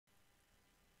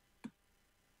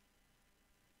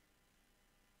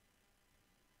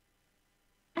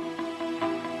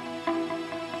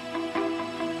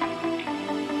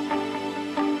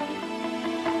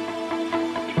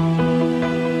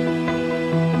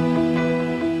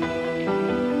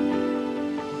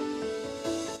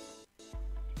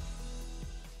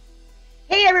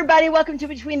everybody. Welcome to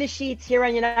Between the Sheets here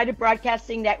on United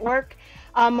Broadcasting Network.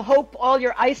 Hope all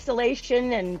your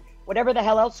isolation and whatever the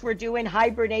hell else we're doing,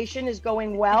 hibernation, is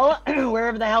going well,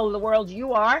 wherever the hell in the world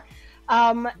you are.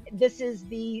 This is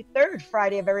the third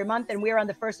Friday of every month, and we're on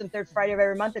the first and third Friday of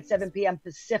every month at 7 p.m.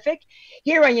 Pacific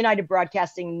here on United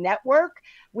Broadcasting Network.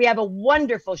 We have a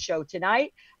wonderful show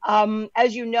tonight.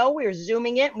 As you know, we're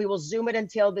Zooming it. We will Zoom it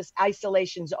until this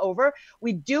isolation's over.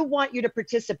 We do want you to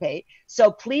participate,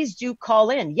 so please do call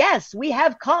in. Yes, we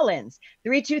have call-ins,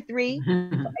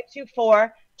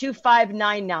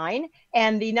 323-524-2599,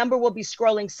 and the number will be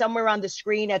scrolling somewhere on the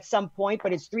screen at some point,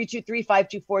 but it's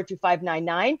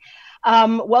 323-524-2599.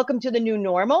 Welcome to the new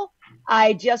normal.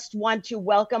 I just want to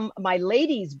welcome my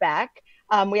ladies back.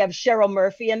 We have Cheryl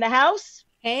Murphy in the house.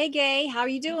 Hey, Gaye, how are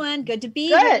you doing? Good to be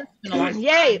here. Good.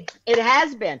 Yay, it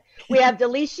has been. We have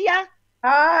Delicia.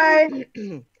 Hi.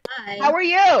 Hi. How are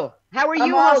you? How are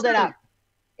you holding up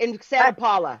in Santa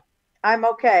Paula? I'm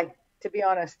okay, to be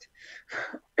honest.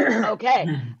 Okay.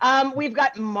 We've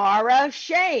got Mara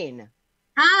Shane.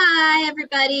 Hi,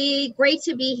 everybody. Great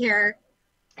to be here.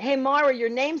 Hey, Mara, your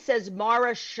name says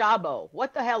Mara Shabo.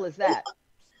 What the hell is that?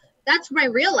 That's my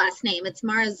real last name. It's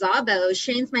Mara Zabo.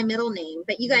 Shane's my middle name,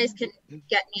 but you guys can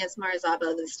get me as Mara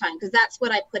Zabo this time because that's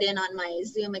what I put in on my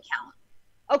Zoom account.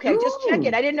 Okay, just check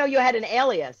it. I didn't know you had an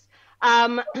alias.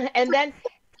 And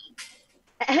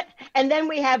then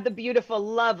we have the beautiful,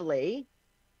 lovely,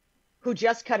 who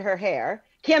just cut her hair.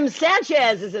 Kim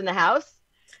Sanchez is in the house.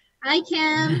 Hi,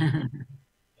 Kim.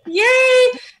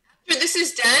 Yay! This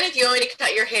is done. If you want me to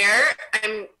cut your hair,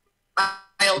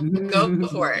 I'll go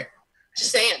for it.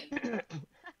 Just saying.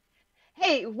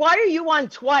 Hey, why are you on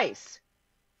twice?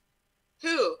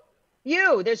 Who?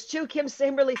 You. There's two Kim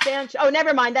Sanchez. Oh,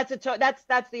 never mind. That's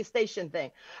the station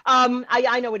thing.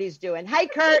 I know what he's doing. Hey,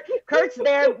 Kurt. Kurt's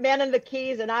there, man in the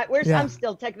keys, and I'm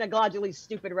still technologically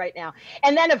stupid right now.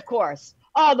 And then, of course,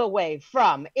 all the way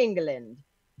from England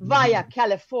via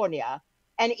California,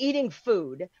 and eating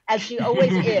food, as she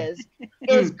always is,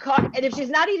 and if she's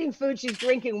not eating food, she's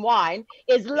drinking wine,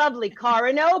 is lovely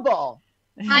Cara Noble.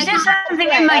 Is there something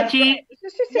in my tea?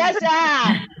 Yes,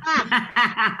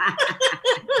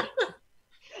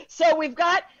 So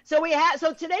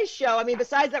today's show, I mean,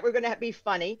 besides that, we're going to be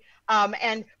funny,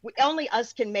 and only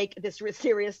us can make this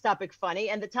serious topic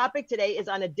funny, and the topic today is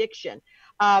on addiction.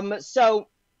 I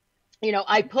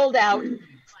pulled out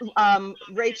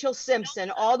Rachel Simpson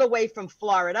all the way from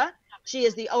Florida. She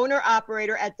is the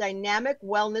owner-operator at Dynamic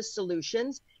Wellness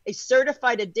Solutions, a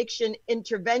certified addiction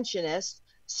interventionist,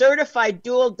 certified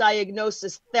dual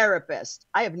diagnosis therapist.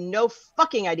 I have no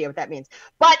fucking idea what that means.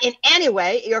 But in any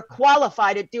way, you're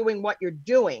qualified at doing what you're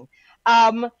doing.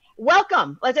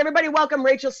 Welcome. Let's everybody welcome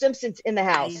Rachel Simpson in the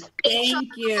house. Thank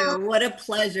you. What a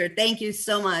pleasure. Thank you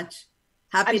so much.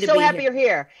 I'm so happy you're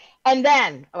here. And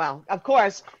then, well, of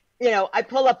course, I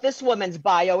pull up this woman's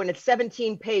bio and it's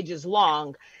 17 pages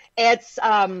long. It's,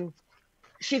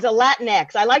 she's a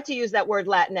Latinx. I like to use that word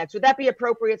Latinx. Would that be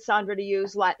appropriate, Sandra, to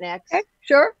use Latinx? Okay,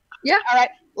 sure. Yeah. All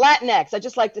right. Latinx. I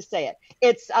just like to say it.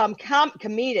 It's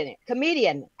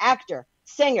comedian, actor,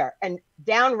 singer, and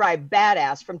downright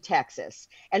badass from Texas.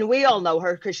 And we all know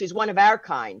her because she's one of our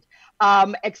kind,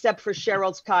 except for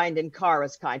Cheryl's kind and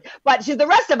Cara's kind. But she's the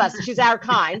rest of us. She's our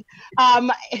kind.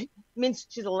 It means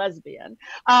she's a lesbian.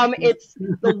 It's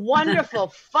the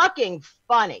wonderful, fucking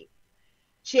funny.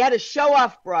 She had a show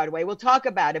off Broadway. We'll talk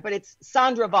about it, but it's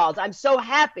Sandra VALLS. I'm so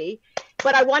happy,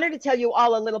 but I wanted to tell you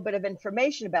all a little bit of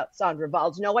information about Sandra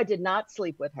VALLS. No, I did not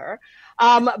sleep with her.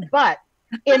 But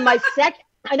in my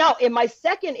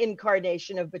second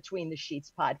incarnation of Between the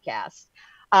Sheets podcast,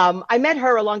 I met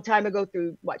her a long time ago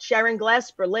through Sharon Glass,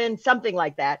 Berlin, something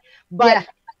like that. But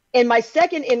in my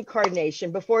second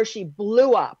incarnation, before she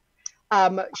blew up,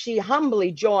 she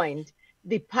humbly joined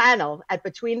the panel at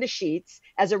Between the Sheets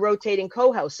as a rotating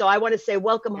co-host. So I want to say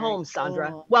welcome home,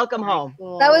 Sandra. Welcome home.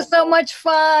 Cool. That was so much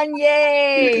fun.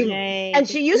 Yay. Yay. And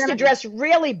she used to dress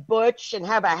really butch and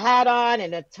have a hat on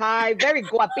and a tie. Very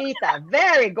guapita.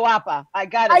 Very guapa, I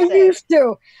gotta say.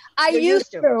 I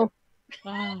used to.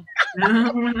 Wow.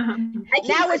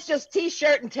 Now it's just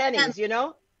t-shirt and tennies,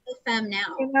 Femme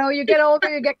now. You get older,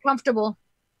 you get comfortable.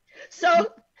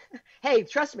 So hey,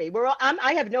 trust me,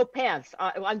 I have no pants.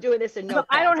 I'm doing this in no pants.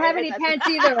 I don't have any pants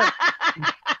either.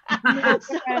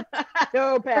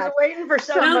 No pants. I was waiting for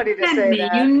somebody to say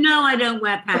that. You know I don't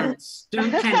wear pants. Don't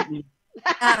tempt me.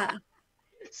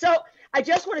 So I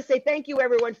just want to say thank you,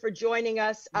 everyone, for joining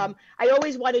us. I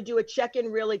always want to do a check-in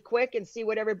really quick and see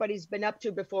what everybody's been up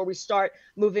to before we start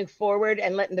moving forward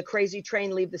and letting the crazy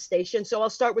train leave the station. So I'll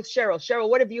start with Cheryl. Cheryl,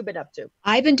 what have you been up to?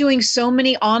 I've been doing so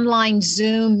many online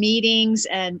Zoom meetings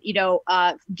and,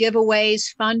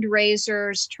 giveaways,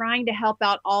 fundraisers, trying to help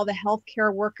out all the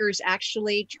healthcare workers,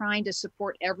 actually trying to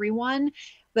support everyone.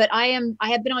 But I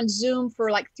have been on Zoom for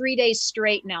like 3 days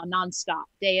straight now, nonstop,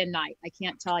 day and night. I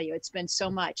can't tell you. It's been so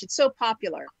much. It's so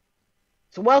popular.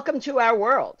 So welcome to our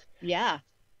world. Yeah.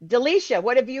 Delisha,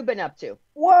 what have you been up to?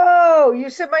 Whoa, you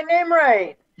said my name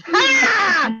right.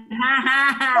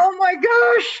 Oh my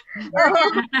gosh.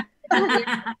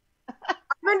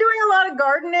 I've been doing a lot of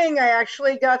gardening. I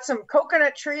actually got some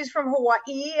coconut trees from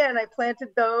Hawaii and I planted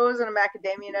those and a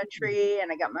macadamia nut tree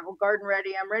and I got my whole garden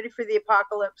ready. I'm ready for the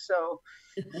apocalypse. So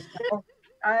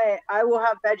I will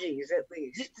have veggies at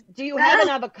least. Do you have an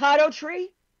avocado tree?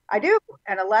 I do.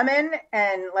 And a lemon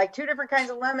and like 2 different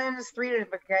kinds of lemons, 3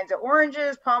 different kinds of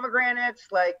oranges, pomegranates,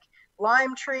 like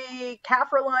lime tree,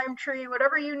 kaffir lime tree,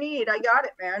 whatever you need. I got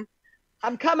it, man.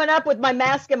 I'm coming up with my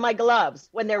mask and my gloves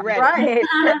when they're ready. Right.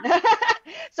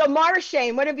 So Mara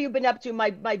Shane, what have you been up to? My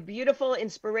beautiful,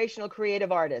 inspirational,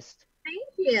 creative artist.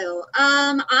 Thank you.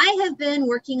 I have been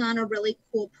working on a really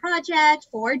cool project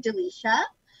for Delisha.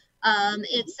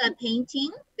 It's a painting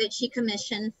that she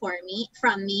commissioned from me,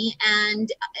 and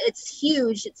it's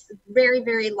huge. It's very,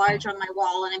 very large on my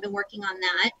wall, and I've been working on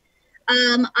that.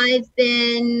 I've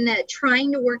been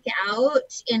trying to work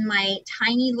out in my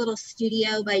tiny little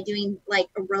studio by doing like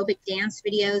aerobic dance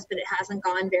videos, but it hasn't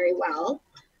gone very well.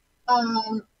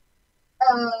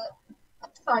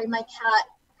 Sorry, my cat,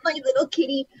 my little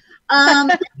kitty.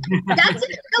 That's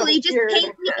it, really, just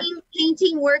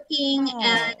painting, working,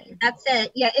 and that's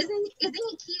it. Yeah, isn't he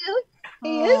cute?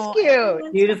 He is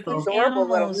cute. Beautiful. Adorable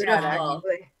little cat,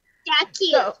 actually. Yeah,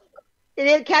 cute. So, it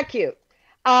is cat cute.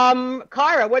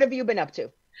 Cara, what have you been up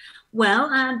to? Well,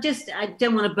 I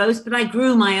don't want to boast, but I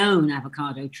grew my own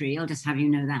avocado tree. I'll just have you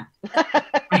know that.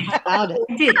 I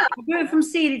did. I grew it from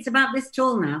seed. It's about this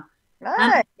tall now.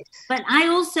 Nice. But I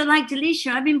also, like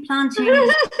Delisha, I've been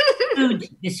planting food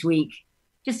this week,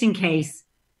 just in case.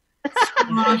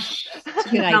 Squash,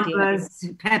 cucumbers,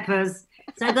 peppers.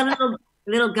 So I got a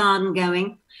little garden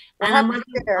going. And I'm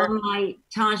working on my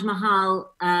Taj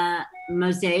Mahal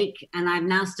mosaic, and I've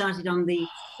now started on the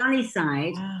sunny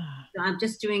side. So I'm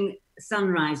just doing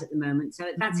sunrise at the moment, so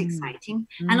that's exciting.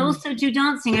 And also do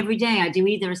dancing every day. I do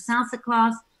either a salsa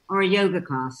class or a yoga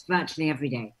class virtually every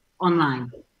day online.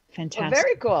 Fantastic. Well,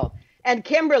 very cool. And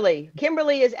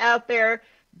Kimberly is out there,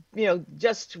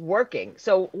 just working.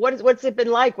 So what's it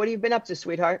been like? What have you been up to,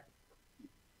 sweetheart?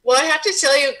 Well, I have to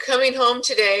tell you, coming home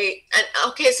today, and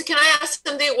okay, so can I ask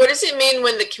something? What does it mean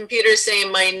when the computer's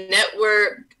saying my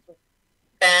network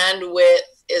bandwidth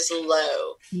is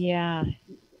low? Yeah.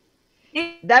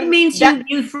 That means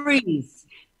you freeze.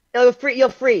 You'll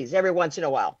freeze every once in a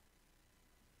while.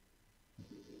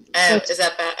 Is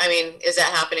that bad? I mean, is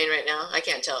that happening right now? I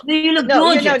can't tell. No, you look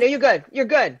gorgeous. No, you're good. You're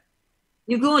good.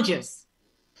 You're gorgeous.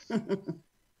 Okay.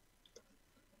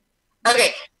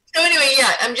 So anyway,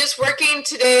 yeah, I'm just working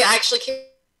today. I actually can't.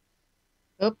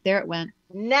 Oh, there it went.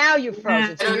 Now you've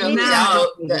frozen. I don't know who's out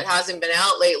that hasn't been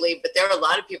out lately, but there are a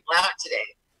lot of people out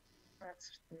today.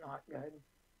 That's not good.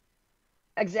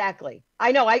 Exactly.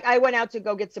 I know. I went out to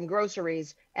go get some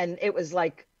groceries, and it was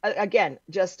like, again,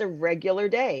 just a regular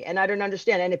day. And I don't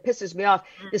understand. And it pisses me off.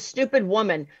 This stupid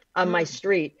woman on my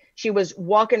street, she was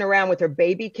walking around with her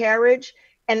baby carriage.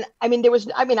 And I mean,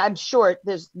 I'm sure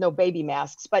there's no baby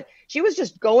masks, but she was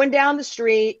just going down the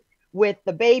street with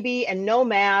the baby and no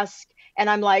mask. And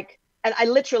I'm like, and I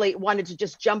literally wanted to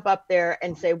just jump up there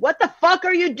and say, what the fuck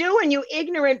are you doing, you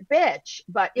ignorant bitch?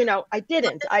 But, I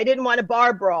didn't. I didn't want a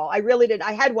bar brawl. I really did.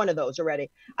 I had one of those already.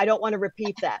 I don't want to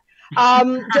repeat that.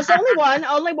 Just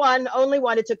only one.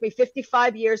 It took me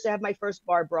 55 years to have my first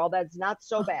bar brawl. That's not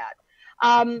so bad.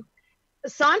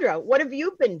 Sandra, what have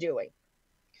you been doing?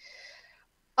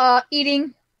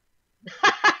 Eating.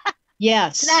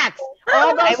 Yes. Snacks.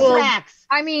 All those snacks.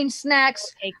 I mean,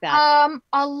 snacks. Take that.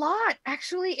 A lot.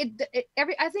 Actually,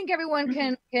 I think everyone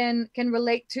can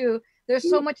relate to. There's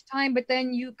so much time, but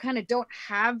then you kind of don't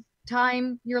have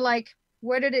time. You're like,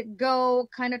 where did it go?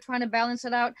 Kind of trying to balance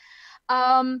it out.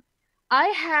 I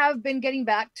have been getting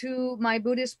back to my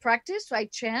Buddhist practice. I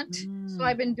chant. So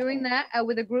I've been doing that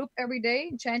with a group every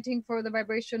day, chanting for the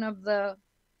vibration of the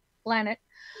planet.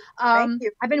 I've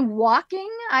been walking.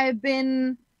 I've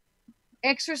been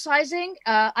exercising.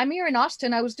 I'm here in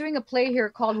Austin. I was doing a play here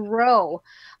called Roe,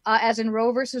 as in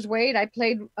Roe versus Wade. I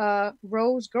played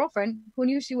Roe's girlfriend, who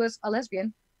knew she was a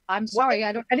lesbian. I'm sorry.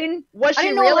 I didn't. Was I she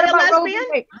didn't know really a about Roe v. lesbian?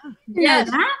 Wade. Yeah.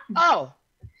 Yes. Oh,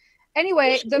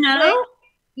 Anyway, No.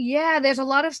 yeah, there's a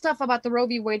lot of stuff about the Roe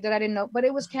v. Wade that I didn't know, but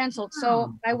it was canceled.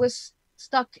 So I was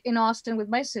stuck in Austin with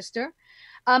my sister.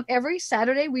 Every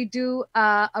Saturday we do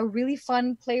a really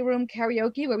fun playroom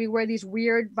karaoke where we wear these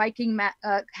weird Viking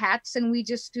hats and we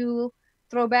just do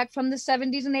throwback from the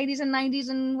 70s and 80s and 90s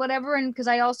and whatever. And because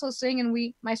I also sing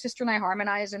and my sister and I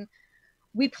harmonize and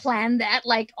we plan that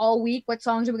like all week, what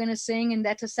songs are we going to sing? And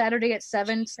that's a Saturday at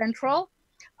 7 Central.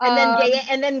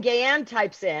 and then Gayanne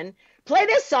types in, play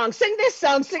this song, sing this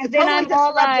song, sing. And then Totally I'm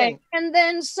all disrupting. like, and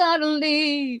then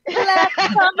suddenly, last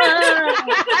summer,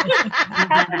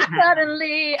 happened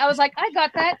suddenly. I was like, I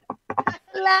got that.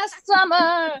 Last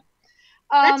summer.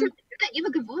 That's you have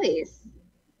a good voice.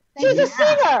 She's a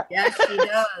singer. Yes, she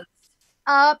does.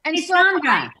 And Hey, so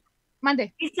Sandra.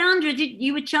 Monday. Hey, Sandra,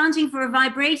 you were chanting for a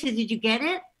vibrator. Did you get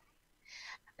it?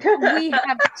 We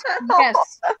have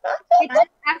yes.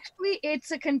 It's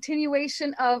a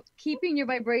continuation of keeping your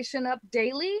vibration up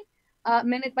daily,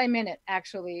 minute by minute.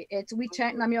 Actually, we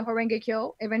chant Namyo Horenge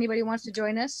Kyo. If anybody wants to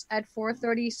join us at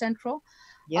 4:30 Central,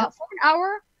 for an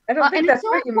hour. I don't think and that's it's so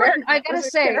what you important, meant. I gotta Was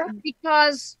it, say, Kara?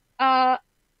 because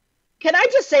Can I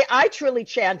just say, I truly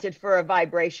chanted for a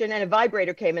vibration and a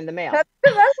vibrator came in the mail. That's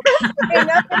what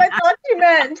I thought you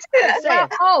meant. Just saying.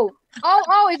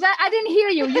 oh, is that? I didn't hear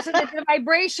you. You said that the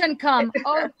vibration come.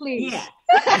 Oh, please. Yeah.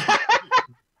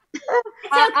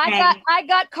 I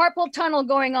got carpal tunnel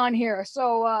going on here,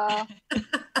 so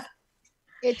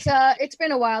it's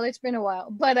been a while. It's been a while,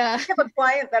 but I have a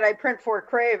client that I print for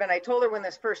Crave, and I told her when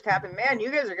this first happened, man, you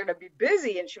guys are going to be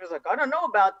busy. And she was like, I don't know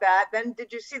about that. Then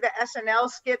did you see the SNL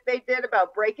skit they did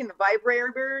about breaking the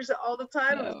vibrators all the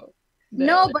time?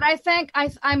 No, but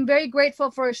I'm very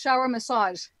grateful for a shower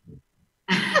massage.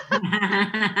 As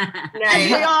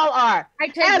we all are. I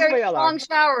take As very we all long are.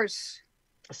 showers.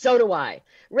 So do I.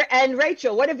 And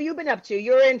Rachel, what have you been up to?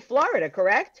 You're in Florida,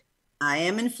 correct? I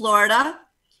am in Florida,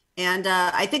 and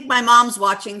I think my mom's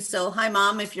watching. So hi,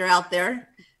 Mom, if you're out there.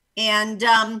 And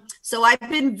so I've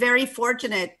been very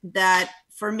fortunate that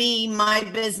for me, my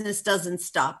business doesn't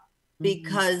stop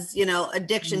because,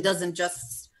 addiction doesn't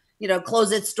just,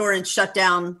 close its door and shut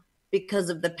down because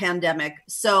of the pandemic.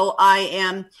 So I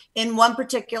am in one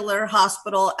particular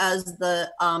hospital as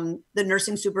the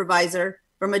nursing supervisor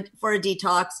for a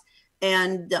detox,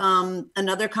 and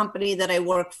another company that I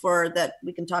work for that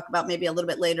we can talk about maybe a little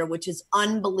bit later, which is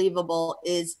unbelievable,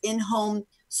 is In-Home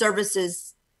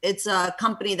Services. It's a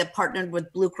company that partnered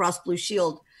with Blue Cross Blue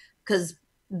Shield because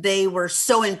they were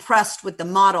so impressed with the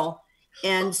model.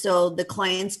 And so the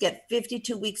clients get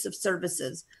 52 weeks of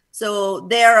services. So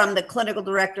there I'm the clinical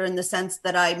director in the sense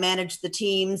that I manage the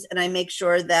teams and I make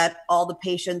sure that all the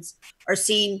patients are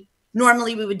seen.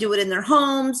 Normally we would do it in their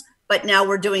homes, but now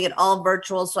we're doing it all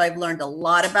virtual. So I've learned a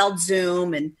lot about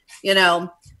Zoom and,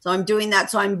 so I'm doing that.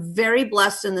 So I'm very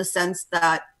blessed in the sense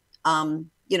that,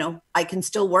 I can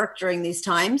still work during these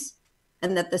times.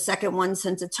 And that the second one,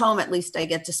 since it's home, at least I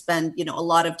get to spend, a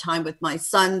lot of time with my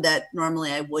son that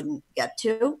normally I wouldn't get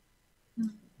to.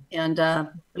 And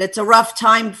but it's a rough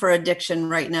time for addiction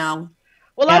right now.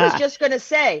 Well, I was just going to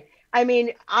say,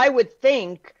 I would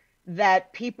think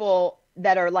that people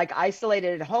that are like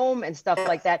isolated at home and stuff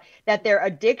like that, that their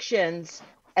addictions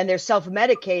and their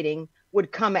self-medicating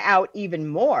would come out even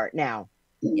more now.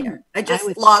 Yeah, I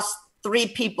just lost 3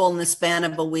 people in the span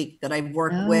of a week that I've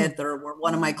worked with or were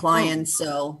one of my clients.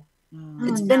 So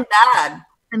it's been bad.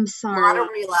 I'm sorry. A lot of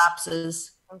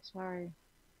relapses. I'm sorry.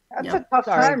 That's a tough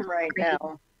time right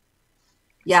now.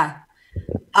 Yeah.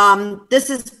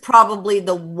 This is probably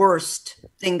the worst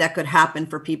thing that could happen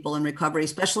for people in recovery,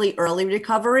 especially early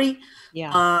recovery.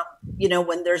 Yeah.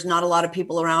 When there's not a lot of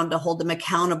people around to hold them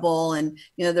accountable and,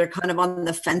 they're kind of on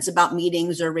the fence about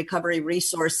meetings or recovery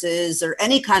resources or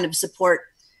any kind of support.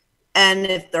 And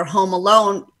if they're home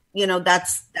alone,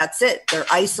 that's it. They're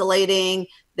isolating.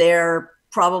 They're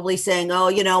probably saying, oh,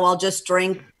 I'll just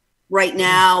drink right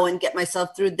now and get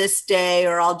myself through this day,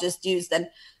 or I'll just use them.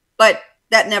 But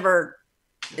that never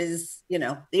is,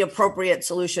 the appropriate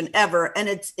solution ever. And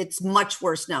it's much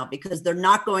worse now because they're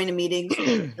not going to meetings.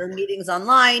 They're meetings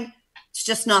online. It's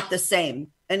just not the same.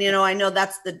 And, I know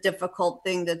that's the difficult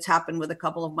thing that's happened with a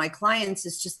couple of my clients.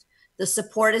 It's just the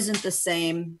support isn't the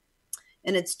same.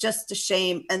 And it's just a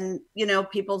shame. And,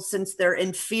 people, since they're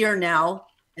in fear now,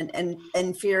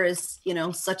 and fear is,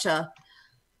 such a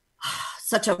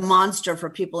monster for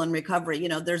people in recovery.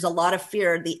 There's a lot of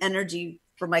fear. The energy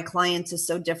for my clients is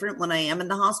so different when I am in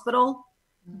the hospital,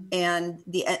 and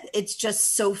it's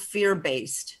just so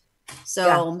fear-based.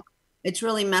 So It's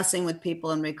really messing with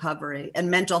people in recovery and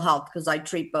mental health, because I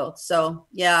treat both. So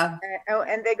yeah.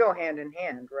 And they go hand in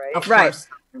hand, right? Of Right. course.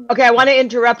 Okay, I want to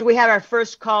interrupt. We have our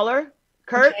first caller.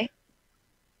 Kurt? Okay.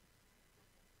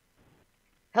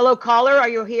 Hello, caller. Are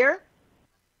you here?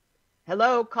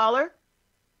 Hello, caller.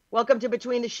 Welcome to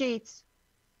Between the Sheets.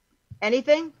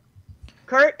 Anything?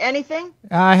 Kurt, anything?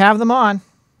 I have them on.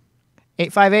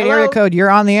 858 Hello? area code. You're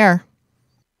on the air.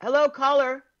 Hello,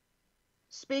 caller.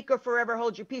 Speak or forever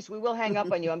hold your peace. We will hang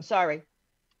up on you. I'm sorry.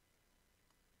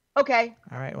 Okay.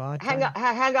 All right. Well, Hang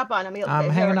up on him. I'm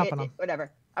hanging up on him.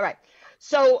 Whatever. All right.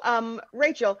 So,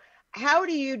 Rachel, how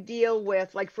do you deal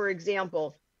with, like, for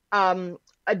example,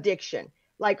 addiction?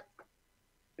 Like,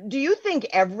 do you think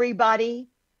everybody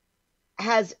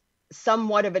has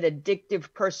somewhat of an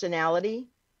addictive personality?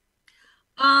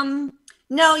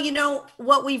 No, you know,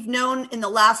 what we've known in the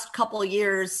last couple of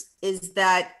years is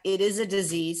that it is a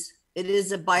disease. It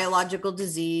is a biological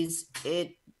disease.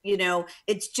 It, you know,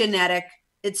 it's genetic,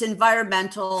 it's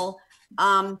environmental.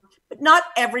 But not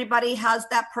everybody has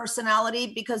that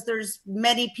personality, because there's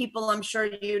many people, I'm sure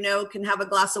you know, can have a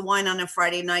glass of wine on a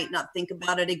Friday night, not think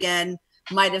about it again,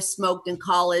 might have smoked in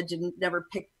college and never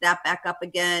picked that back up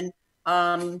again.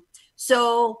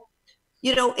 So,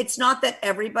 you know, it's not that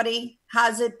everybody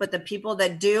has it, but the people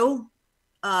that do,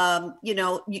 you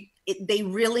know, they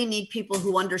really need people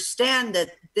who understand that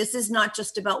this is not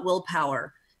just about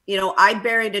willpower. You know, I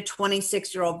buried a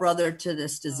 26-year-old brother to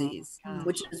this disease,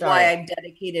 which is why I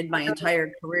dedicated my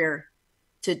entire career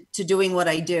to doing what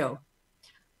I do.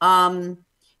 And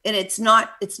it's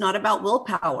not about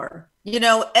willpower. You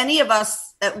know, any of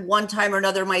us at one time or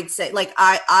another might say, like,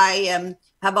 I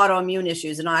have autoimmune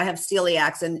issues and I have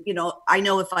celiacs, and, you know, I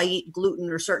know if I eat gluten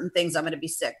or certain things, I'm going to be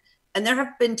sick. And there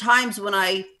have been times when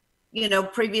I, you know,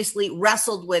 previously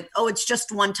wrestled with, oh, it's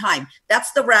just one time.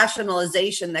 That's the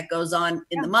rationalization that goes on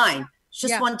in the mind. It's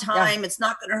just one time. It's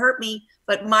not going to hurt me.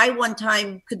 But my one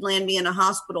time could land me in a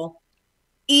hospital.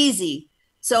 Easy.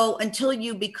 So until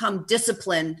you become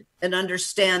disciplined and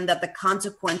understand that the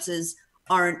consequences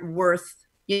aren't worth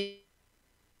you.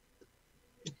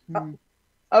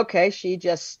 Okay, she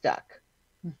just stuck.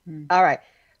 All right.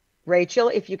 Rachel,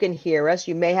 if you can hear us,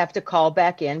 you may have to call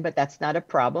back in, but that's not a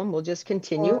problem. We'll just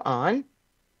continue on.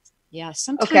 Yeah,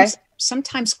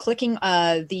 sometimes clicking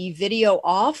the video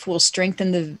off will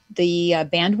strengthen the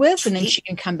bandwidth, and then she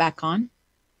can come back on.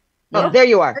 Oh, there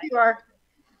you are. There you are.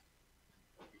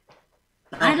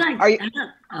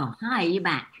 Oh, hi, you're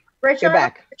back. Rachel, You're I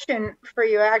have back. a question for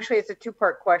you. Actually, it's a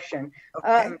two-part question.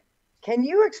 Okay. Can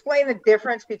you explain the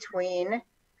difference between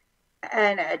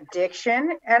an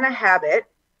addiction and a habit?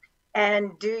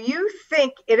 And do you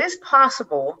think it is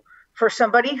possible for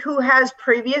somebody who has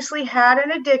previously had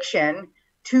an addiction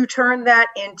to turn that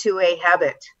into a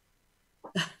habit?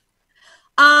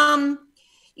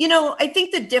 You know, I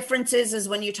think the difference is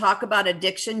when you talk about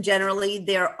addiction, generally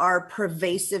there are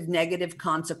pervasive negative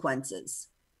consequences.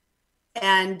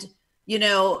 And, you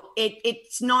know,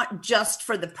 it's not just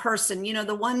for the person. You know,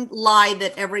 the one lie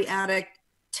that every addict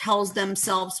tells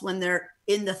themselves when they're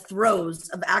in the throes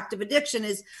of active addiction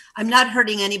is, I'm not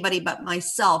hurting anybody but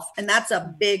myself. And that's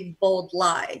a big, bold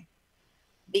lie,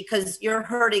 because you're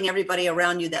hurting everybody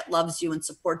around you that loves you and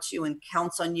supports you and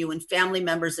counts on you, and family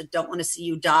members that don't want to see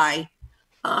you die.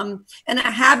 And a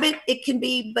habit, it can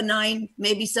be benign.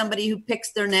 Maybe somebody who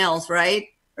picks their nails, right?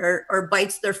 Or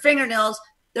bites their fingernails,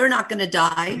 they're not going to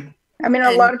die. I mean,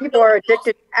 a lot of people are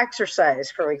addicted to exercise,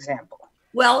 for example.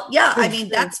 Well, yeah, I mean,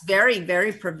 that's very,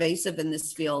 very pervasive in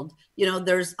this field. You know,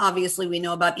 there's obviously, we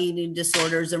know about eating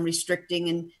disorders and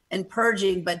restricting and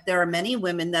purging, but there are many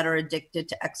women that are addicted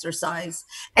to exercise.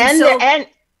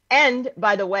 And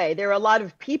by the way, there are a lot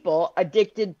of people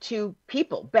addicted to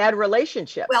people, bad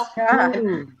relationships. Well,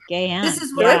 Gaye, this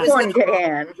is what I was one,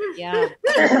 Gaye. Yeah.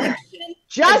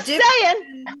 Just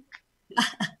saying.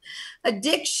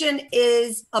 Addiction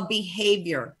is a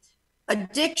behavior.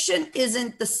 Addiction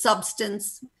isn't the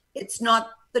substance. It's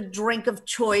not the drink of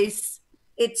choice.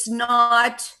 It's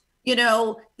not, you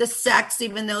know, the sex,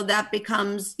 even though that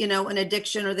becomes, you know, an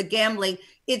addiction, or the gambling.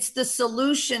 It's the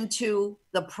solution to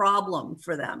the problem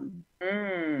for them.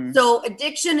 So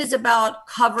addiction is about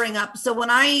covering up. So when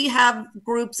I have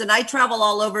groups, and I travel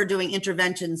all over doing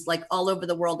interventions, like all over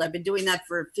the world, I've been doing that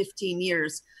for 15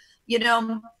 years, you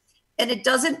know, and it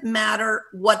doesn't matter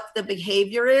what the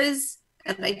behavior is.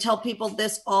 And I tell people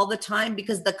this all the time,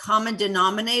 because the common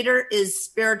denominator is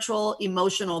spiritual,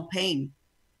 emotional pain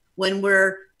when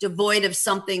we're devoid of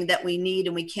something that we need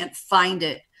and we can't find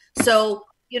it. So,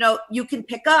 you know, you can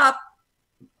pick up,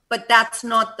 but that's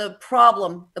not the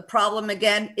problem. The problem,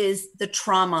 again, is the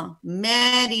trauma.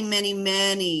 Many, many,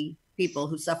 many people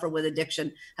who suffer with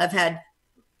addiction have had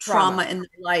trauma in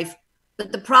their life.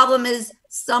 But the problem is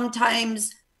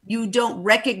sometimes you don't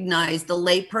recognize, the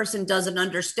lay person doesn't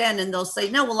understand, and they'll say,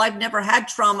 no, well, I've never had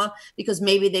trauma, because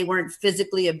maybe they weren't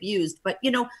physically abused. But, you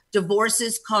know,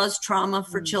 divorces cause trauma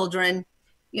for children,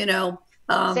 you know.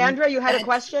 Sandra, you had a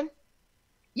question?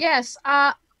 Yes.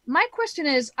 My question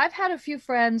is, I've had a few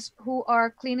friends who are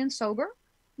clean and sober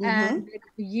and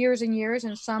years and years,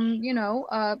 and some, you know,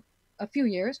 a few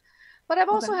years. But I've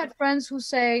also had friends who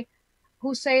say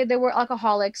they were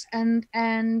alcoholics and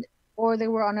or they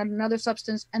were on another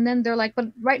substance, and then they're like, but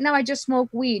right now I just smoke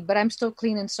weed, but I'm still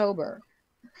clean and sober.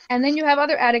 And then you have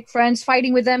other addict friends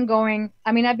fighting with them, going,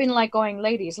 I mean, I've been like going,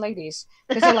 ladies,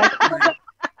 because they're like,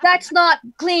 that's not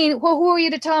clean. Well, who are you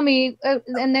to tell me?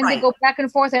 And then they go back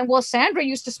and forth. And well, Sandra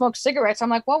used to smoke cigarettes. I'm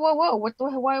like, whoa.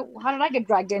 How did I get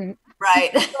dragged in?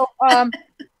 Right.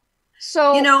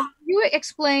 So you know, you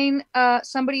explain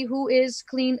somebody who is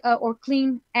clean or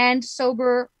clean and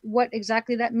sober, what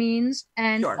exactly that means,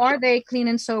 and are they clean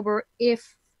and sober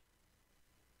if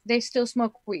they still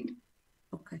smoke weed?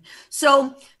 Okay.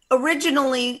 So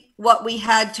originally what we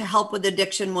had to help with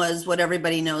addiction was what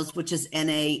everybody knows, which is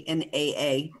NA and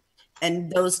AA,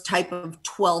 and those type of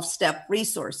 12-step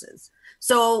resources.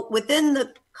 So within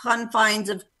the confines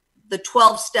of the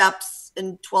 12 steps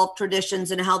and 12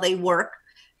 traditions and how they work,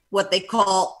 what they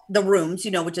call the rooms,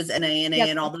 you know, which is NA and AA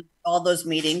and all those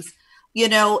meetings, you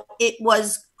know, it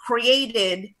was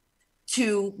created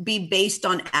to be based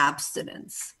on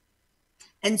abstinence.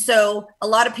 And so a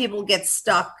lot of people get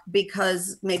stuck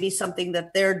because maybe something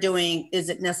that they're doing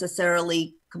isn't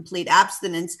necessarily complete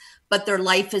abstinence, but their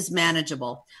life is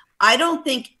manageable. I don't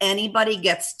think anybody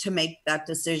gets to make that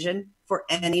decision for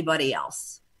anybody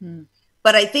else.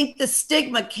 But I think the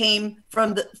stigma came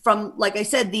from like I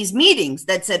said, these meetings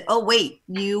that said, oh, wait,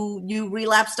 you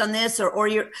relapsed on this, or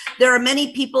there are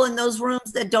many people in those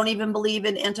rooms that don't even believe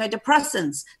in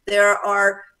antidepressants. There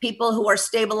are people who are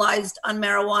stabilized on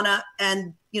marijuana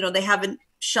and, you know, they haven't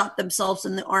shot themselves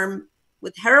in the arm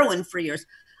with heroin for years.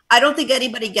 I don't think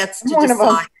anybody gets to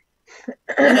decide,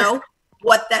 you know,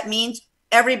 what that means.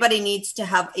 Everybody needs to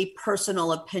have a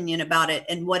personal opinion about it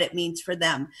and what it means for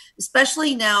them,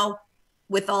 especially now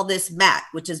with all this MAT,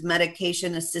 which is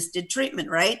medication assisted treatment,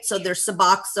 right? So there's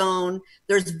Suboxone,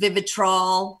 there's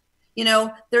Vivitrol, you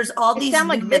know, there's all these. Sound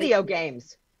like video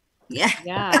games. Yeah,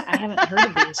 I haven't heard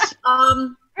of these.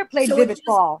 I played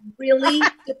Vivitrol. Really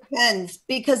depends,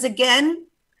 because again,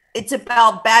 it's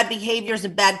about bad behaviors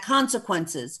and bad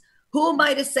consequences. Who am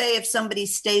I to say if somebody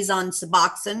stays on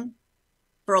Suboxone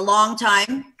for a long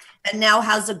time and now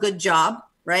has a good job,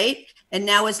 right? And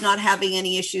now is not having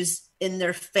any issues in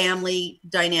their family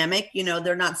dynamic. You know,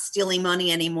 they're not stealing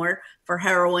money anymore for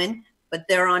heroin, but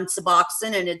they're on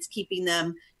Suboxone and it's keeping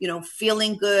them, you know,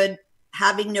 feeling good,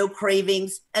 having no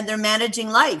cravings, and they're managing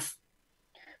life.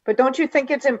 But don't you think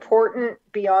it's important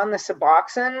beyond the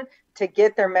Suboxone to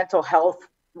get their mental health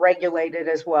regulated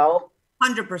as well?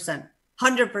 100%.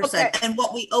 Okay. And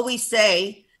what we always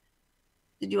say,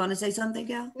 did you want to say something,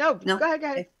 Gal? No, go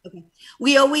ahead. Okay.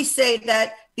 We always say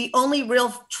that the only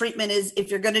real treatment is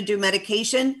if you're going to do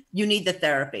medication, you need the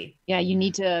therapy. Yeah, you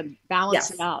need to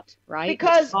balance it out, right?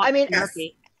 Because, I mean,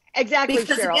 exactly,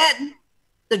 because Cheryl. Again,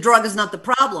 the drug is not the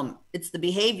problem. It's the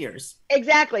behaviors.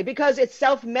 Exactly, because it's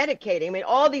self-medicating. I mean,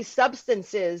 all these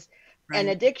substances and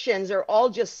addictions are all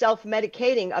just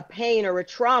self-medicating a pain or a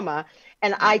trauma.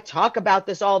 And I talk about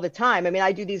this all the time. I mean,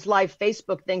 I do these live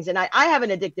Facebook things, and I have an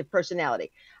addictive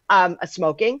personality,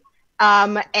 smoking,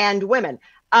 and women.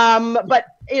 But,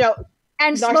 you know,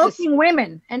 and smoking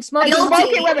women and smoking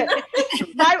women.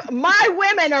 My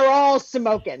women are all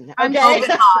smoking. Okay.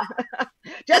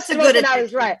 Just smoking, I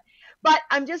was right. But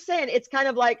I'm just saying, it's kind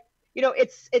of like, you know,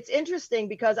 it's interesting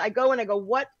because I go and I go,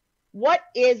 what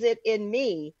is it in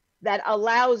me that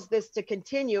allows this to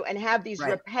continue and have these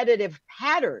repetitive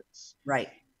patterns? Right.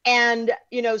 And,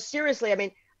 you know, seriously, I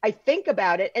mean, I think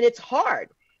about it and it's hard,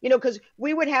 you know, because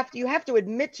you have to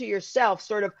admit to yourself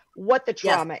sort of what the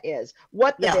trauma is,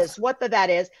 what the this, what the that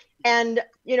is. And,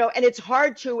 you know, and it's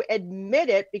hard to admit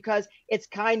it because it's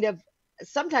kind of,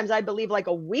 sometimes I believe like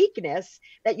a weakness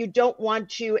that you don't want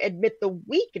to admit the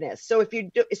weakness. So if you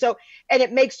do so, and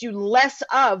it makes you less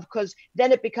of, because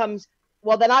then it becomes,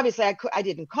 well, then obviously I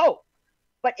didn't cope,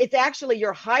 but it's actually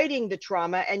you're hiding the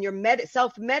trauma and you're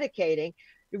self-medicating,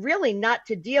 really not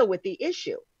to deal with the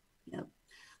issue. Yeah.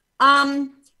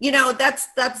 You know, that's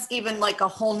even like a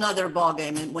whole nother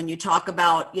ballgame. And when you talk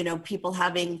about, you know, people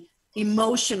having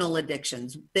emotional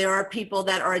addictions, there are people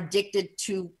that are addicted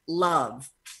to love,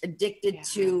 addicted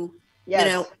to, you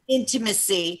know,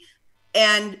 intimacy.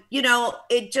 And, you know,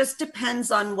 it just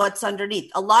depends on what's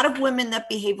underneath. A lot of women that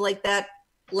behave like that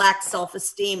lack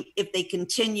self-esteem if they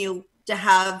continue to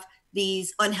have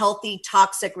these unhealthy,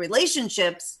 toxic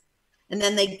relationships, and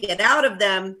then they get out of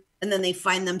them, and then they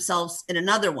find themselves in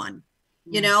another one,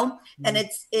 you know? And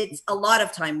it's a lot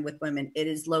of time with women. It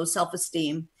is low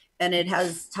self-esteem, and it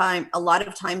has a lot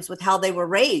of times with how they were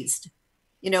raised.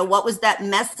 You know, what was that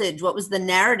message? What was the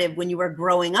narrative when you were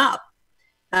growing up?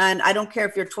 And I don't care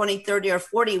if you're 20, 30, or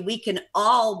 40, we can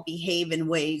all behave in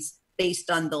ways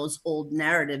based on those old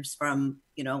narratives from,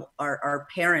 you know, our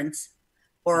parents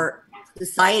or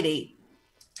society.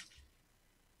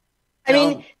 I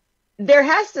mean, there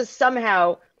has to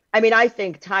somehow, I mean, I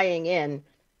think tying in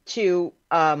to,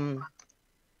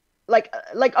 like,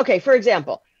 okay, for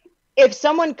example, if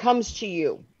someone comes to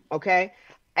you, okay,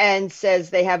 and says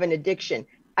they have an addiction,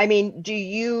 I mean, do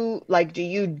you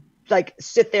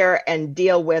sit there and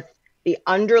deal with the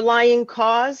underlying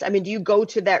cause? I mean, do you go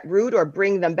to that root or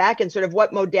bring them back, and sort of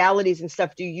what modalities and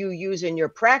stuff do you use in your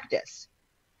practice?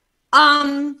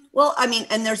 Well, I mean,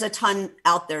 and there's a ton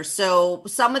out there. So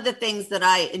some of the things that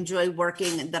I enjoy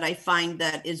working and that I find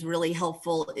that is really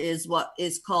helpful is what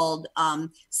is called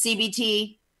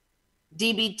CBT,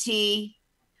 DBT,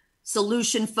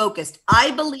 solution focused.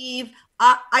 I believe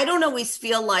I don't always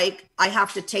feel like I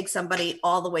have to take somebody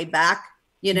all the way back,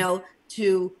 you know,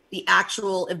 to the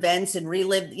actual events and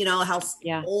relive, you know, how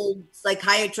old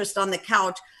psychiatrist on the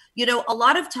couch, you know, a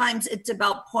lot of times it's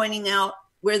about pointing out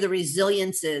where the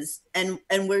resilience is and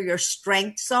where your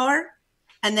strengths are,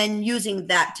 and then using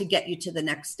that to get you to the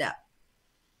next step.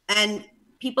 And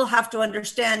people have to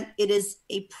understand it is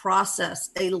a process,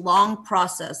 a long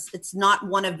process. It's not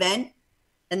one event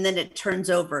and then it turns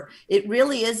over. It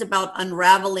really is about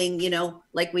unraveling, you know,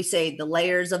 like we say, the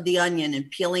layers of the onion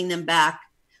and peeling them back.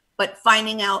 But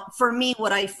finding out, for me,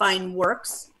 what I find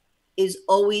works is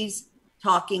always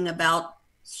talking about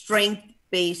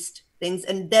strength-based things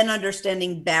and then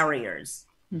understanding barriers.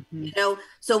 You know,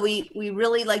 so we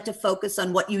really like to focus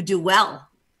on what you do well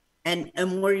and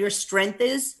where your strength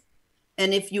is.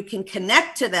 And if you can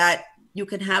connect to that, you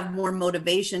can have more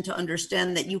motivation to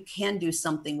understand that you can do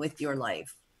something with your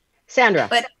life. Sandra.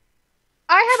 But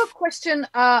I have a question,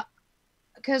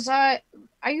 because I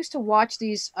used to watch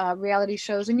these reality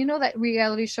shows, and you know that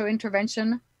reality show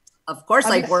Intervention? Of course,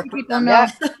 I've worked with them.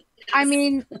 I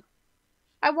mean,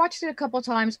 I watched it a couple of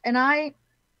times, and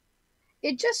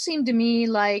it just seemed to me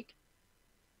like,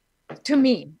 to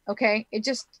me, okay, it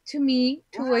just, to me,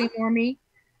 to a normie,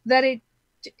 that it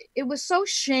was so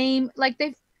shame, like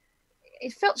it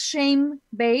felt shame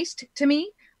based to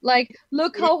me. Like,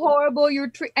 look how horrible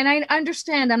you're and I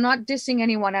understand, I'm not dissing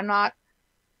anyone. I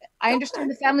understand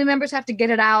the family members have to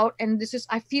get it out. And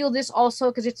I feel this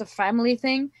also because it's a family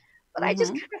thing. But I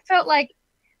just kind of felt like,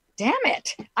 damn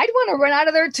it, I'd want to run out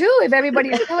of there too if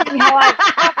everybody's telling me how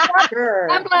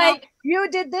I'm like, you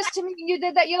did this to me, you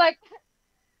did that. You're like,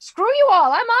 screw you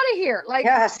all, I'm out of here. Like,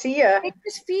 yeah, see ya. It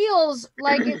just feels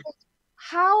like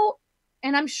how,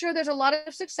 and I'm sure there's a lot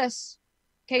of success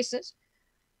cases.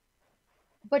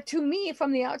 But to me,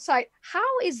 from the outside,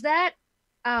 how is that?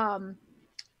 Who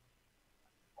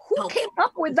came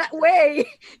up with that way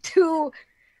to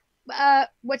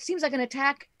what seems like an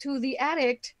attack to the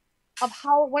addict of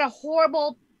what a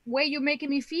horrible way you're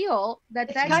making me feel?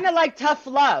 That's kind of like tough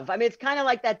love. I mean, it's kind of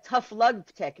like that tough love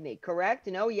technique, correct?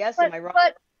 You know, yes, am I wrong?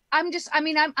 But I'm just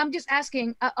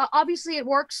asking. Obviously, it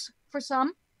works for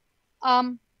some.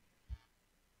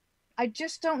 I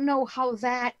just don't know how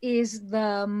that is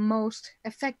the most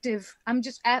effective. I'm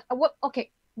just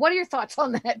what are your thoughts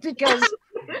on that? Because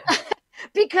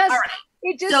because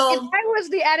it just, if I was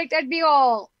the addict, I'd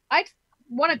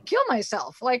want to kill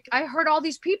myself. Like, I heard all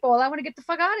these people, I want to get the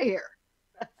fuck out of here.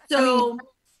 So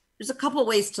there's a couple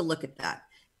ways to look at that.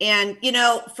 And, you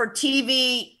know, for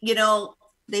TV, you know,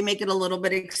 they make it a little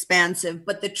bit expansive,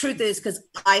 but the truth is, because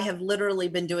I have literally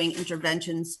been doing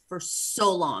interventions for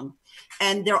so long,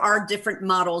 and there are different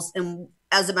models. And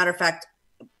as a matter of fact,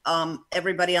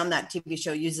 everybody on that TV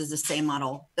show uses the same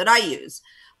model that I use.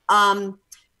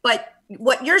 But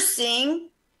what you're seeing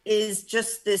is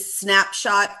just this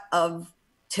snapshot of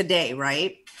today,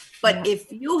 right? But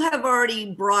if you have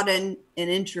already brought in an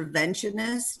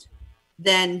interventionist,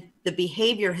 then the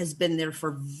behavior has been there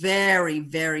for very,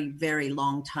 very, very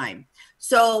long time.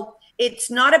 So it's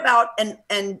not about,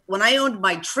 and when I owned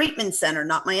my treatment center,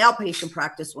 not my outpatient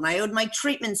practice, when I owned my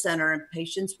treatment center and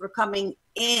patients were coming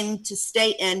in to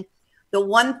stay in, the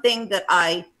one thing that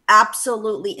I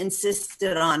absolutely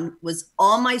insisted on was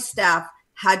all my staff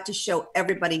had to show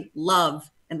everybody love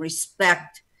and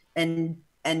respect and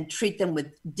and treat them with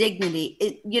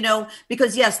dignity,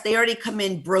 because yes, they already come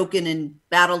in broken and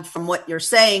battled from what you're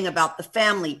saying about the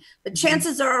family. But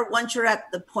chances are, once you're at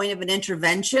the point of an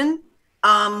intervention,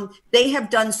 they have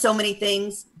done so many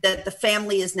things that the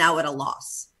family is now at a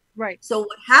loss. Right. So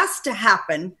what has to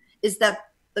happen is that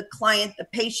the client, the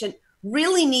patient,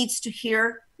 really needs to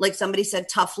hear, like somebody said,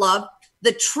 tough love,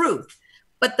 the truth.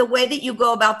 But the way that you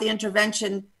go about the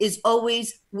intervention is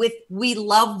always with, we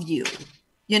love you.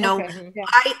 Okay, yeah.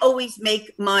 I always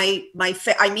make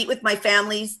I meet with my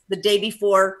families the day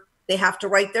before. They have to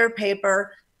write their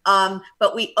paper.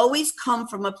 But we always come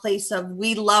from a place of,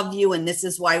 we love you and this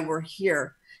is why we're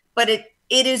here. But it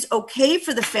is okay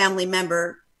for the family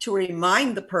member to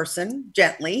remind the person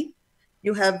gently,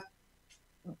 you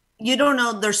don't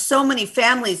know, there's so many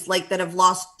families like that have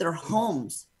lost their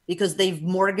homes because they've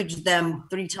mortgaged them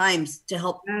 3 times to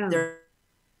help their.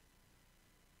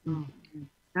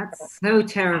 That's so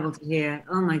terrible to hear.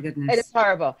 Oh my goodness. It is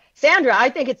horrible. Sandra, I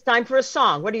think it's time for a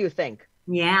song. What do you think?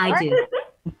 Yeah, I do.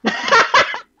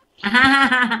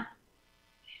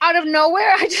 Out of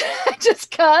nowhere, I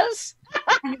just cuz.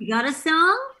 Have you got a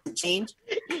song? Change.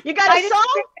 You got a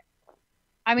song?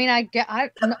 I mean,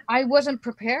 I wasn't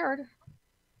prepared.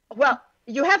 Well,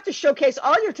 you have to showcase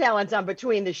all your talents on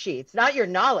Between the Sheets, not your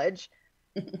knowledge.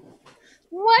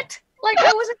 What? Like,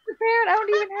 I wasn't prepared. I don't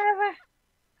even have a.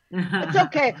 It's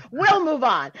okay. We'll move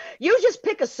on. You just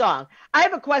pick a song. I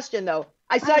have a question, though.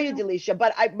 I saw you, Delisha,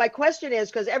 but my question is,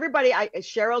 because everybody,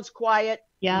 Cheryl's quiet,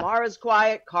 Mara's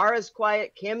quiet, Kara's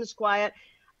quiet, Kim's quiet.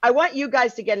 I want you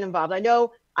guys to get involved. I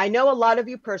know a lot of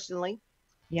you personally.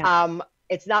 Yeah.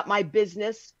 It's not my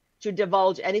business to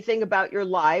divulge anything about your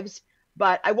lives,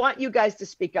 but I want you guys to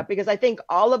speak up, because I think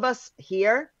all of us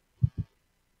here,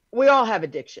 we all have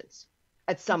addictions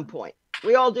at some point.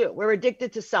 We all do. We're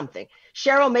addicted to something.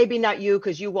 Cheryl, maybe not you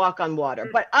because you walk on water,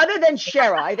 but other than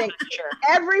Cheryl, I think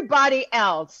everybody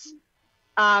else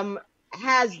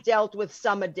has dealt with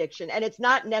some addiction, and it's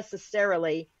not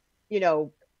necessarily,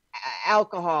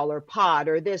 alcohol or pot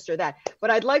or this or that, but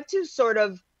I'd like to sort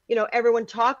of, everyone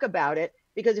talk about it,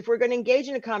 because if we're going to engage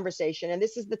in a conversation, and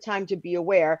this is the time to be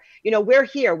aware, we're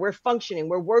here, we're functioning,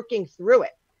 we're working through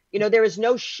it. There is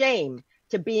no shame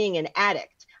to being an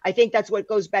addict. I think that's what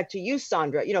goes back to you,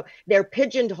 Sandra. They're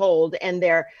pigeonholed and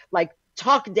they're like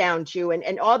talked down to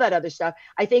and all that other stuff.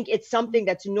 I think it's something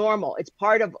that's normal. It's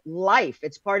part of life.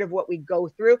 It's part of what we go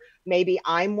through. Maybe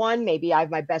I'm one, maybe I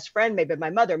have my best friend, maybe my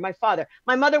mother, my father.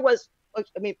 My mother was,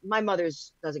 my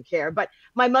mother's doesn't care, but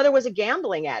my mother was a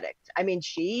gambling addict.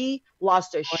 She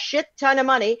lost a shit ton of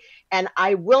money, and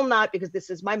I will not, because this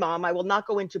is my mom, I will not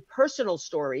go into personal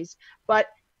stories, but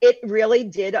it really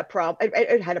did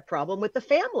it had a problem with the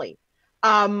family.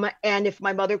 And if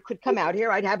my mother could come out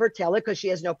here, I'd have her tell it, because she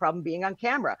has no problem being on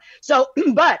camera. So,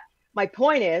 but my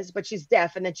point is, but she's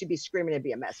deaf, and then she'd be screaming, it'd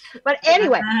be a mess. But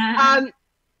anyway, I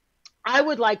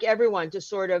would like everyone to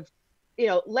sort of,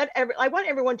 I want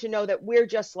everyone to know that we're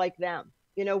just like them.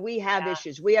 We have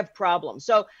issues, we have problems.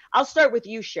 So I'll start with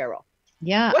you, Cheryl.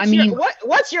 Yeah.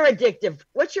 What's your addiction?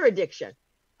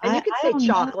 And you could say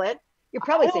chocolate. You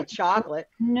probably say chocolate.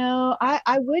 No,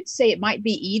 I would say it might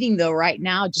be eating, though, right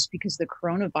now, just because the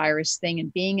coronavirus thing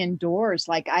and being indoors.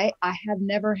 Like I have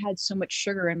never had so much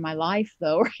sugar in my life,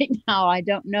 though. Right now, I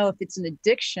don't know if it's an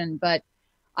addiction, but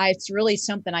it's really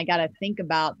something I got to think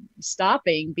about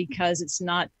stopping, because it's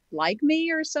not like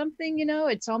me or something.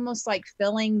 It's almost like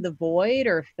filling the void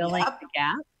or filling the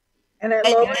gap. And it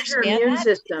lowers your immune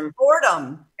system.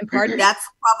 Boredom. And pardon? That's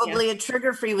probably a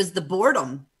trigger for you, is the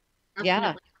boredom.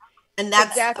 Yeah. And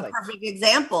that's a perfect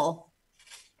example.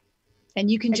 And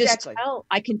you can just tell,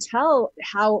 I can tell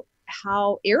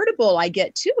how irritable I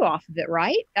get too off of it,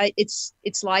 right? It's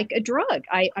like a drug.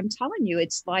 I'm telling you,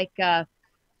 it's like,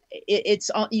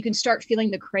 you can start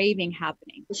feeling the craving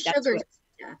happening. Sugar.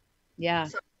 Yeah.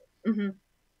 So,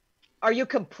 Are you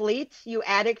complete? You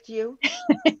addict, you?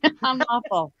 I'm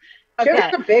awful.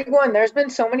 Sugar's a big one. There's been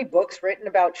so many books written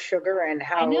about sugar and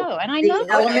how the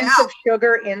elements of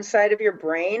sugar inside of your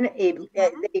brain they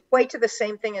equate to the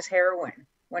same thing as heroin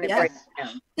when it breaks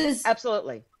down.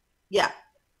 Absolutely. Yeah.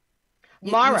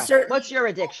 Mara, what's your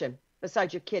addiction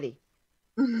besides your kitty?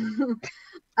 You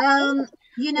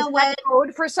know what?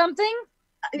 Code for something?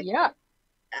 Yeah.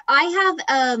 I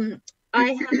have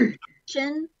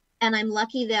addiction, and I'm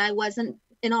lucky that I wasn't.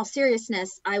 In all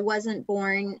seriousness, I wasn't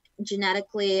born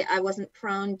genetically. I wasn't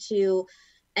prone to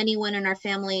anyone in our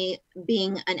family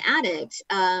being an addict.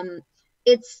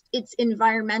 It's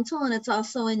environmental, and it's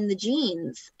also in the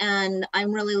genes. And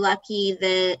I'm really lucky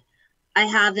that I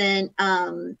haven't.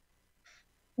 I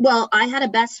had a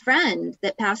best friend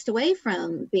that passed away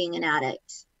from being an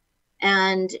addict,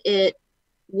 And it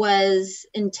was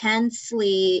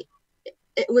the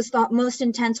most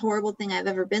intense, horrible thing I've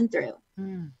ever been through.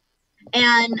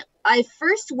 And I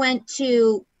first went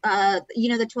to,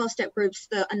 the 12-step groups,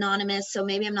 the anonymous, so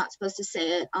maybe I'm not supposed to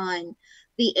say it on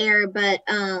the air, but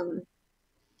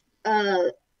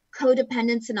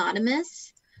Codependence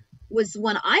Anonymous was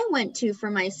one I went to for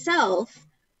myself,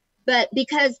 but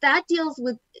because that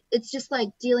it's just like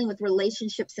dealing with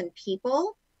relationships and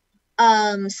people.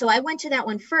 So I went to that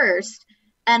one first,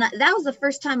 and that was the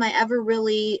first time I ever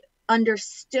really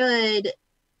understood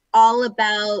all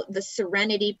about the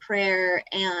serenity prayer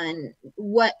and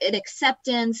what an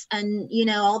acceptance and,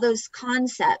 all those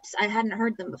concepts. I hadn't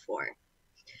heard them before.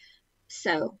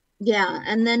 So, yeah.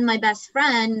 And then my best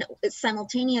friend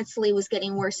simultaneously was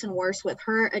getting worse and worse with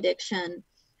her addiction.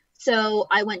 So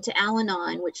I went to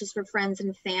Al-Anon, which is for friends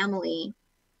and family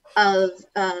of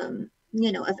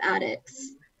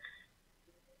addicts.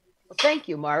 Well, thank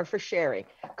you, Mara, for sharing.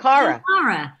 Cara.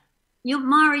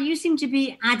 Mara, you seem to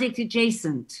be addict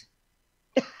adjacent.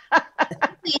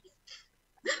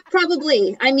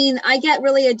 Probably. I mean, I get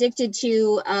really addicted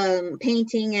to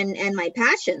painting and my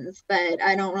passions, but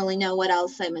I don't really know what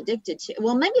else I'm addicted to.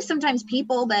 Well, maybe sometimes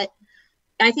people, but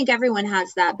I think everyone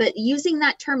has that. But using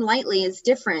that term lightly is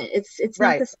different. It's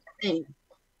right. Not the same thing.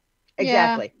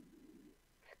 Exactly. Yeah.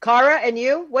 Cara, and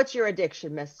you? What's your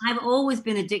addiction, miss? I've always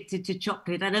been addicted to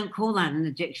chocolate. I don't call that an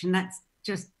addiction. That's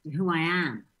just who I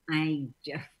am.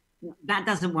 That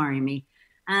doesn't worry me.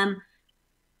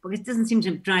 But it doesn't seem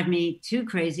to drive me too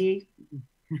crazy.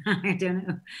 I don't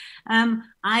know.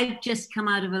 I've just come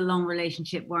out of a long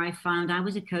relationship where I found I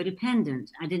was a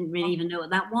codependent. I didn't really even know what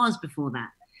that was before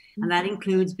that. And that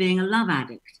includes being a love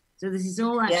addict. So this is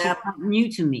all actually quite new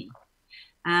to me.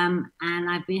 And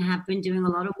have been doing a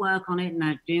lot of work on it, and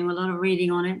I'm doing a lot of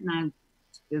reading on it, and I'm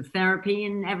doing therapy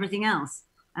and everything else.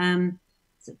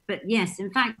 But yes,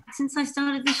 in fact, since I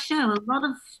started this show, a lot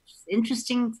of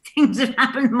interesting things have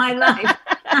happened in my life.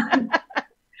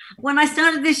 When I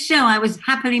started this show, I was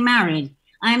happily married.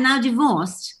 I am now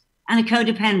divorced and a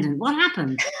codependent. What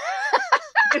happened?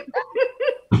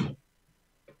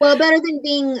 Well, better than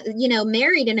being,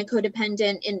 married and a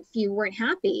codependent if you weren't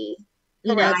happy.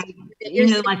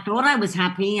 I thought I was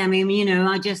happy. I mean,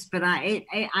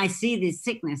 I see this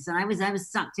sickness. And I was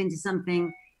sucked into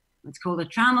something. It's called a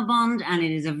trauma bond, and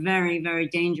it is a very, very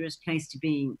dangerous place to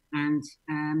be. And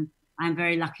I'm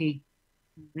very lucky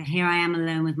that here I am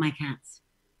alone with my cats.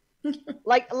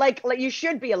 like you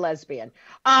should be a lesbian.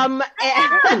 What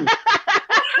happened?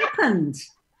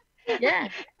 Yeah.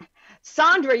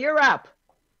 Sandra, you're up.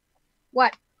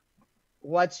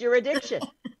 What's your addiction?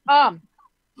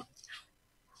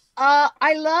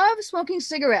 I love smoking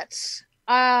cigarettes.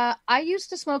 I used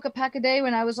to smoke a pack a day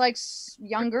when I was like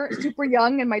younger, super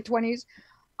young in my 20s,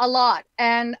 a lot.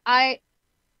 And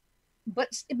but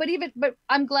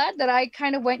I'm glad that I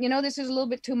kind of went, this is a little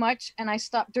bit too much, and I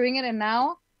stopped doing it. And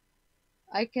now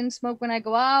I can smoke when I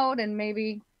go out and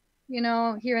maybe,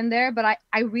 here and there, but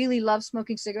I really love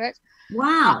smoking cigarettes.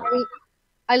 Wow.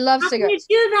 I love cigarettes.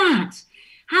 How can you do that?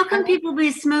 How can people be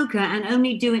a smoker and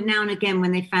only do it now and again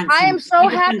when they fancy? I am so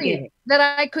happy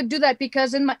that I could do that,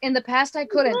 because in the past I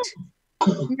couldn't.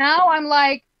 Now I'm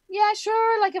like, yeah,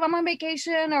 sure. Like if I'm on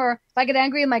vacation or if I get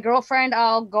angry with my girlfriend,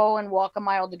 I'll go and walk a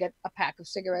mile to get a pack of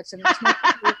cigarettes and smoke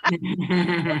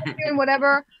and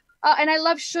whatever. And I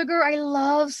love sugar. I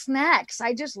love snacks.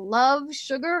 I just love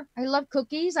sugar. I love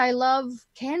cookies. I love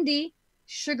candy,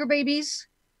 sugar babies.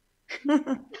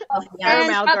 But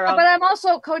I'm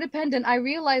also codependent. I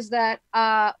realized that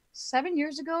 7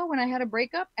 years ago when I had a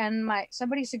breakup and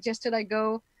somebody suggested I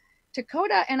go to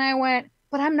Coda, and I went,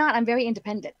 but I'm not. I'm very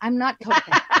independent. I'm not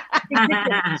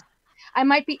codependent. I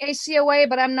might be ACOA,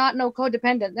 but I'm not no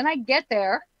codependent. Then I get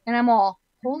there and I'm all,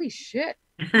 holy shit.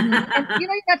 And, you're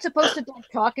not supposed to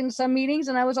talk in some meetings.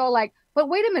 And I was all like, but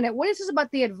wait a minute. What is this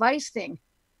about the advice thing?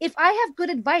 If I have good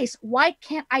advice, why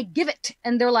can't I give it?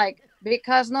 And they're like,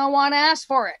 because no one asked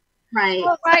for it. Right.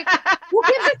 So, like, who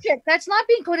gives a shit? That's not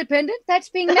being codependent. That's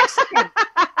being Mexican.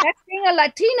 That's being a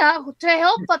Latina to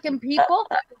help fucking people.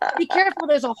 Be careful.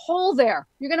 There's a hole there.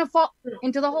 You're going to fall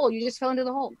into the hole. You just fell into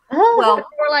the hole. Well,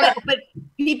 but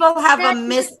people have a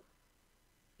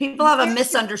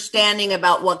misunderstanding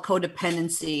about what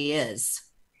codependency is.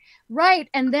 Right.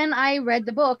 And then I read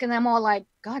the book and I'm all like,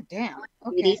 God damn.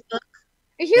 Okay.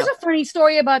 Here's a funny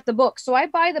story about the book. So I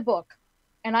buy the book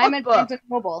and I'm at Barnes &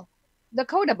 Noble. The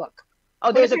Coda book.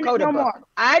 Oh, there's a Coda book. More.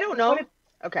 I don't know.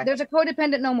 Okay. There's a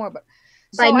Codependent No More book.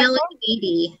 So by Melanie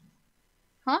Beattie.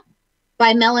 Huh?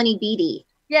 By Melanie Beattie.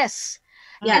 Yes.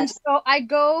 And so I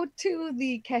go to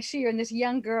the cashier and this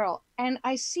young girl, and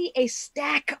I see a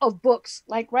stack of books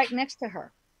like right next to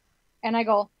her. And I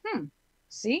go,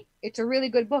 see, it's a really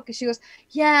good book. And she goes,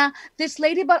 yeah, this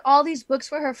lady bought all these books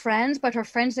for her friends, but her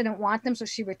friends didn't want them, so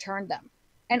she returned them.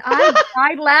 And I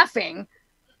died laughing.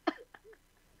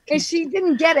 And she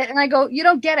didn't get it. And I go, you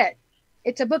don't get it.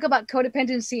 It's a book about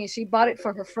codependency, and she bought it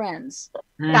for her friends.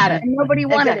 Got it. And nobody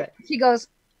wanted it. She goes,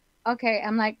 okay.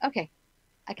 I'm like, okay.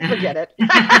 I can Forget it.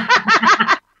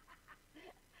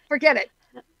 Forget it.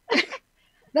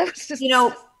 That was just,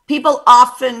 people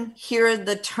often hear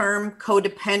the term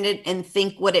codependent and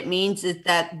think what it means is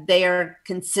that they are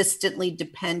consistently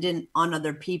dependent on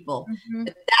other people.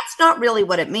 But that's not really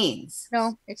what it means.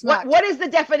 No, it's not. What is the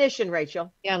definition,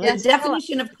 Rachel? Yeah, the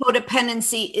definition of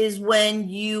codependency is when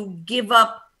you give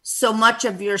up so much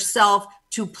of yourself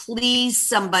to please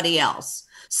somebody else,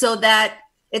 so that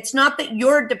it's not that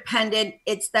you're dependent,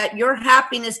 it's that your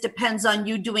happiness depends on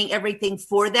you doing everything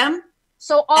for them.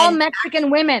 So all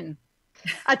Mexican women.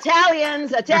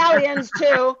 Italians too. Italians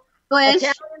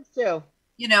too.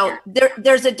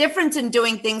 There's a difference in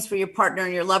doing things for your partner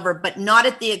and your lover, but not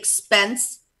at the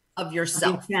expense of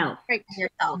yourself. Yourself.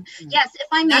 Yes, if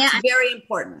I may. That's very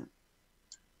important.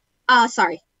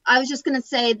 Sorry. I was just going to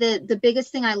say the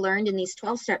biggest thing I learned in these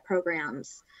 12-step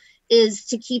programs is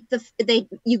to keep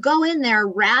you go in there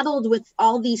rattled with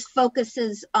all these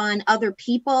focuses on other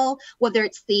people, whether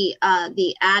it's the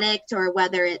addict or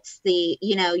whether it's the,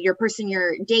 your person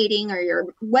you're dating or your,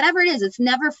 whatever it is, it's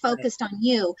never focused on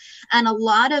you. And a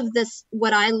lot of this,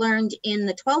 what I learned in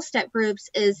the 12-step groups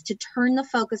is to turn the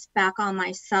focus back on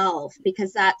myself,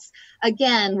 because that's,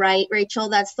 again, right, Rachel,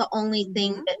 that's the only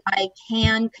thing that I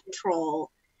can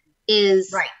control.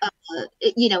 Is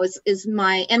is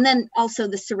my, and then also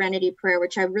the serenity prayer,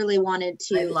 which I really wanted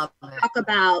to talk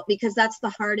about, because that's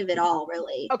the heart of it all,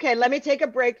 really. Okay, let me take a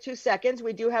break 2 seconds.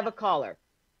 We do have a caller.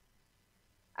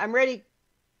 I'm ready.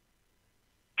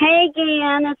 Hey,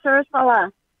 Gaye, it's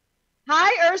Ursula.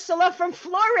 Hi, Ursula from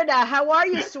Florida. How are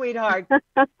you, sweetheart?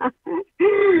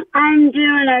 I'm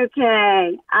doing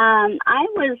okay. I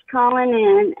was calling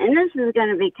in, and this is going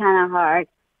to be kind of hard.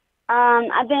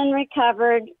 I've been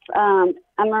recovered. I'm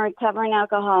a recovering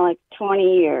alcoholic,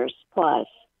 20 years plus.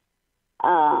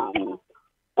 And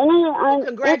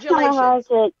congratulations.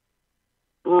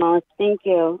 Thank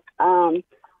you.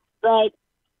 But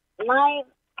my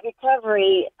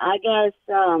recovery, I guess,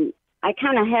 I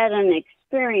kind of had an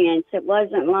experience. It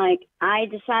wasn't like I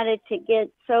decided to get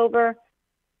sober.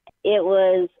 It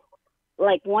was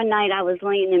like one night I was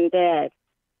laying in bed,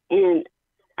 and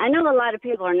I know a lot of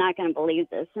people are not going to believe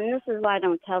this, and this is why I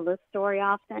don't tell this story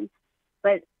often,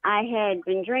 but I had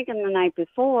been drinking the night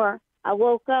before. I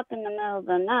woke up in the middle of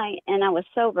the night, and I was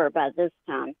sober by this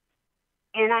time.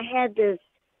 And I had this,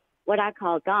 what I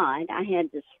call God, I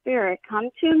had the spirit come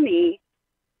to me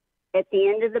at the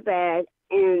end of the bed,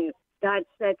 and God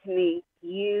said to me,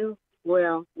 you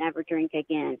will never drink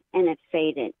again. And it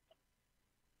faded.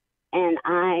 And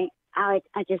I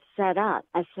just sat up.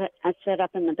 I sat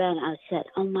up in the bed, and I said,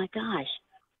 oh my gosh.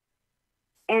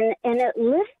 And it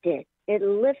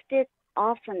lifted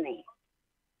off of me.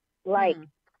 Like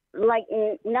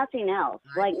nothing else.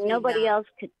 Like nobody else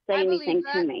could say anything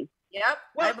to me. Yep,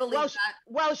 I believe that.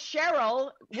 Well,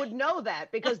 Cheryl would know that,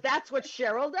 because that's what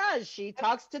Cheryl does. She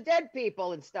talks to dead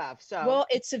people and stuff. So, well,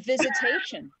 it's a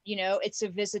visitation. It's a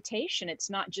visitation. It's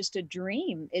not just a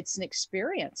dream. It's an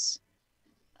experience.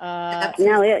 It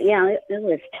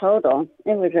was total.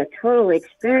 It was a total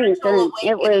experience, and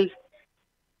it was.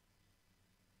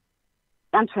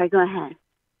 I'm sorry. Go ahead.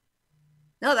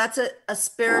 No, that's a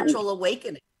spiritual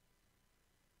awakening.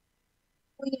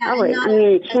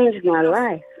 It changed my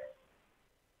life.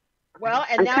 Well,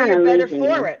 and now you're better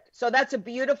for it. So that's a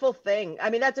beautiful thing. I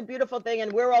mean, that's a beautiful thing.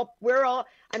 And we're all,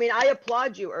 I mean, I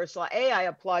applaud you, Ursula. A, I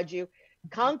applaud you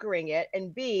conquering it.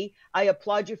 And B, I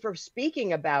applaud you for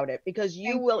speaking about it, because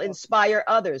you will inspire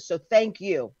others. So thank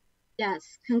you.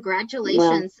 Yes.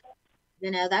 Congratulations.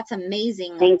 Well, that's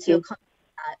amazing. Thank you.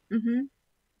 Mm-hmm.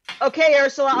 Okay,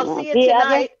 Ursula, I'll see you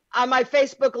tonight on my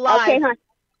Facebook Live. Okay, hon.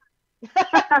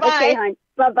 Bye. Okay, hon.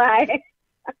 Bye-bye.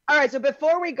 All right, so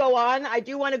before we go on, I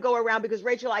do want to go around, because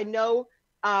Rachel, I know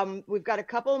we've got a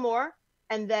couple more,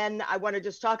 and then I want to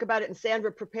just talk about it, and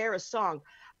Sandra, prepare a song.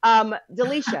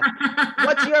 Delisha,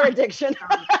 what's your addiction?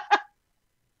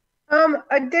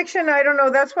 Addiction, I don't know.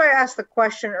 That's why I asked the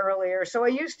question earlier. So I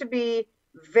used to be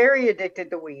very addicted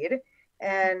to weed,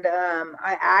 and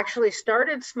I actually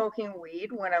started smoking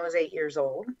weed when I was 8 years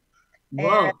old.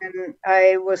 Whoa. And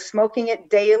I was smoking it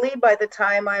daily by the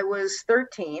time I was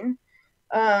 13.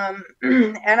 And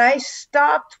I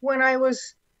stopped when I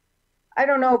was I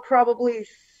don't know, probably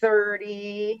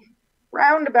 30,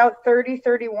 round about 30,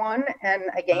 31, and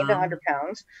I gained 100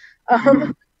 pounds.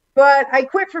 But I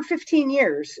quit for 15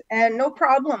 years and no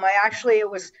problem. It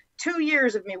was 2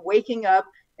 years of me waking up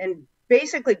and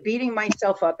basically beating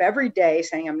myself up every day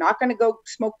saying, I'm not going to go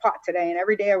smoke pot today. And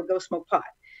every day I would go smoke pot.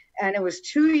 And it was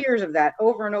 2 years of that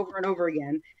over and over and over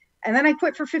again. And then I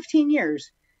quit for 15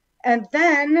 years. And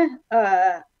then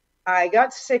I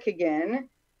got sick again.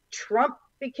 Trump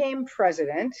became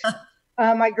president.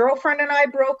 My girlfriend and I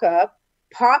broke up.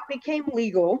 Pot became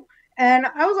legal. And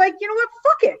I was like, you know what?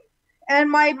 Fuck it. And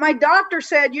my doctor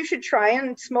said, you should try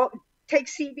and take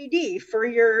CBD for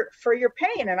your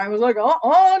pain. And I was like, no,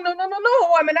 I'm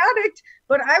an addict.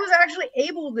 But I was actually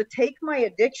able to take my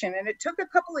addiction. And it took a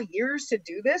couple of years to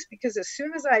do this because as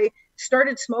soon as I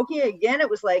started smoking again, it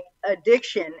was like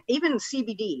addiction, even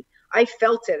CBD. I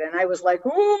felt it. And I was like,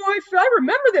 oh, I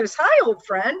remember this. Hi, old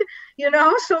friend.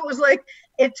 So it was like,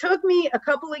 it took me a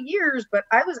couple of years, but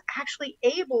I was actually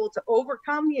able to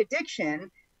overcome the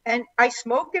addiction. And I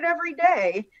smoke it every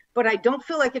day, but I don't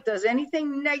feel like it does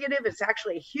anything negative. It's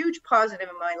actually a huge positive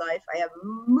in my life. I have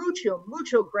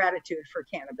mucho gratitude for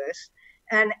cannabis,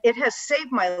 and it has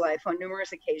saved my life on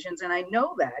numerous occasions. And I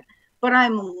know that, but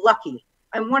I'm lucky.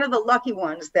 I'm one of the lucky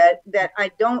ones that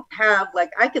I don't have,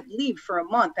 like, I could leave for a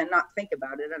month and not think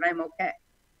about it, and I'm okay.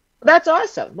 That's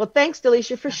awesome. Well, thanks,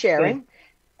 Delisha, for sharing.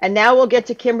 And now we'll get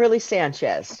to Kimberly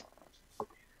Sanchez.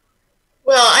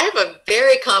 Well, I have a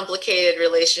very complicated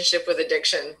relationship with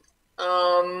addiction.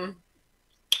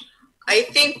 I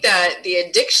think that the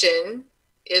addiction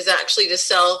is actually to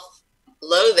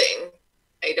self-loathing.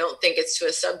 I don't think it's to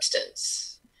a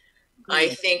substance. I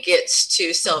think it's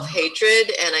to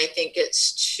self-hatred, and I think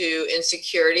it's to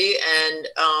insecurity. And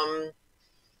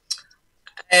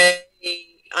I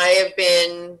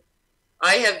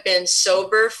have been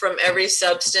sober from every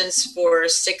substance for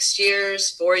 6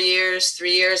 years, 4 years,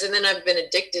 3 years, and then I've been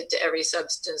addicted to every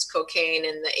substance: cocaine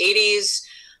in the 80s,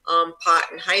 pot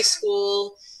in high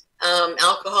school.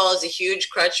 Alcohol is a huge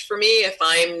crutch for me if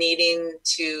I'm needing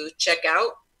to check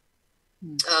out.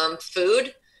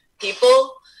 Food,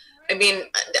 people. I mean,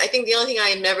 I think the only thing I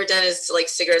have never done is like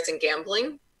cigarettes and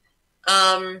gambling.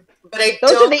 But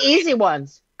those are the easy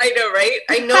ones. I know, right?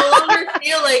 I no longer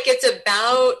feel like it's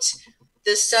about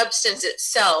the substance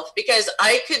itself, because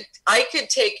I could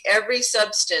take every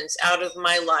substance out of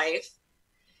my life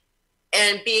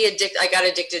and be addicted. I got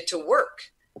addicted to work.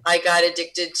 I got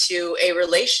addicted to a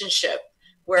relationship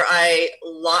where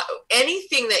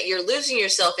anything that you're losing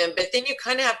yourself in, but then you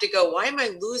kind of have to go, why am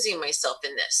I losing myself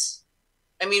in this?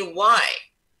 I mean, why?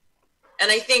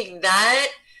 And I think that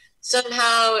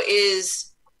somehow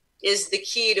is the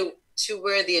key to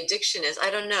where the addiction is.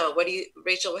 I don't know.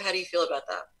 Rachel, how do you feel about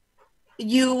that?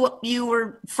 You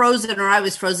were frozen, or I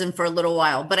was frozen for a little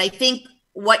while, but I think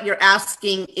what you're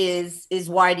asking is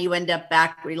why do you end up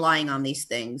back relying on these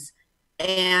things?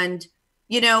 And,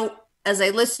 as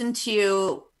I listened to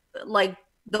you, like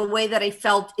the way that I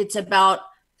felt, it's about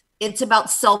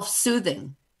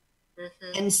self-soothing.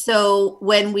 Mm-hmm. And so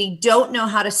when we don't know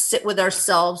how to sit with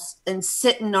ourselves and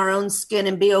sit in our own skin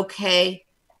and be okay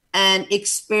and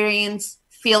experience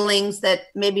feelings that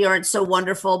maybe aren't so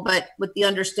wonderful, but with the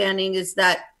understanding is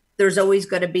that there's always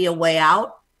going to be a way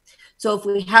out. So if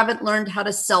we haven't learned how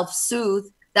to self-soothe,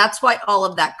 that's why all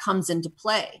of that comes into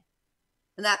play.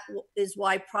 And that is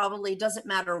why probably it doesn't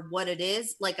matter what it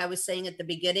is. Like I was saying at the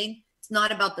beginning, it's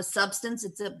not about the substance,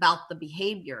 it's about the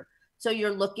behavior. So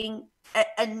you're looking at,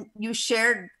 and you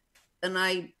shared, and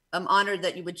I am honored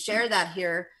that you would share that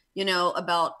here,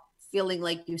 about feeling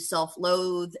like you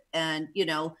self-loathe and,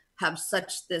 have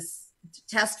such this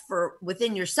test for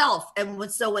within yourself.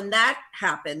 And so when that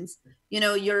happens,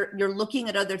 you're looking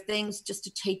at other things just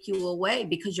to take you away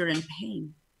because you're in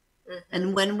pain. Mm-hmm.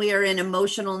 And when we are in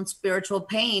emotional and spiritual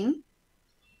pain,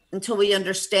 until we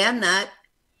understand that,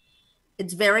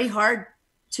 it's very hard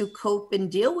to cope and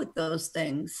deal with those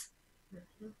things.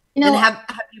 Mm-hmm. And have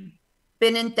you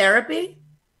been in therapy?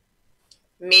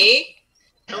 Me?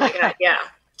 Oh my God, yeah.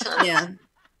 Yeah.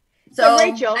 So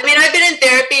Rachel, I mean, I've been in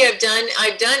therapy. I've done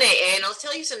AA, and I'll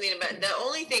tell you something about the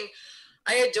only thing.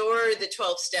 I adore the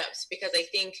 12 steps because I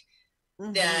think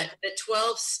that the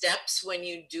 12 steps, when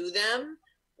you do them,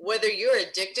 whether you're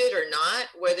addicted or not,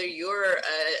 whether you're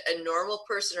a normal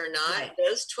person or not, right,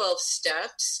 those 12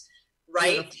 steps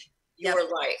write your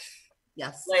life.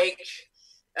 Yes. Like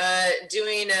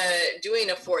doing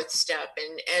a fourth step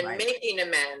and right, making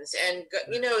amends, and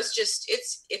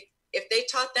if they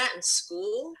taught that in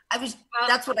school,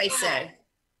 that's what I say.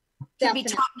 To be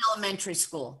taught in elementary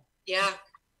school. Yeah.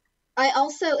 I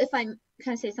also, if I'm,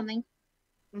 can I say something?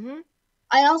 Mm-hmm.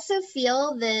 I also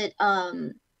feel that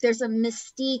there's a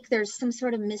mystique, there's some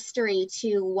sort of mystery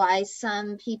to why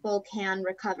some people can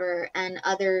recover and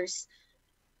others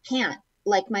can't,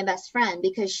 like my best friend,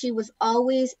 because she was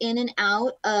always in and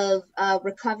out of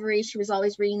recovery. She was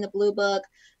always reading the blue book.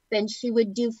 Then she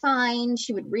would do fine.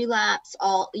 She would relapse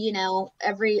all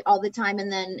the time.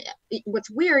 And then what's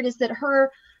weird is that her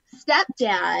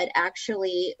stepdad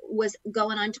actually was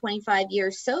going on 25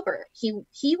 years sober.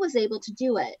 He was able to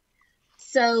do it.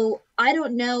 So I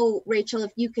don't know, Rachel,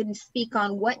 if you can speak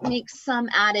on what makes some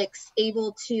addicts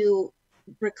able to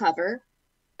recover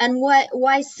and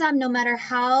why some, no matter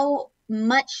how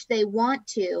much they want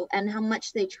to and how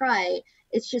much they try,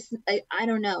 it's just, I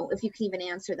don't know if you can even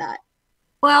answer that.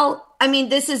 Well, I mean,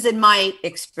 this is in my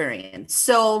experience.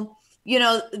 So,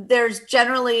 there's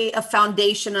generally a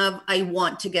foundation of, I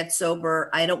want to get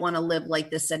sober. I don't want to live like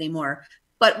this anymore.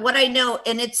 But what I know,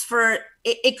 and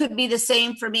it could be the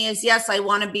same for me as, yes, I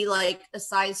want to be like a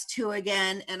size 2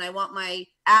 again. And I want my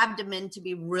abdomen to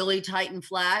be really tight and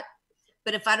flat.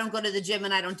 But if I don't go to the gym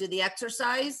and I don't do the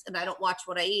exercise and I don't watch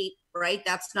what I eat, right,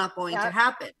 that's not going to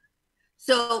happen.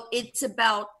 So it's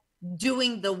about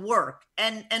doing the work,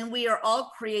 and we are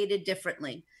all created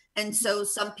differently. And so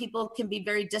some people can be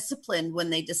very disciplined when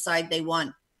they decide they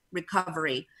want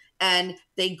recovery, and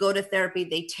they go to therapy,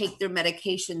 they take their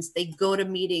medications, they go to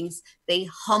meetings, they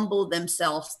humble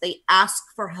themselves, they ask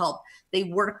for help, they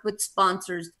work with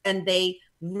sponsors, and they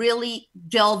really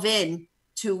delve in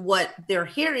to what they're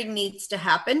hearing needs to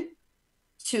happen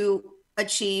to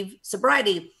achieve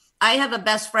sobriety. I have a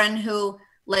best friend who,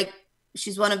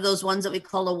 she's one of those ones that we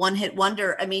call a one-hit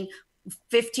wonder. I mean,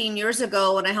 15 years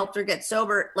ago when I helped her get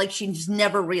sober, she's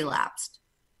never relapsed.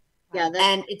 Yeah.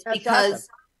 And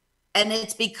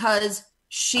it's because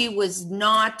she was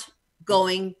not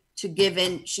going to give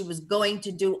in. She was going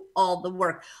to do all the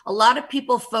work. A lot of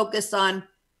people focus on,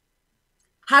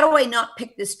 how do I not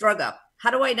pick this drug up?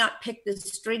 How do I not pick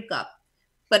this drink up?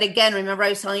 But again, remember I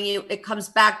was telling you, it comes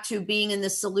back to being in the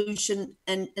solution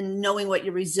and knowing what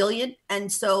you're resilient. And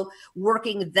so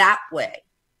working that way,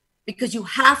 because you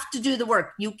have to do the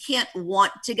work. You can't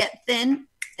want to get thin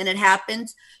and it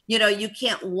happens. You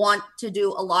can't want to do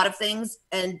a lot of things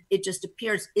and it just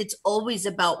appears. It's always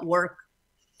about work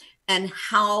and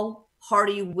how hard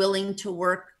are you willing to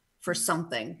work for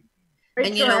something?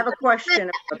 Rachel, I have a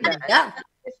question about that.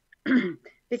 Yeah.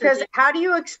 Because how do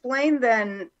you explain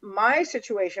then my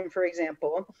situation, for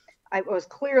example? I was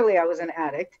an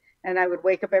addict, and I would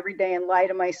wake up every day and lie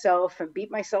to myself and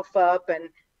beat myself up. And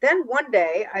then one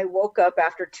day I woke up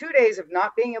after 2 days of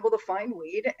not being able to find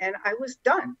weed, and I was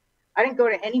done. I didn't go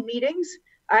to any meetings.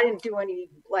 I didn't do any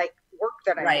work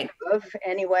that I knew of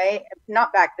anyway.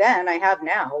 Not back then, I have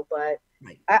now, but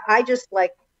I just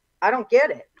I don't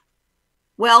get it.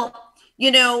 Well,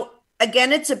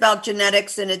 again, it's about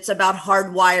genetics and it's about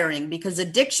hardwiring, because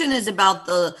addiction is about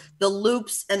the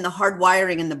loops and the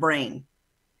hardwiring in the brain.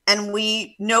 And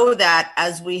we know that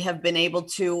as we have been able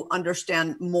to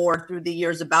understand more through the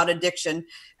years about addiction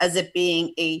as it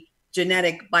being a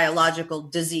genetic biological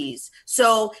disease.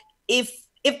 So if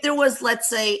there was, let's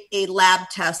say, a lab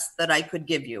test that I could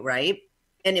give you, right?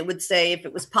 And it would say if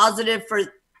it was positive for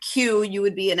Q, you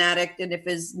would be an addict. And if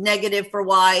it's negative for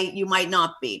Y, you might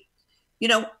not be.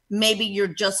 Maybe you're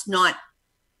just not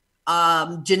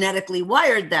genetically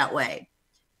wired that way.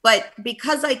 But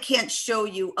because I can't show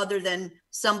you, other than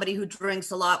somebody who drinks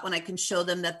a lot, when I can show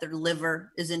them that their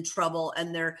liver is in trouble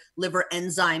and their liver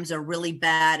enzymes are really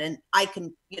bad, and I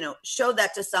can, show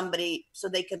that to somebody so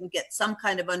they can get some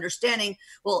kind of understanding.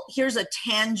 Well, here's a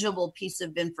tangible piece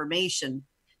of information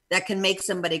that can make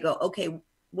somebody go, okay,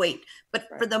 wait. But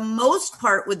for the most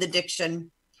part with addiction,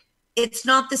 it's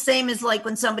not the same as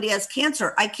when somebody has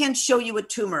cancer. I can't show you a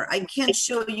tumor. I can't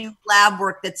show you lab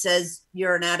work that says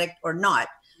you're an addict or not.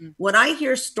 When I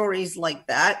hear stories like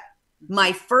that,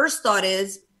 my first thought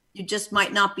is you just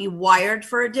might not be wired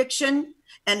for addiction.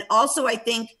 And also I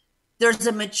think there's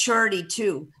a maturity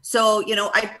too. So,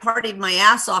 I partied my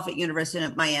ass off at University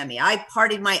of Miami. I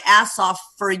partied my ass off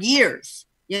for years,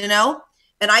 and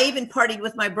I even partied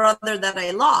with my brother that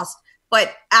I lost.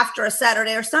 But after a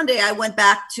Saturday or Sunday, I went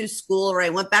back to school or I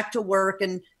went back to work,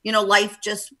 and, life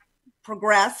just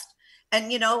progressed.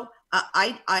 And,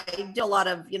 I did a lot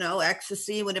of,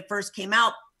 ecstasy when it first came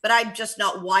out, but I'm just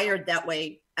not wired that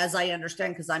way, as I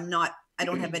understand, because I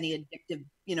don't have any addictive,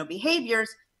 behaviors.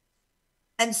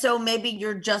 And so maybe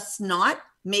you're just not,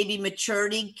 maybe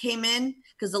maturity came in,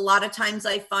 because a lot of times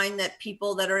I find that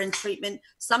people that are in treatment,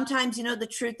 sometimes, the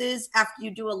truth is, after you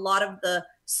do a lot of the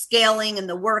scaling and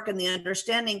the work and the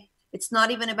understanding, it's not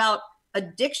even about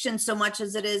addiction so much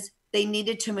as it is they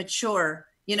needed to mature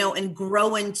and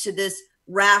grow into this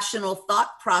rational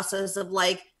thought process of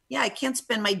like, yeah, I can't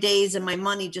spend my days and my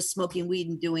money just smoking weed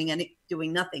and doing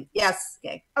nothing. Yes,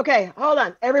 Gaye. Okay, hold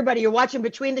on. Everybody, you're watching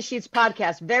Between the Sheets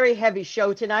podcast. Very heavy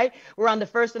show tonight. We're on the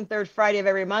first and third Friday of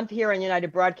every month here on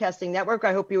United Broadcasting Network.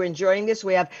 I hope you're enjoying this.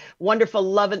 We have wonderful,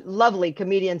 lovely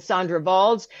comedian SANDRA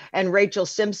VALLS and Rachel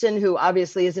Simpson, who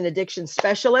obviously is an addiction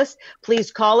specialist.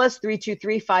 Please call us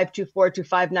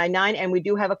 323-524-2599. And we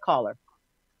do have a caller.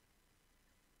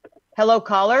 Hello,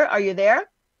 caller. Are you there?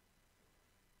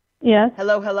 Yes.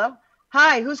 Hello.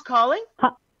 Hi, who's calling?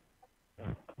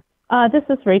 This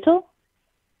is Rachel.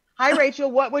 Hi, Rachel.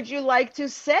 What would you like to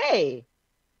say?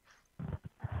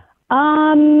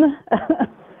 I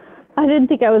didn't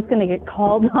think I was going to get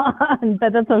called on,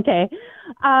 but that's okay.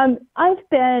 I've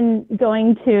been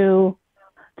going to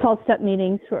 12-step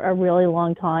meetings for a really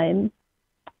long time,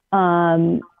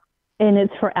 and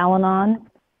it's for Al-Anon.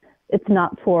 It's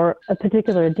not for a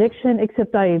particular addiction,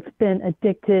 except I've been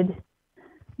addicted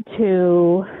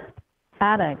to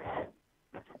addicts.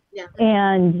 Yeah.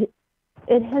 And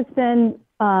it has been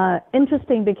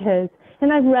interesting because,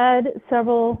 and I've read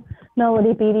several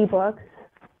Melody Beattie books,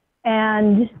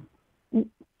 and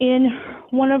in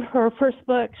one of her first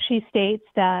books, she states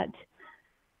that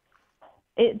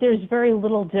there's very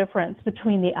little difference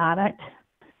between the addict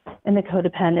and the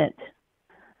codependent.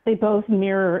 They both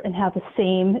mirror and have the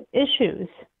same issues.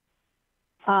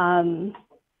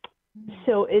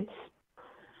 So it's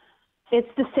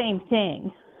the same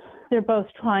thing. They're both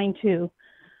trying to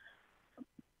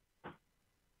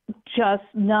just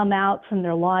numb out from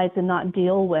their lives and not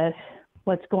deal with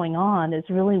what's going on is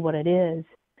really what it is.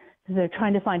 They're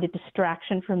trying to find a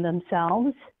distraction from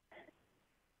themselves.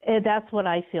 That's what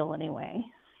I feel anyway.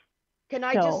 Can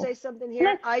I just say something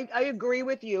here? I agree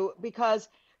with you because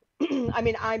I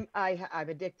mean, I'm an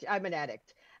addict. I'm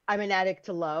an addict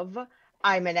to love.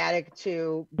 I'm an addict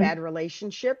to bad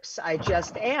relationships. I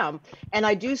just am. And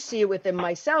I do see it within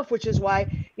myself, which is why,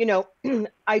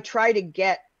 I try to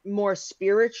get more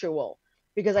spiritual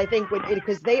because I think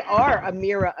because they are a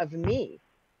mirror of me.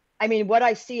 I mean, what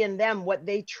I see in them, what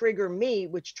they trigger me,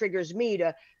 which triggers me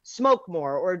to smoke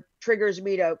more or triggers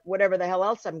me to whatever the hell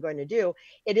else I'm going to do.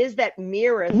 It is that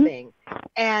mirror thing.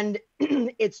 And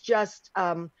it's just,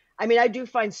 I do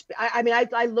find,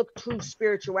 I look to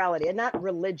spirituality and not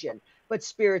religion, but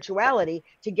spirituality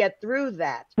to get through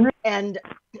that. And,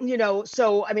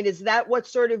 so, is that what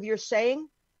sort of you're saying?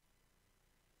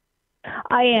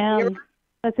 I am.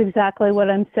 That's exactly what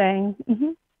I'm saying.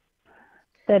 Mm-hmm.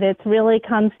 That it really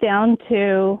comes down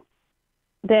to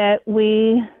that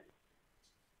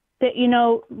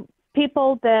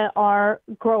people that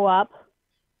grow up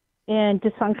in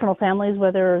dysfunctional families,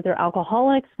 whether they're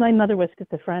alcoholics, my mother was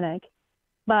schizophrenic,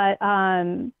 but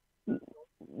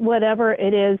whatever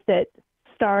it is that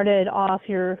started off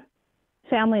your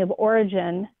family of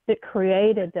origin that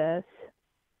created this,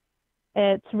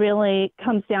 it really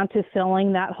comes down to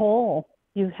filling that hole.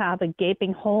 You have a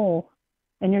gaping hole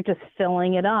and you're just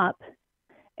filling it up.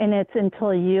 And it's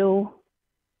until you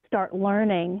start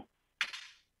learning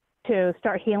to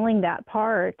start healing that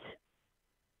part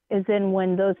is then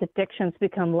when those addictions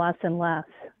become less and less.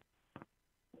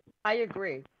 I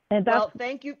agree. And well,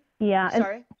 thank you. Yeah.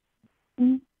 Sorry.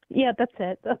 Yeah, that's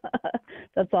it.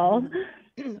 That's all.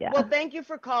 Yeah. Well, thank you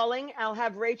for calling. I'll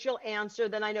have Rachel answer.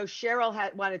 Then I know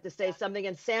Cheryl wanted to say something,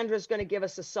 and Sandra's going to give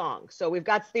us a song. So we've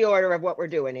got the order of what we're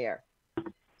doing here.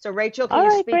 So Rachel, can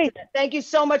you speak to that? Thank you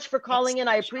so much for calling in.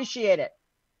 I appreciate it.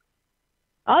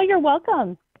 Oh, you're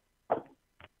welcome. All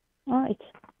right.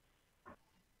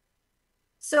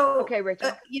 So, okay,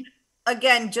 Rachel.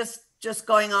 Again, just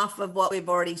going off of what we've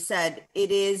already said,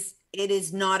 it is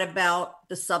not about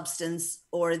the substance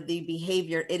or the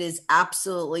behavior. It is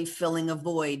absolutely filling a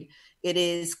void. It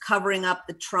is covering up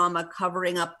the trauma,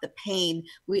 covering up the pain.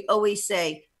 We always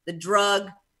say the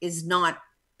drug is not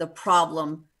the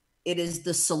problem. It is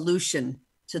the solution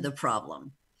to the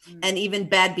problem. And even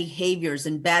bad behaviors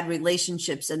and bad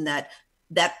relationships and that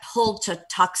pull to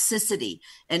toxicity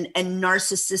and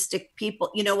narcissistic people.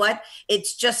 You know what?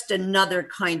 It's just another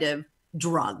kind of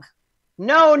drug.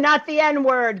 No, not the N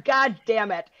word. God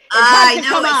damn it. I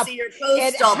know. I see your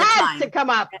post all the time. It had to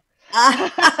come up.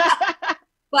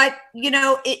 But,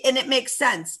 and it makes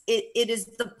sense. It is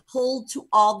the pull to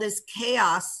all this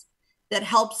chaos that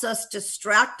helps us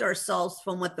distract ourselves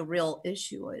from what the real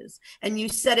issue is. And you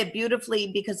said it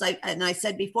beautifully because I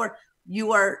said before,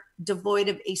 you are devoid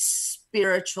of a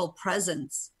spiritual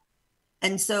presence.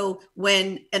 And so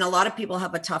and a lot of people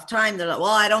have a tough time, they're like, well,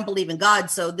 I don't believe in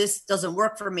God, so this doesn't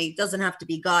work for me. It doesn't have to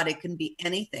be God. It can be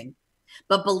anything.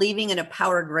 But believing in a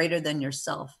power greater than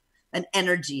yourself, an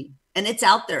energy, and it's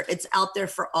out there. It's out there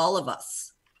for all of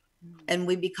us. And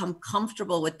we become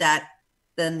comfortable with that,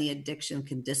 then the addiction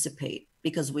can dissipate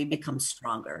because we become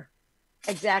stronger.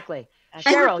 Exactly.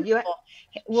 Cheryl, you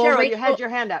had your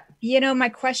hand up. My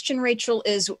question, Rachel,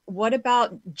 is what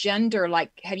about gender?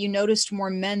 Like, have you noticed more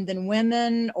men than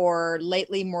women, or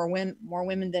lately more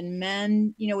women than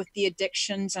men, with the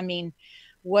addictions? I mean,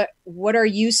 what are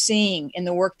you seeing in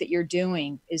the work that you're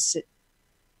doing? Is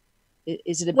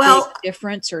it a big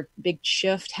difference or big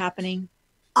shift happening?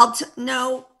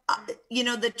 No.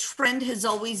 The trend has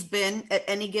always been at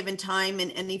any given time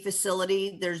in any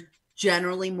facility, there's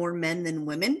generally more men than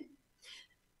women.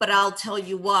 But I'll tell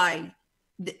you why.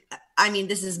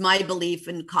 This is my belief,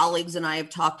 and colleagues and I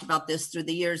have talked about this through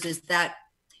the years, is that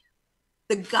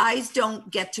the guys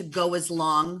don't get to go as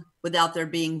long without there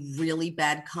being really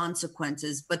bad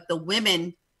consequences, but the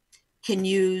women can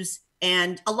use.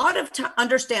 And a lot of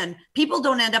understand, people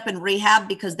don't end up in rehab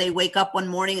because they wake up one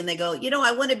morning and they go,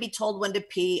 I want to be told when to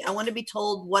pee. I want to be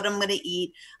told what I'm going to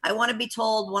eat. I want to be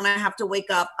told when I have to wake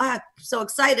up. I'm so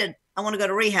excited. I want to go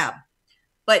to rehab.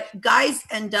 But guys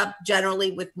end up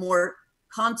generally with more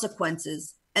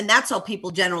consequences. And that's how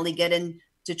people generally get into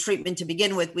treatment to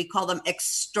begin with. We call them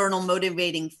external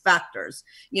motivating factors.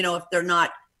 If they're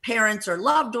not parents or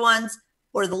loved ones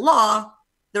or the law,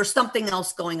 there's something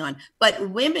else going on. But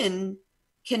women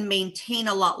can maintain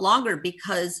a lot longer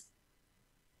because,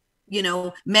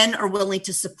 men are willing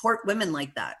to support women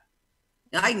like that.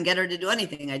 I can get her to do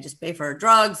anything. I just pay for her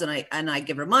drugs and I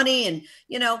give her money. And,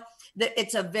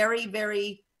 it's a very,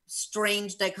 very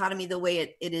strange dichotomy, the way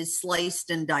it is sliced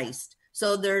and diced.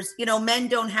 So there's, men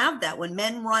don't have that. When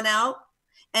men run out,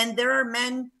 and there are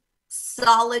men,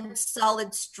 solid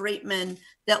straight men,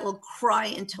 that will cry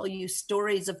and tell you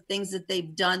stories of things that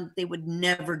they've done they would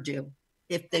never do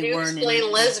if they weren't.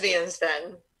 Explain lesbians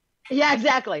then. Yeah,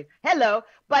 exactly. Hello.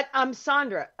 But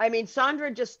Sandra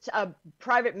just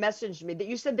private messaged me that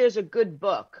you said there's a good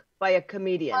book by a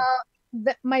comedian.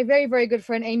 My very, very good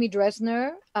friend, Amy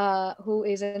Dresner, who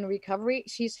is in recovery.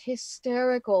 She's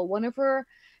hysterical. One of her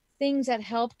things that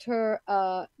helped her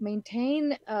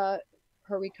maintain her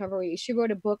recovery, she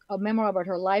wrote a memoir about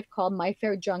her life called My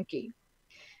Fair Junkie.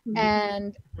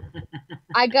 And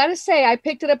I gotta say, I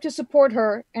picked it up to support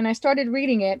her and I started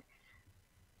reading it,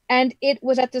 and it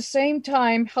was at the same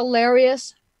time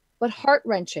hilarious but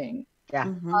heart-wrenching.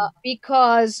 Yeah.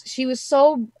 Because she was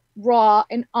so raw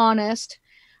and honest,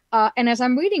 and as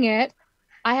I'm reading it,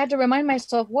 I had to remind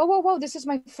myself, whoa, this is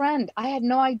my friend. I had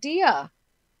no idea.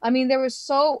 There was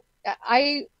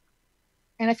I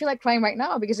feel like crying right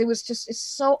now because it's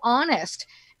so honest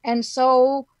and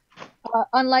so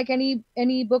unlike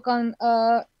any book on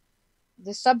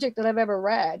the subject that I've ever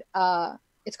read.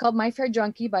 It's called My Fair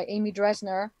Junkie by Amy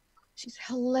Dresner. She's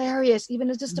hilarious, even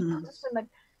as just a person that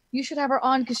you should have her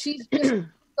on because she's just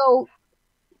so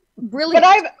brilliant.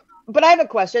 But I have a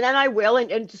question, and I will,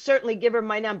 and to certainly give her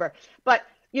my number. But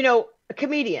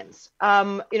comedians,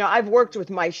 I've worked with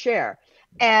my share,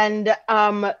 and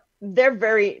they're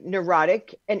very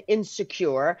neurotic and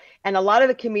insecure. And a lot of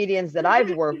the comedians that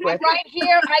I've worked with. Right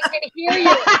here, I can hear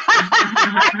you.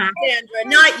 Sandra,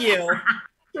 not you.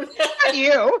 Not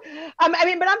you.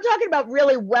 But I'm talking about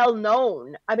really well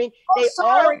known.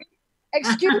 Sorry.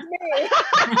 Excuse me.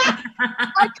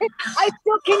 I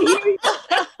still can hear you.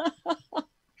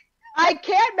 I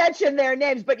can't mention their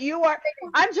names, but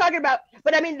I'm talking about,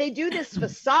 but they do this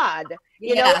facade,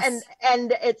 Yes.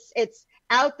 and it's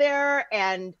out there,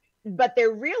 but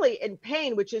they're really in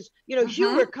pain, which is,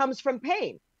 humor comes from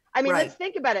pain. Right. Let's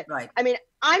think about it. Right.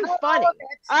 I'm funny.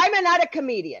 I'm not a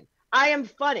comedian. I am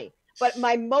funny, but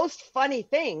my most funny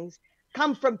things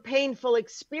come from painful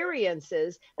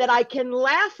experiences that I can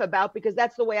laugh about because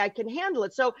that's the way I can handle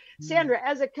it. So Sandra,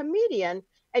 as a comedian,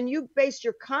 and you based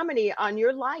your comedy on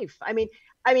your life.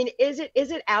 Is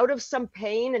it out of some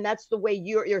pain, and that's the way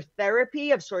your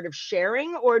therapy of sort of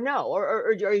sharing, or no, or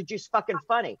are you just fucking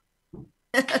funny?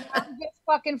 I'm just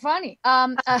fucking funny.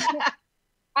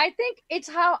 I think it's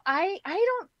how I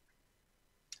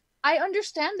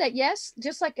understand that, yes,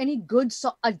 just like any good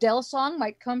Adele song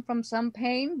might come from some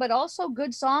pain, but also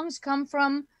good songs come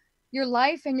from your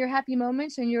life and your happy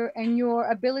moments and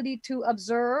your ability to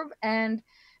observe and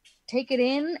take it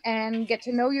in and get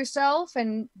to know yourself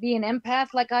and be an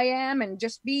empath like I am, and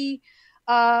just be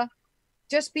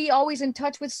always in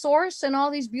touch with source and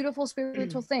all these beautiful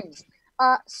spiritual things.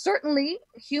 Certainly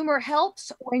humor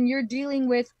helps when you're dealing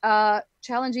with a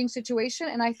challenging situation.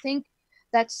 And I think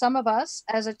that some of us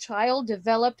as a child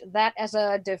developed that as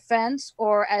a defense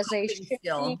or as a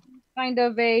kind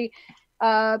of a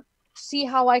see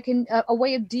how I can, a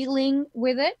way of dealing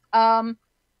with it.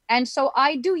 And so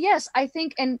I do, yes, I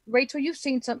think, and Rachel, you've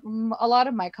seen a lot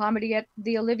of my comedy at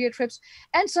the Olivia trips,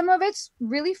 and some of it's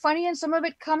really funny, and some of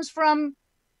it comes from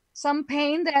some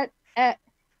pain that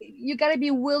you got to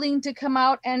be willing to come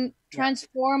out and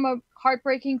transform a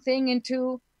heartbreaking thing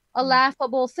into a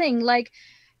laughable thing. Like,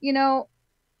 you know,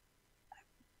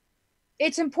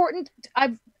 it's important.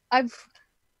 I've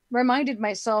reminded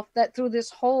myself that through this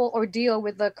whole ordeal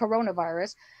with the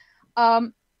coronavirus,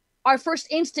 our first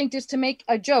instinct is to make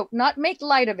a joke, not make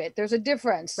light of it. There's a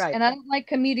difference. Right. And I don't like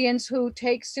comedians who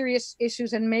take serious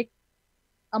issues and make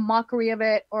a mockery of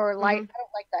it or light. I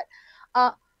don't like that.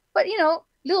 But, you know,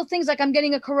 little things like I'm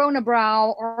getting a corona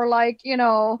brow, or like, you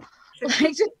know,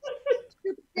 like just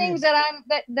things that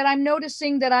I'm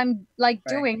noticing that I'm like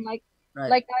doing, like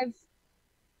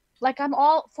I'm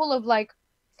all full of like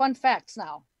fun facts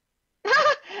now.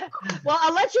 Well,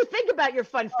 I'll let you think about your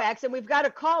fun facts, and we've got a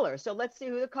caller, so let's see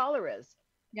who the caller is.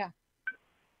 Yeah.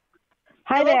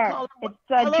 Hi Hello, there. caller. It's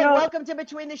Hello, Joe. welcome to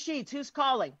Between the Sheets. Who's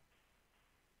calling?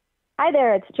 Hi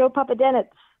there. It's Joe Papadenitz.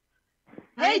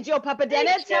 Hey, Joe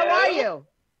Papadenitz. Hey, How Joe. are you?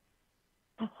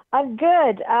 I'm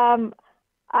good.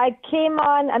 I came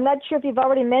on. I'm not sure if you've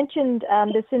already mentioned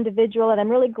this individual, and I'm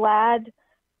really glad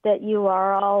that you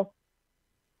are all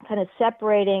kind of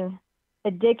separating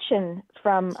addiction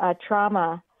from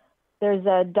trauma. There's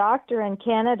a doctor in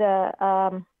Canada,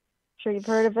 I'm sure you've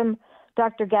heard of him,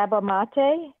 Dr. Gabo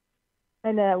Mate,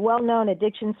 and a well-known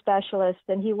addiction specialist.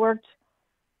 And he worked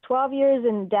 12 years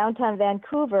in downtown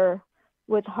Vancouver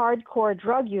with hardcore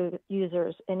drug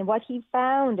users. And what he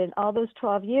found in all those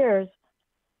 12 years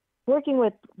working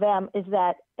with them is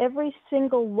that every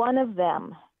single one of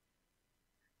them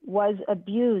was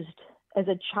abused as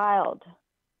a child.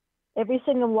 Every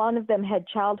single one of them had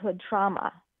childhood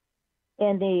trauma,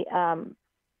 and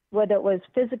whether it was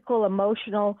physical,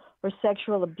 emotional, or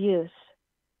sexual abuse.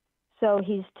 So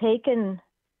he's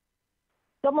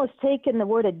almost taken the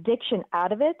word addiction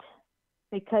out of it,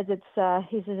 because he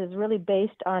says it's really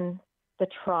based on the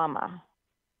trauma.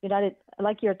 You're not,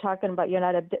 like you're talking about, you're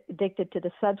not addicted to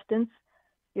the substance.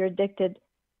 You're addicted.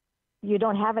 You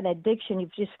don't have an addiction.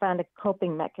 You've just found a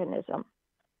coping mechanism.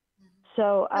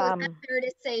 So, is that fair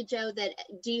to say, Joe, that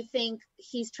do you think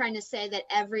he's trying to say that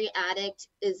every addict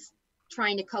is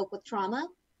trying to cope with trauma?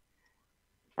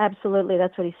 Absolutely,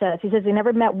 that's what he says. He says he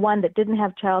never met one that didn't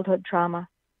have childhood trauma.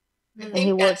 I And he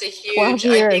think worked that's a 12 huge,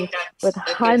 years I think that's with a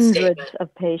good hundreds statement.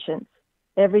 of patients.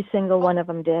 Every single one of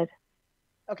them did.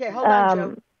 Okay, hold on,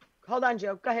 Joe. Hold on,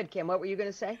 Joe. Go ahead, Kim. What were you going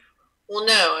to say? Well,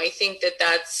 no, I think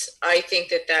that's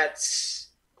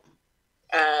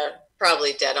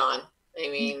probably dead on. I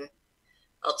mean,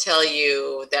 I'll tell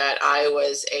you that I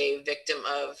was a victim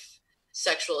of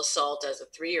sexual assault as a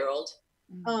 3-year-old.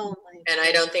 Oh my God. And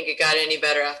I don't think it got any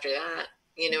better after that.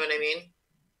 You know what I mean?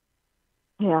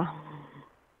 Yeah.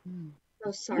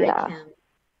 So sorry, Yeah. Kim.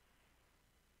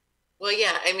 Well,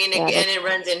 yeah, I mean, Yeah, again, it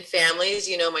runs in families,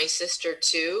 you know, my sister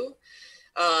too,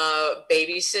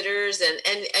 babysitters.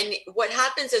 And what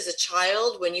happens as a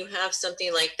child when you have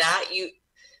something like that,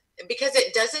 because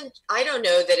it doesn't, I don't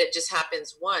know that it just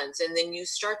happens once. And then you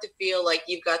start to feel like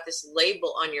you've got this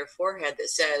label on your forehead that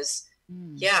says,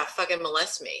 yeah, fucking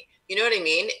molest me. You know what I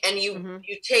mean? And you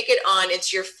take it on,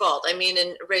 it's your fault. I mean,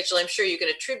 and Rachel, I'm sure you can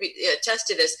attest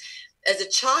to this. As a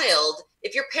child,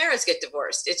 if your parents get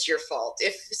divorced, it's your fault.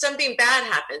 If something bad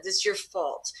happens, it's your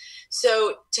fault.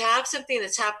 So to have something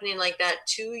that's happening like that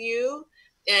to you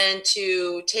and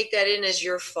to take that in as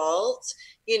your fault,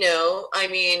 you know, I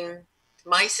mean,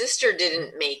 my sister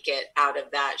didn't make it out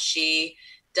of that. She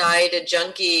died a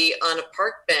junkie on a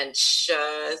park bench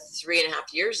 3.5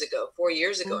 years ago, 4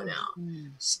 years ago now.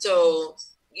 So,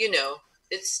 you know,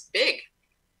 it's big.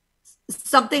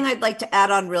 Something I'd like to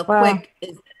add on real quick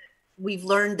is we've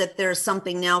learned that there's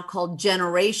something now called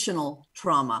generational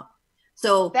trauma.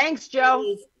 So thanks,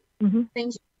 Joe.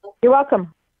 Thanks. You're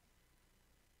welcome.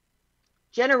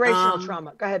 Generational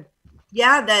trauma. Go ahead.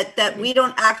 Yeah, that we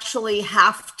don't actually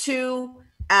have to,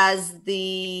 as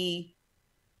the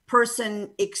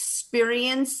person,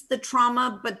 experience the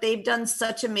trauma, but they've done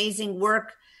such amazing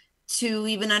work to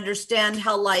even understand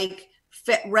how, like,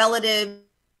 relative.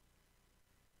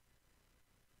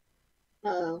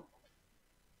 Oh.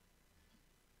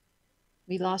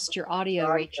 We lost your audio,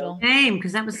 Rachel. Shame,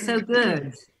 because that was so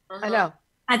good. I know.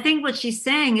 I think what she's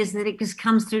saying is that it just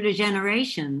comes through the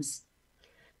generations.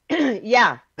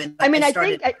 Yeah. I mean,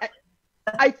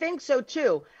 I think so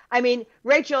too. I mean,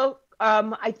 Rachel,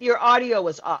 your audio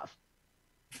was off.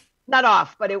 Not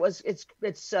off, but it's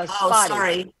spotty. Oh,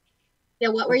 sorry. Yeah,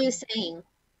 what were you saying?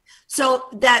 So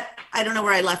that, I don't know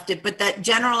where I left it, but that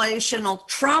generational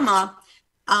trauma,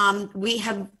 we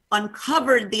have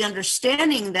uncovered the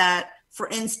understanding that, for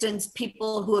instance,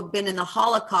 people who have been in the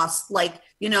Holocaust, like,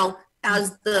 you know,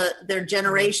 as their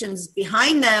generations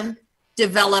behind them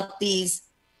develop these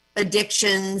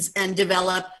addictions and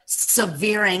develop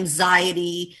severe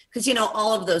anxiety, because, you know,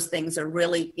 all of those things are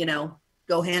really, you know,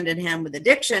 go hand in hand with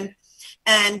addiction.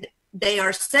 And they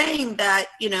are saying that,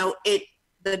 you know,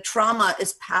 the trauma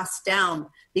is passed down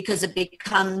because it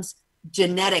becomes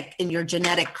genetic in your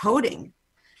genetic coding.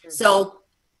 So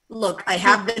look, I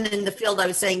have been in the field, I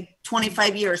was saying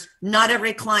 25 years. Not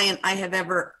every client I have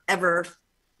ever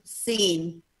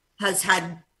seen has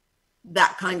had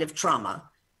that kind of trauma.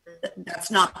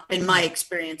 That's not been my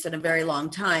experience in a very long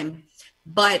time.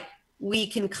 But we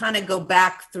can kind of go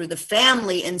back through the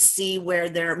family and see where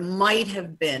there might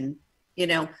have been, you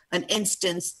know, an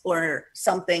instance or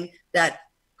something that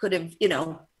could have, you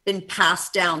know, been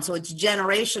passed down. So it's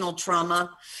generational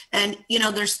trauma. And, you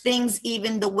know, there's things,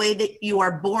 even the way that you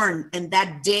are born and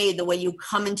that day, the way you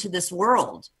come into this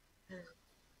world.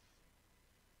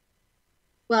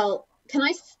 Well, can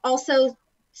I also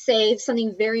say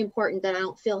something very important that I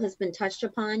don't feel has been touched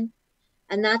upon?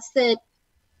 And that's that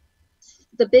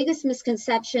the biggest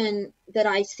misconception that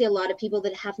I see a lot of people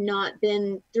that have not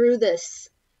been through this,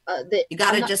 that you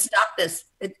got to just stop this.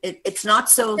 It's not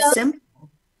so simple.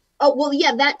 Oh, well,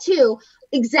 yeah, that too.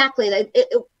 Exactly.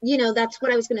 You know, that's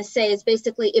what I was going to say is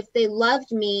basically, if they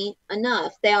loved me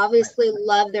enough, they obviously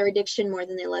love their addiction more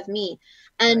than they love me.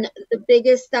 And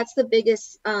that's the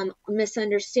biggest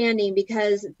misunderstanding,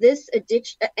 because this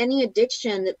addiction, any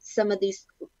addiction that some of these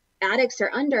addicts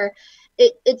are under,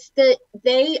 it's that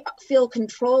they feel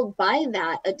controlled by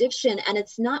that addiction, and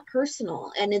it's not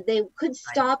personal, and they could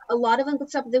stop. A lot of them could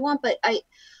stop if they want, but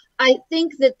I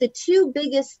think that the two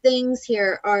biggest things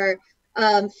here are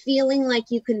feeling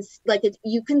like you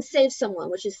can save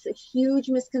someone, which is a huge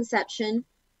misconception.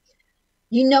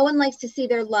 No one likes to see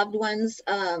their loved ones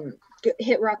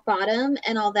hit rock bottom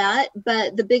and all that.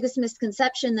 But the biggest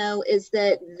misconception, though, is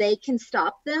that they can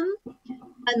stop them.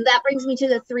 And that brings me to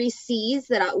the 3 C's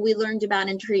that we learned about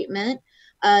in treatment.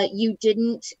 You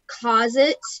didn't cause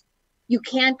it, you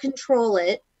can't control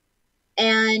it,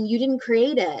 and you didn't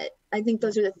create it. I think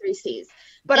those are the 3 C's.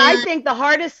 But I think the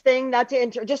hardest thing,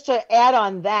 just to add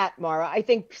on that, Mara, I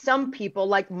think some people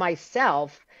like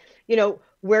myself, you know,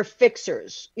 we're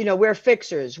fixers. You know, we're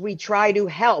fixers. We try to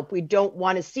help. We don't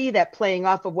want to see that, playing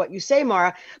off of what you say,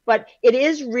 Mara. But it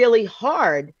is really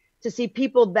hard to see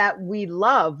people that we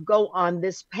love go on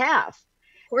this path.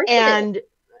 Of course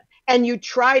And you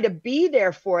try to be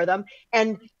there for them.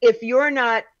 And if you're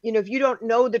not, you know, if you don't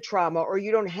know the trauma, or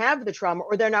you don't have the trauma,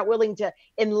 or they're not willing to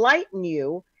enlighten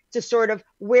you to sort of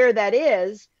where that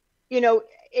is, you know,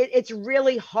 it's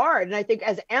really hard. And I think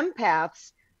as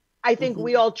empaths, I think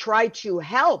we all try to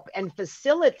help and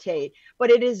facilitate,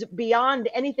 but it is beyond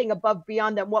anything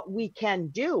beyond that what we can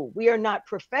do. We are not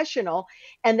professional.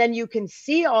 And then you can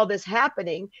see all this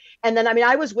happening. And then, I mean,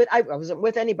 I wasn't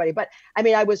with anybody, but I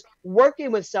mean, I was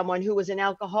working with someone who was an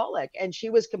alcoholic, and she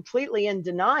was completely in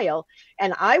denial.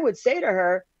 And I would say to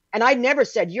her, and I never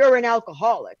said, you're an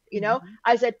alcoholic, you know,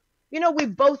 I said, you know,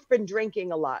 we've both been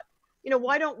drinking a lot. You know,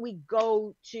 why don't we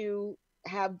go to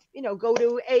go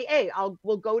to AA?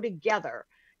 We'll go together,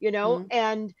 you know,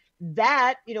 and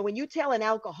that, you know, when you tell an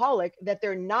alcoholic that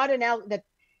they're not that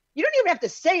you don't even have to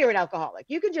say you're an alcoholic.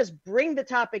 You can just bring the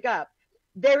topic up.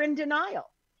 They're in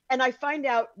denial. And I find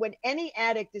out when any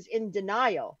addict is in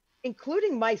denial,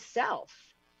 including myself,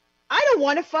 I don't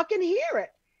want to fucking hear it.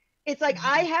 It's like,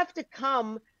 I have to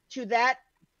come to that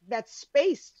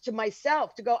space to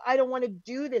myself to go, I don't want to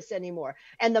do this anymore.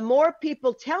 And the more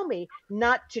people tell me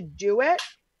not to do it,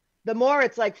 the more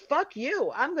it's like, fuck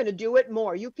you, I'm going to do it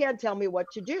more. You can't tell me what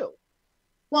to do.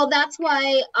 Well, that's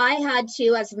why I had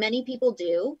to, as many people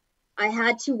do, I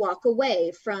had to walk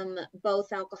away from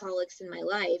both alcoholics in my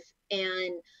life.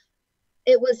 And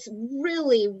it was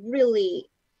really, really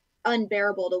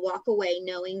unbearable to walk away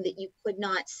knowing that you could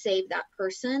not save that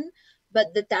person, but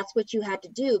that's what you had to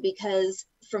do, because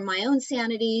for my own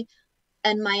sanity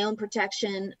and my own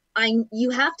protection, you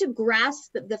have to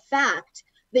grasp the fact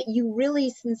that you really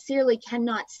sincerely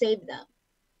cannot save them.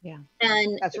 Yeah.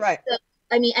 And that's right.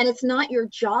 I mean, and it's not your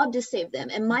job to save them.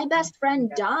 And my best friend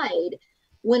died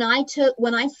when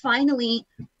I finally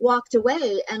walked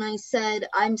away, and I said,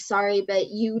 I'm sorry, but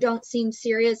you don't seem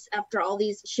serious after all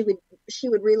these. She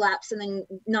would relapse, and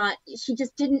then she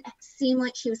just didn't seem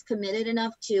like she was committed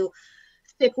enough to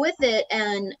stick with it.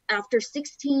 And after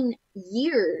 16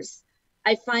 years,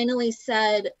 I finally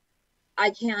said,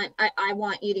 I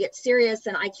want you to get serious,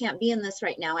 and I can't be in this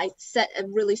right now. I set a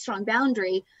really strong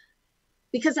boundary.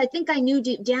 because I think I knew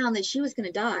deep down that she was going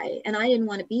to die, and I didn't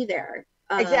want to be there.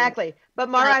 Exactly. But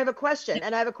Mara, I have a question,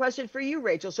 and I have a question for you,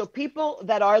 Rachel. So people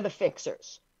that are the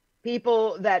fixers,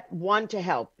 people that want to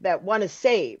help, that want to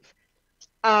save,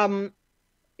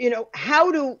 you know,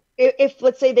 how do, if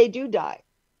let's say they do die,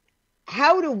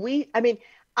 how do we, I mean,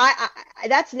 I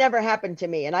that's never happened to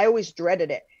me, and I always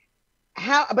dreaded it.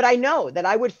 But I know that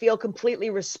I would feel completely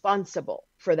responsible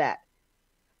for that.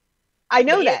 I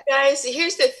know that. Guys,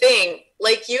 here's the thing.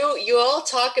 Like you all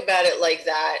talk about it like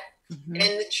that. Mm-hmm.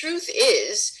 And the truth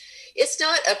is, it's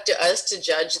not up to us to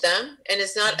judge them. And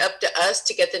it's not up to us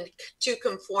to get them to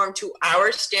conform to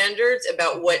our standards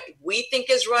about what we think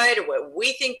is right or what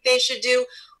we think they should do.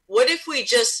 What if we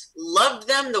just loved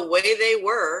them the way they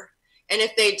were? And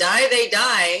if they die, they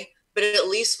die. But at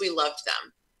least we loved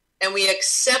them. And we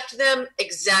accept them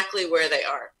exactly where they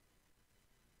are.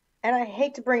 And I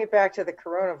hate to bring it back to the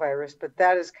coronavirus, but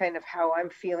that is kind of how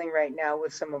I'm feeling right now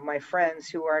with some of my friends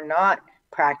who are not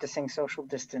practicing social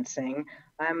distancing.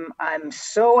 I'm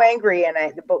so angry,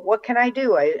 but what can I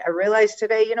do? I realized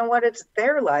today, you know what, it's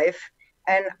their life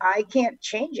and I can't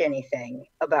change anything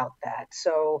about that.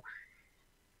 So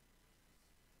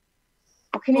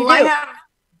what can you do? I have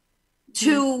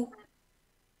two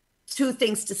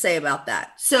things to say about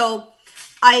that. So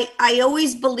I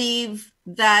always believe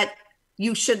that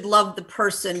you should love the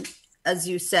person, as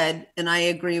you said, and I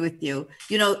agree with you.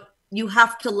 You know, you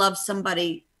have to love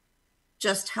somebody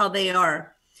just how they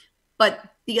are. But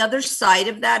the other side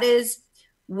of that is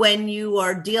when you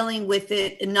are dealing with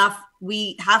it enough,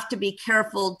 we have to be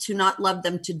careful to not love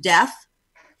them to death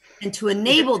and to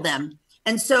enable them.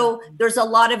 And so there's a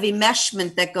lot of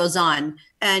enmeshment that goes on.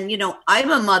 And, you know,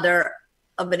 I'm a mother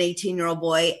of an 18-year-old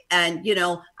boy. And, you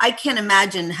know, I can't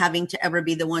imagine having to ever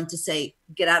be the one to say,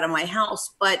 get out of my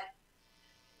house. But,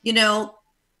 you know,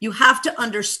 you have to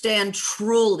understand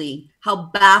truly how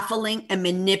baffling and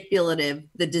manipulative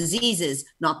the disease is,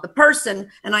 not the person.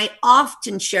 And I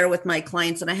often share with my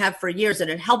clients, and I have for years, that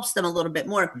it helps them a little bit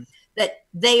more, that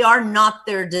they are not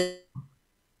their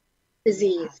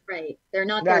disease, right? They're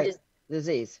not their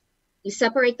disease. You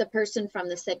separate the person from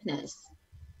the sickness.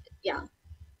 Yeah,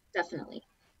 definitely.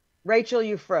 Rachel,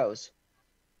 you froze,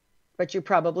 but you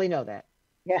probably know that.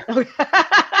 Yeah.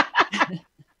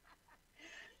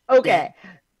 Okay.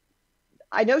 Yeah.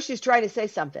 I know she's trying to say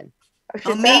something.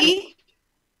 Oh, me?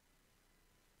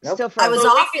 Nope. Still I was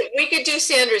off. We could do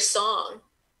Sandra's song.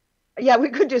 Yeah, we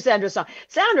could do Sandra's song.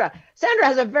 Sandra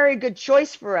has a very good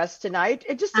choice for us tonight.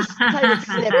 It just a tiny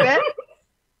snippet.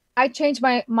 I changed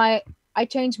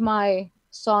my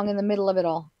song in the middle of it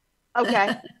all.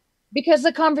 Okay. Because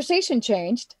the conversation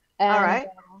changed. And, all right.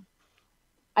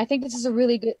 I think this is a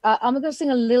really good. I'm going to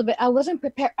sing a little bit. I wasn't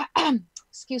prepared.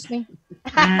 Excuse me.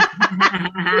 But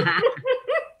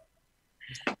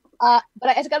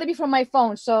it's got to be from my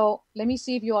phone. So let me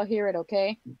see if you all hear it.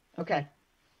 Okay. Okay.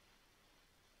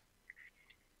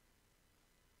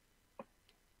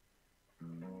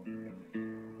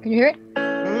 Can you hear it?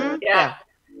 Mm-hmm. Yeah.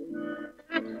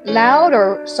 Loud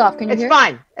or soft? Can you hear it? It's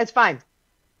fine. It's fine.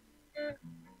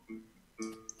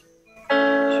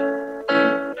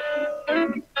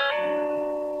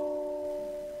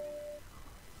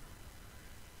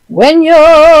 When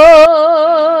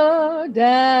you're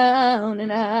down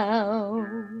and out,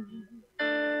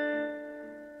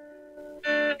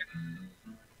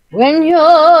 when you're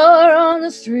on the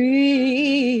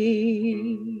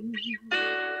street,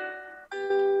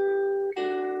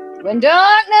 when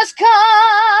darkness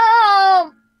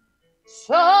comes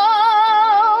so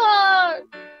hard,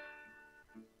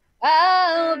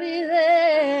 I'll be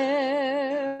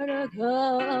there to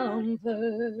comfort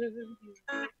you.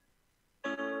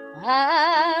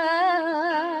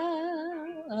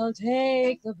 I'll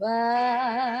take the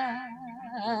bow.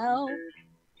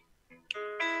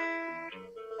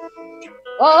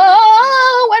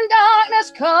 Oh, when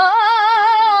darkness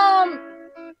comes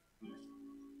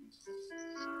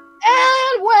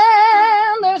and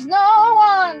when there's no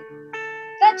one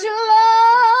that you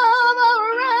love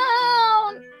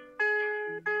around,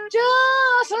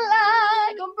 just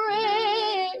like a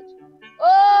bridge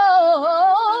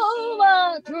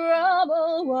over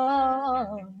troubled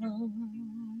water,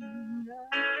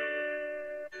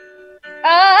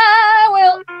 I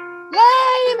will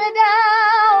lay me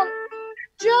down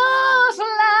just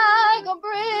like a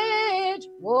bridge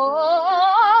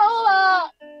over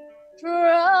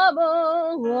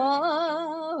troubled water.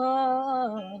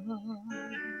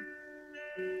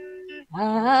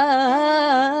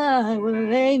 I will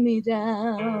lay me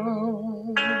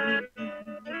down.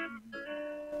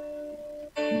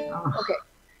 Okay.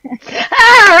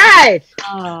 All right.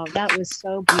 Oh, that was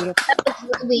so beautiful.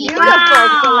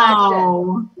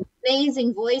 Wow.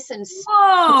 Amazing voice and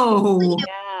Whoa.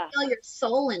 feel your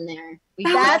soul in there.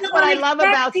 That's what I love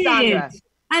about Sandra.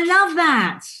 I love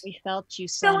that. We felt you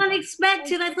so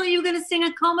unexpected. I thought you were going to sing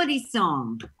a comedy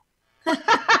song.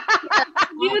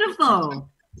 Beautiful.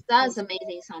 That's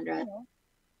amazing, Sandra.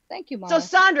 Thank you, Mom. So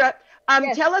Sandra,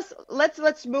 Yes. tell us.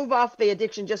 Let's move off the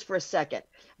addiction just for a second,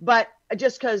 but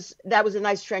just because that was a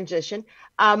nice transition.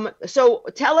 So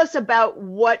tell us about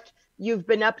what you've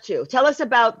been up to. Tell us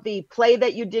about the play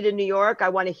that you did in New York. I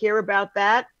want to hear about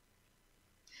that.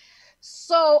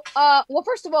 So, well,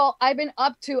 first of all, I've been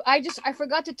up to, I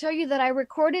forgot to tell you that I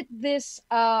recorded this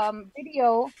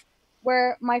video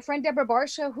where my friend Deborah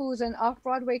Barsha, who's an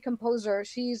off-Broadway composer,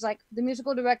 she's like the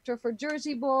musical director for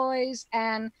Jersey Boys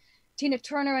and Tina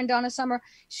Turner and Donna Summer.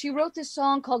 She wrote this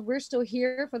song called We're Still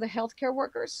Here for the healthcare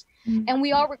workers. Mm-hmm. And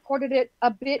we all recorded it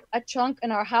a chunk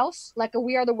in our house, like a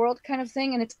We Are the World kind of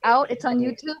thing. And it's out, it's on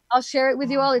YouTube. I'll share it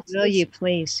with you all. Will you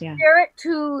please? Yeah. Share it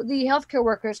to the healthcare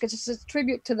workers because it's a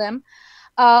tribute to them.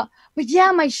 But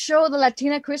yeah, my show, the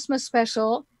Latina Christmas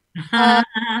special, it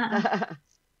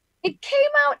came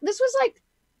out, this was like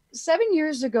 7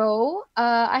 years ago.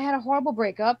 I had a horrible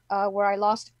breakup where I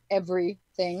lost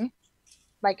everything,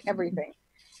 like everything,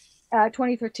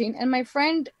 2013. And my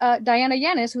friend Diana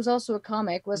Yanis, who's also a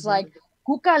comic, was like,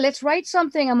 Kuka, let's write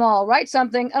something, Amal, write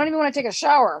something. I don't even want to take a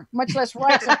shower, much less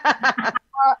write something.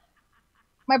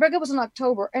 My breakup was in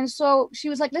October. And so she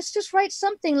was like, let's just write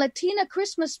something, Latina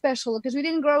Christmas special, because we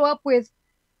didn't grow up with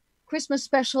Christmas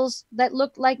specials that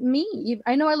looked like me.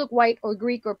 I know I look white or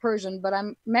Greek or Persian, but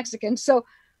I'm Mexican. So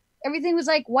everything was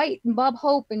like white and Bob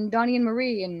Hope and Donnie and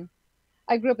Marie. And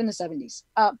I grew up in the 70s.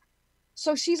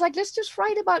 So she's like, let's just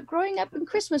write about growing up in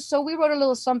Christmas. So we wrote a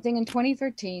little something in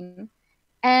 2013.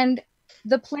 And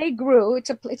the play grew.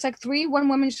 It's like 3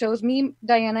 one-woman shows, me,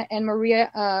 Diana, and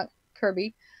Maria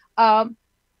Kirby. And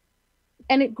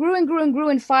it grew and grew and grew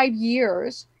in 5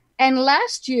 years. And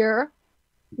last year,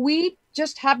 we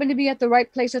just happened to be at the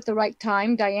right place at the right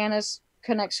time. Diana's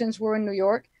connections were in New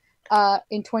York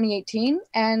in 2018.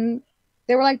 And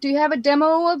they were like, do you have a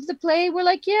demo of the play? We're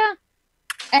like, yeah.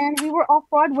 And we were off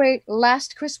Broadway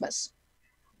last Christmas.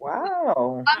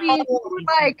 Wow. I mean, we were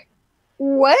like,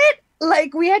 what?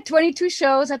 Like, we had 22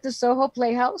 shows at the Soho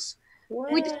Playhouse. Wow.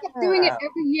 We just kept doing it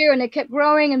every year, and it kept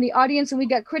growing, and the audience, and we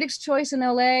got Critics' Choice in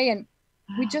LA, and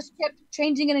we just kept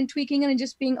changing it and tweaking it and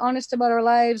just being honest about our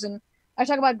lives. And I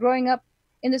talk about growing up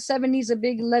in the 70s, a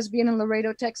big lesbian in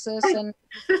Laredo, Texas, and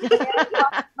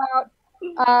about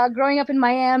growing up in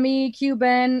Miami,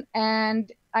 Cuban, and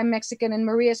I'm Mexican, and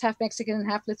Maria's half Mexican and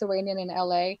half Lithuanian in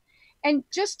LA. And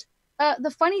just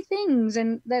the funny things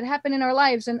and that happen in our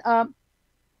lives. And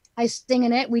I sing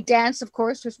in it. We dance, of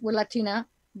course. We're Latina.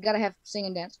 You gotta have sing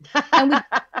and dance. And we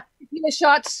do the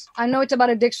shots. I know it's about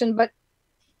addiction, but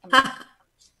I'm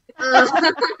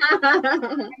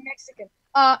Mexican.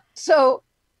 So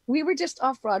we were just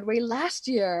off Broadway last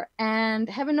year, and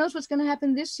heaven knows what's going to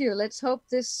happen this year. Let's hope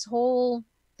this whole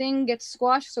thing gets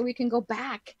squashed so we can go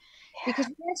back. Because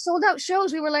we had sold out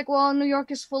shows. We were like, well, New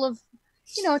York is full of,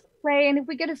 play, and if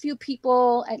we get a few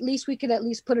people, at least we could at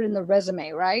least put it in the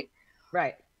resume, right?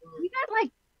 Right. We got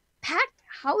like packed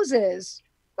houses,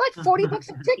 like $40 a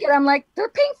ticket. I'm like, they're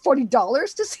paying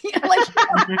 $40 to see it. Like,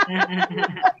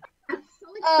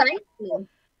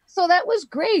 so that was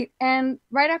great. And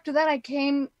right after that, I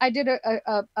did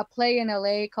a play in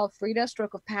LA called Frida,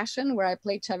 Stroke of Passion, where I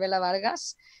played Chavela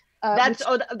Vargas. That's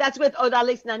with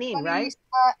Odalis Nanin, right?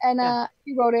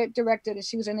 She wrote it, directed it.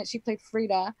 She was in it. She played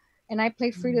Frida, and I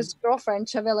played Frida's girlfriend,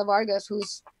 Chavela Vargas,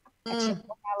 who's actually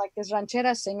like this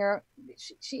ranchera singer.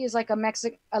 She is like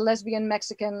a lesbian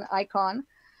Mexican icon.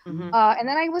 And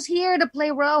then I was here to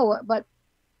play Ro, but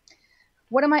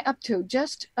what am I up to?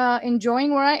 Just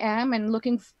enjoying where I am and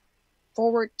looking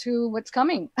forward to what's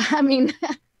coming. I mean,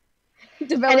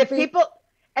 developing.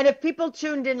 And if people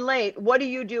tuned in late, what do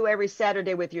you do every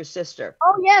Saturday with your sister?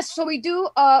 Oh, yes. So we do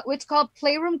what's called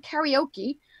Playroom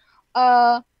Karaoke.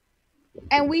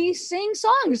 And we sing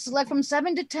songs like from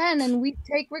 7 to 10, and we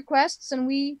take requests, and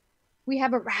we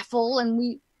have a raffle,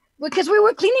 and because we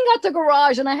were cleaning out the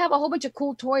garage, and I have a whole bunch of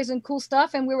cool toys and cool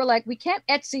stuff, and we were like, we can't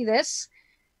Etsy this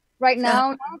right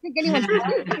now. I don't think anyone's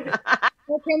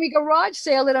well, can we garage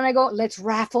sale it? And I go, let's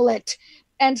raffle it.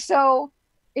 And so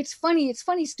it's funny,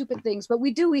 stupid things, but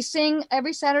we sing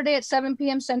every Saturday at 7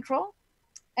 p.m. Central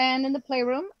and in the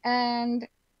Playroom, and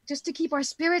just to keep our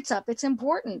spirits up. It's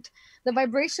important. The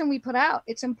vibration we put out,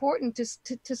 it's important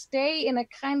to stay in a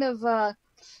kind of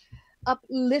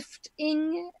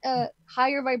uplifting,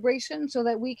 higher vibration so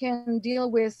that we can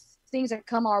deal with things that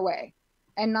come our way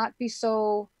and not be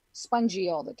so spongy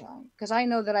all the time. Because I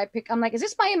know that I'm like, is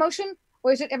this my emotion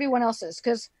or is it everyone else's?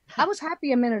 Because I was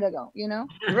happy a minute ago, you know?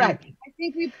 Right. I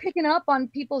think we're picking up on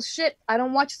people's shit. I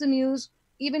don't watch the news.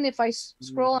 Even if I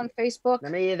scroll on Facebook.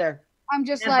 Me either. I'm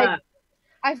just like,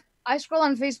 I scroll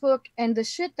on Facebook and the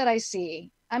shit that I see.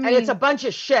 I mean, and it's a bunch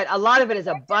of shit. A lot of it is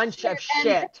a bunch of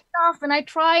shit. And I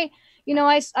try, you know,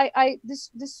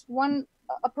 this one,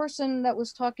 a person that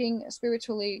was talking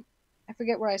spiritually, I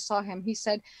forget where I saw him. He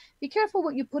said, be careful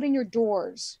what you put in your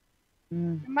doors,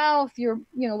 your mouth, you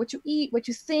know, what you eat, what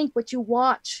you think, what you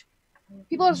watch.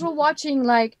 People are still watching,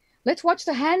 like, let's watch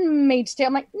The Handmaid's Tale.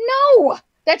 I'm like, no,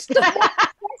 that's the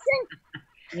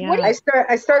Yeah.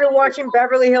 I started watching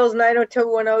Beverly Hills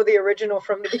 90210, the original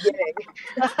from the beginning.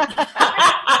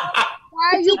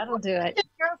 That'll do it.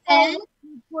 And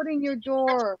put in your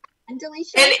door. And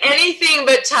anything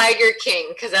but Tiger King,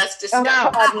 because that's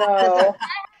disgusting. No.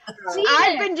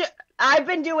 I've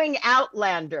been doing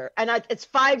Outlander, and it's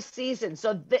 5 seasons.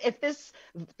 So if this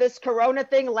Corona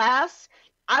thing lasts,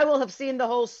 I will have seen the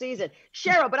whole season.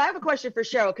 Cheryl, but I have a question for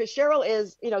Cheryl, because Cheryl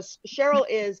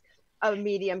is a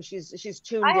medium. She's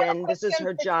tuned in. This is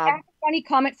her job. I have a funny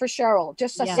comment for Cheryl.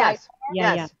 Just a side.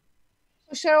 Yes.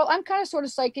 So Cheryl, I'm kind of sort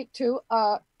of psychic too.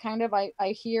 Kind of I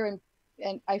hear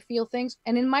and I feel things.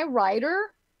 And in my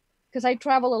rider, because I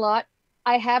travel a lot,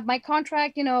 I have my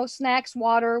contract, you know, snacks,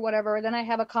 water, whatever. Then I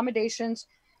have accommodations,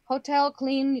 hotel,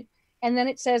 clean, and then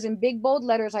it says in big bold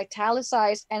letters,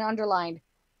 italicized and underlined,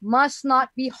 must not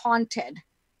be haunted.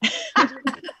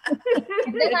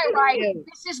 And then I write,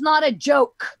 this is not a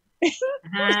joke.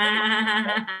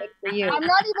 I'm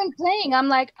not even playing. I'm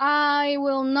like, I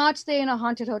will not stay in a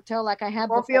haunted hotel like I have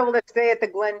Won't before. be able to stay at the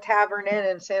Glen Tavern Inn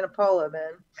in Santa Paula,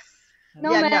 man. No,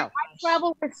 man, I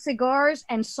travel with cigars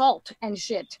and salt and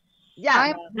shit. Yeah.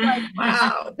 I'm like,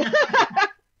 wow.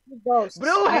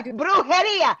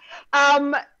 Brujeria.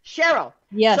 Cheryl.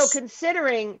 Yes. So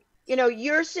considering, you know,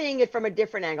 you're seeing it from a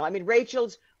different angle. I mean,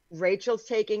 Rachel's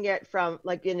taking it from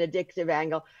like an addictive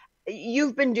angle.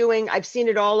 You've been doing, I've seen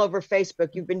it all over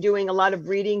Facebook. You've been doing a lot of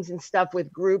readings and stuff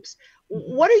with groups.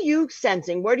 What are you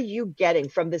sensing? What are you getting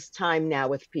from this time now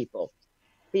with people?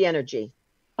 The energy.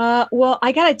 Well,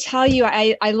 I got to tell you,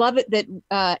 I love it that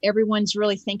everyone's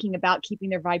really thinking about keeping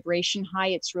their vibration high.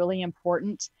 It's really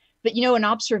important. But, you know, an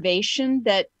observation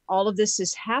that all of this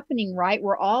is happening, right?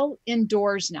 We're all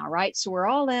indoors now, right? So we're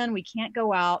all in, we can't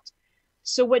go out.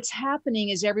 So what's happening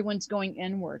is everyone's going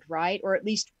inward, right? Or at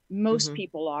least most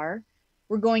people are.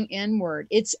 We're going inward.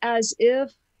 It's as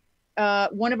if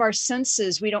one of our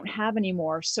senses we don't have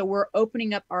anymore. So we're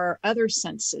opening up our other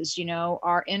senses, you know,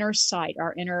 our inner sight,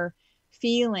 our inner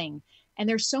feeling. And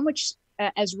there's so much,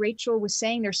 as Rachel was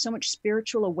saying, there's so much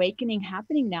spiritual awakening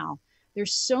happening now.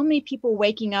 There's so many people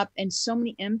waking up and so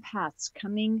many empaths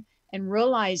coming and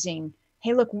realizing,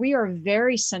 hey, look, we are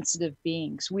very sensitive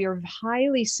beings. We are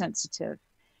highly sensitive.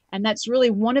 And that's really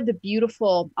one of the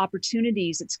beautiful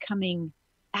opportunities that's coming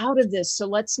out of this. So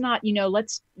let's not, you know,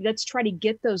 let's try to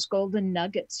get those golden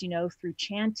nuggets, you know, through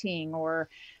chanting or,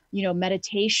 you know,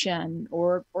 meditation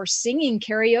or singing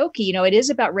karaoke. You know, it is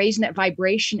about raising that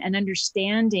vibration and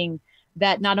understanding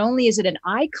that not only is it an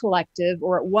I collective,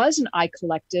 or it was an I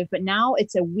collective, but now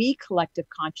it's a we collective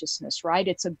consciousness, right?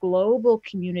 It's a global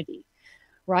community,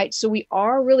 right? So we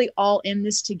are really all in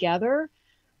this together,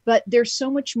 but there's so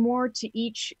much more to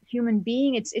each human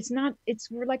being.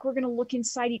 We're going to look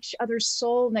inside each other's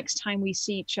soul next time we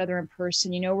see each other in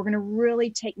person. You know, we're going to really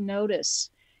take notice.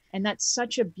 And that's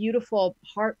such a beautiful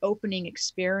heart opening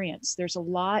experience. There's a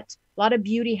lot of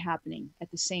beauty happening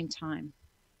at the same time.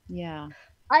 Yeah.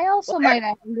 I also might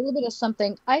add a little bit of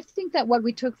something. I think that what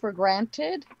we took for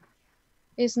granted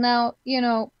is now, you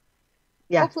know,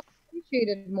 hopefully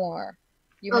appreciated more,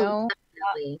 you know.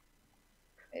 Definitely.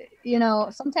 You know,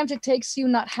 sometimes it takes you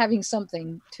not having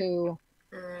something to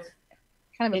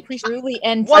kind of appreciate. Truly,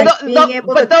 and well,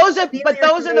 those are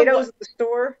the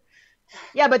store.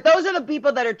 Yeah, but those are the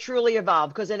people that are truly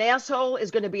evolved, because an asshole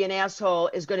is going to be an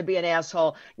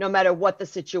asshole no matter what the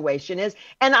situation is.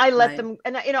 And I let them,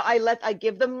 and you know, I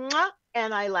give them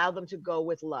and I allow them to go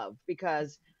with love,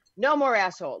 because no more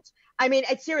assholes. I mean,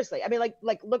 it's seriously, I mean,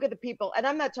 like look at the people, and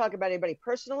I'm not talking about anybody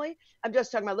personally. I'm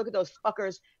just talking about, look at those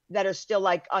fuckers that are still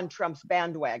like on Trump's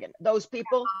bandwagon. Those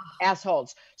people,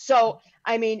 assholes. So,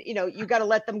 I mean, you know, you got to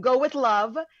let them go with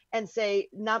love and say,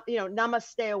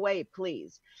 namaste away,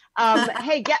 please.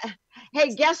 Hey,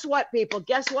 guess what, people?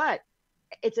 Guess what?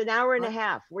 It's an hour and a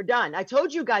half. We're done. I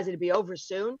told you guys it'd be over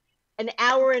soon. An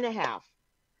hour and a half.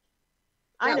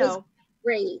 I know.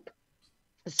 Great.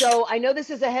 So I know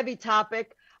this is a heavy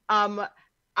topic.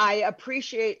 I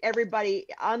appreciate everybody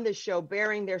on the show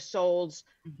bearing their souls,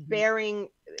 bearing,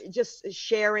 just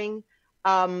sharing,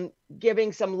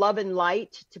 giving some love and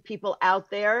light to people out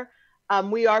there.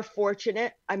 We are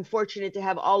fortunate. I'm fortunate to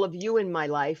have all of you in my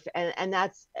life, and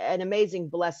that's an amazing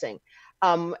blessing.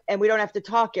 And we don't have to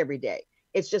talk every day.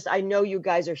 It's just, I know you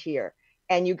guys are here,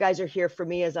 and you guys are here for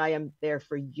me as I am there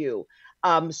for you.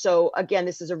 So again,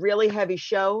 this is a really heavy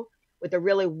show with a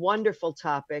really wonderful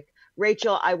topic.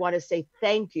 Rachel, I want to say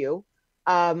thank you.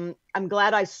 I'm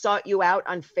glad I sought you out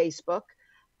on Facebook.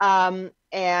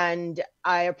 And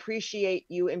I appreciate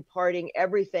you imparting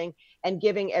everything and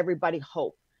giving everybody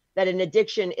hope that an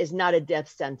addiction is not a death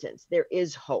sentence. There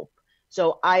is hope.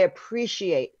 So I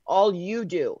appreciate all you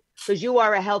do, because you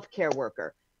are a healthcare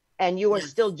worker and you are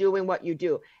still doing what you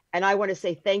do. And I want to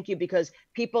say thank you, because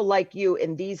people like you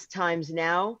in these times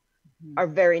now are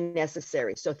very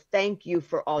necessary. So thank you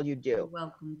for all you do. You're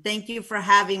welcome. Thank you for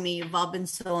having me. You've all been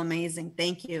so amazing.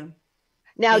 Thank you.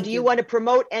 Now, do you want to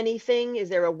promote anything? Is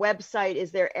there a website?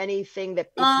 Is there anything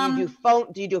that you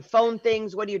do you do phone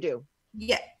things? What do you do?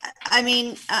 Yeah, I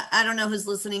mean, I don't know who's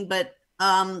listening, but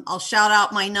I'll shout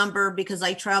out my number because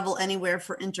I travel anywhere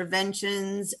for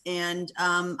interventions, and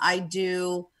I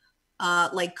do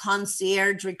like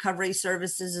concierge recovery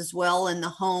services as well in the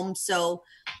home. So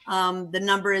the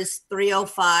number is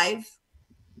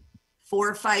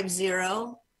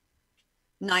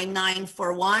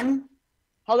 305-450-9941.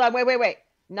 Hold on, wait.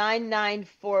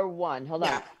 9941. Hold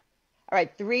on. All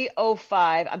right,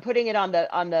 305. I'm putting it on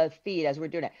the feed as we're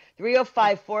doing it.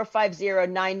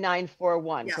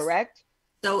 305-450-9941, correct?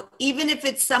 So even if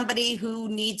it's somebody who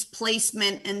needs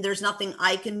placement and there's nothing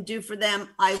I can do for them,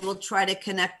 I will try to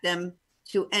connect them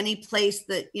to any place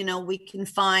that, you know, we can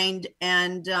find.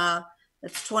 And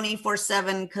that's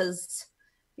 24/7, because,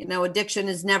 you know, addiction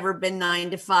has never been 9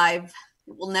 to 5. It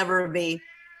will never be,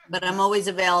 but I'm always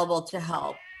available to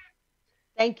help.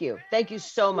 Thank you. Thank you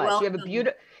so much. You have a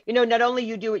beautiful, you know, not only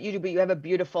you do what you do, but you have a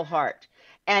beautiful heart.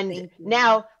 And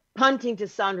now punting to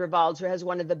Sandra VALLS, who has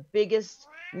one of the biggest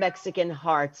Mexican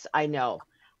hearts I know.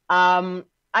 I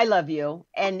love you,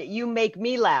 and you make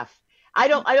me laugh. I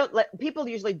don't let people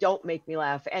usually don't make me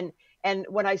laugh. And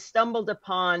when I stumbled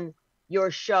upon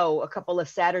your show a couple of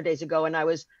Saturdays ago, and I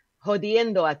was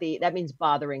jodiendo that means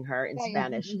bothering her in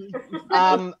Spanish.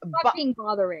 Fucking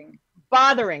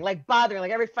bothering, like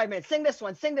every 5 minutes. Sing this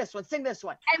one, sing this one, sing this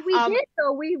one. And we did,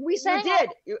 though. We sang. You did.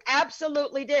 You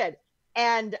absolutely did.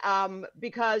 And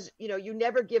because, you know, you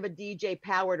never give a DJ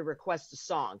power to request a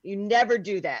song. You never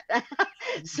do that.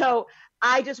 So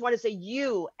I just want to say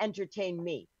you entertain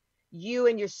me. You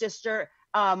and your sister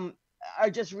are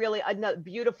just really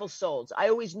beautiful souls. I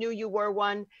always knew you were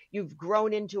one. You've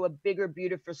grown into a bigger,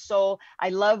 beautiful soul. I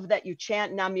love that you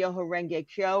chant Namyo Horenge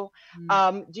Kyo.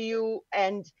 Do you,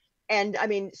 and I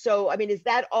mean, is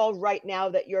that all right now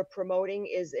that you're promoting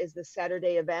is the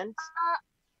Saturday event?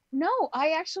 No,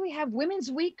 I actually have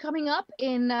Women's Week coming up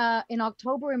in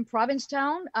October in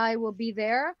Provincetown. I will be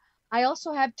there. I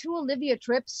also have 2 Olivia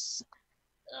trips.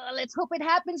 Let's hope it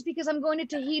happens, because I'm going to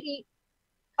Tahiti.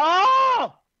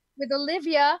 Oh! With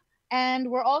Olivia, and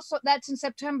that's in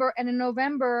September, and in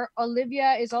November,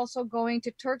 Olivia is also going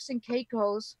to Turks and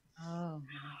Caicos. Oh.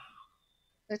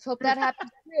 Let's hope that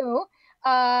happens too.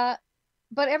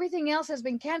 But everything else has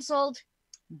been canceled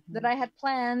that I had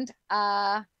planned.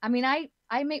 I mean, I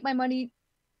make my money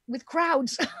with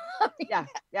crowds. Yeah.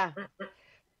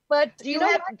 But do you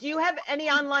have any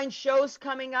online shows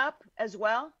coming up as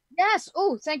well? Yes.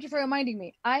 Oh, thank you for reminding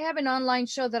me. I have an online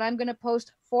show that I'm going to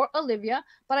post for Olivia,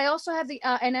 but I also have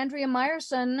an Andrea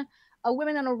Meyerson, a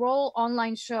Women on a Roll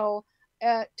online show.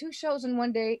 2 shows in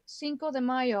one day, Cinco de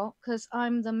Mayo, because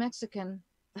I'm the Mexican.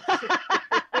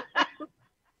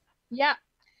 Yeah.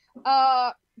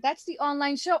 That's the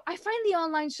online show. I find the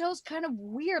online shows kind of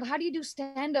weird. How do you do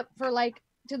stand up for like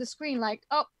to the screen? Like,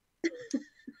 oh,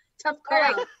 tough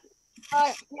crowd.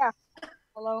 Yeah.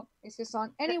 Hello, is this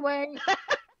on? Anyway,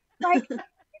 like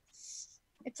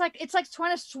it's like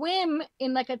trying to swim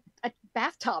in like a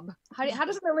bathtub. How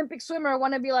does an Olympic swimmer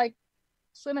want to be like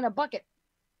swim in a bucket?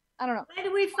 I don't know. Where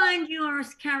do we find your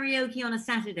karaoke on a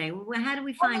Saturday? How do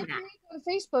we find that? On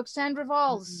Facebook, Sandra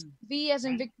VALLS, V as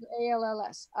in Victor,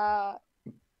 ALLS. I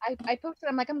posted,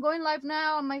 I'm like, I'm going live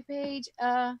now on my page.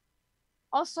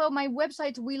 Also, my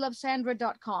website's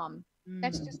welovesandra.com.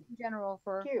 That's just in general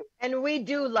for. And we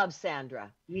do love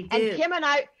Sandra. We do. And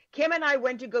Kim and I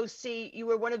went to go see. You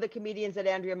were one of the comedians that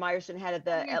Andrea Meyerson had at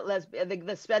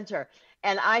the Spencer.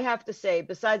 And I have to say,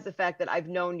 besides the fact that I've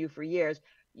known you for years,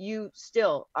 you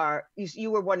still are,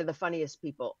 you were one of the funniest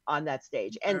people on that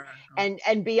stage,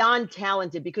 and beyond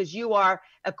talented, because you are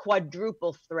a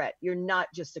quadruple threat. You're not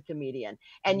just a comedian,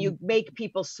 and you make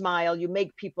people smile, you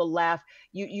make people laugh,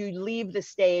 you leave the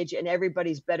stage and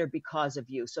everybody's better because of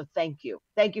you. So thank you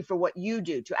for what you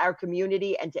do to our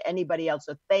community and to anybody else.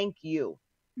 So thank you.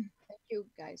 Thank you,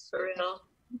 guys. For real.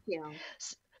 Thank you.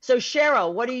 So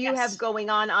Cheryl, what do you have going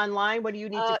on online? What do you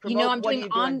need to promote? You know, I'm what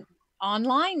doing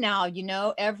online now, you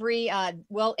know, every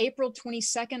April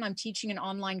 22nd, I'm teaching an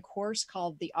online course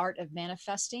called The Art of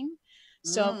Manifesting.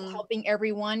 So I'm helping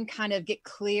everyone kind of get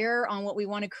clear on what we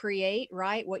want to create,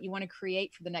 right? What you want to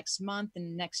create for the next month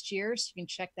and next year. So you can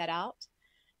check that out.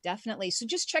 Definitely. So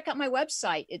just check out my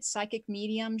website. It's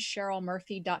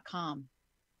psychicmediumcherylmurphy.com.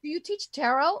 Do you teach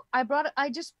tarot? I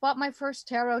just bought my first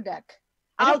tarot deck.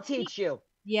 I'll teach you.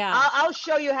 Yeah. I'll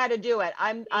show you how to do it.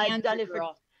 I've done it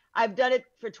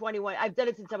for 21. I've done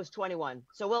it since I was 21.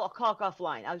 So we'll talk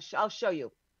offline. I'll show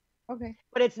you. Okay.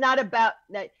 But it's not about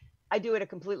that. I do it a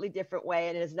completely different way,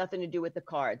 and it has nothing to do with the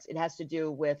cards. It has to do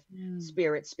with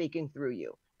spirit speaking through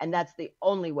you. And that's the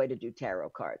only way to do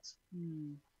tarot cards.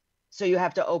 So you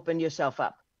have to open yourself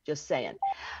up. Just saying.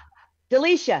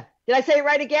 Delisha, did I say it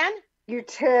right again? You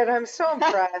did. I'm so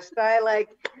impressed.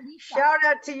 Shout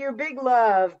out to you. Big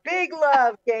love,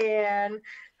 Gaye.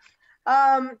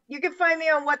 You can find me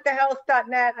on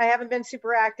whatthehealth.net. I haven't been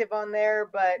super active on there,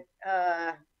 but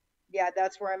yeah,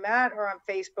 that's where I'm at, or on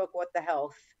Facebook, What the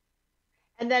Health.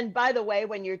 And then, by the way,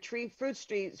 when your fruit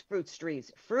trees,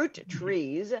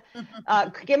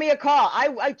 give me a call.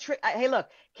 Hey, look,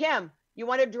 Kim, you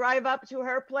want to drive up to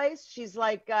her place? She's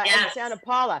like in Santa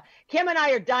Paula. Kim and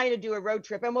I are dying to do a road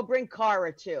trip, and we'll bring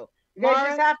Cara too. You guys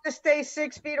just have to stay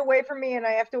 6 feet away from me, and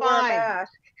I have to wear a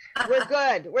mask. We're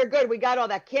good. We got all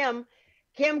that. Kim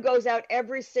goes out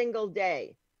every single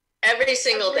day. Every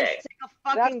single day.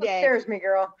 Fucking day. That scares me,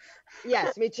 girl.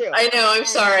 Yes, me too. I know. I'm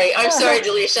sorry,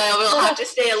 Delisha. I will have to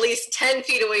stay at least 10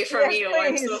 feet away from you.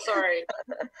 Please. I'm so sorry.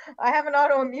 I have an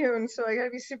autoimmune, so I got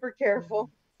to be super careful.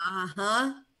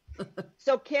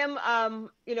 So Kim,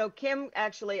 Kim,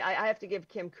 actually, I have to give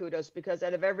Kim kudos, because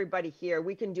out of everybody here,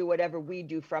 we can do whatever we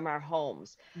do from our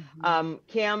homes.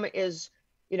 Kim is,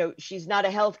 she's not a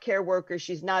healthcare worker.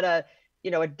 She's not a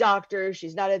doctor.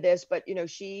 She's not a this, but,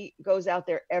 she goes out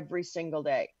there every single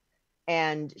day,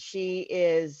 and she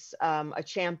is a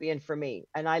champion for me.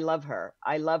 And I love her.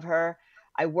 I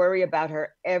worry about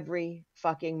her every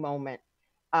fucking moment.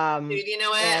 Dude, you know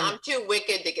what? I'm too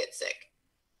wicked to get sick.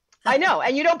 I know.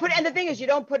 And and the thing is, you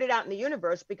don't put it out in the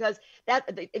universe, because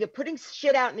the putting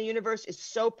shit out in the universe is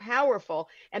so powerful,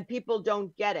 and people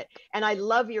don't get it. And I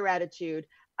love your attitude.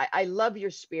 I love your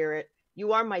spirit.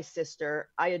 You are my sister.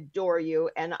 I adore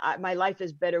you. And my life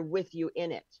is better with you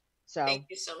in it. So thank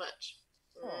you so much.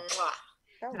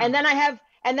 And then I have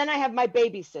my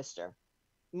baby sister,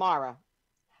 Mara.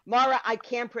 Mara, I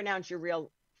can't pronounce your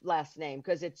real last name,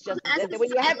 because it's just when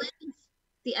you have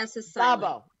the S is silent.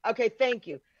 Sabo. Okay, thank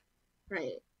you.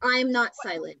 Right. I'm not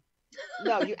silent.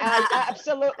 No, you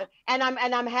absolutely. And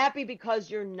I'm happy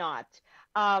because you're not.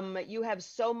 You have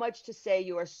so much to say.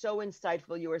 You are so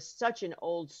insightful. You are such an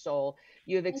old soul.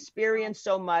 You have experienced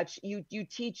so much. You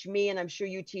teach me, and I'm sure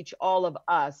you teach all of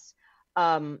us,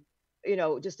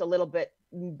 just a little bit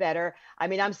better. I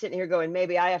mean, I'm sitting here going,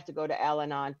 maybe I have to go to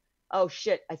Al-Anon. Oh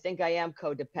shit, I think I am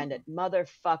codependent,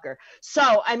 motherfucker.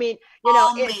 So, I mean,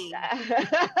 I'll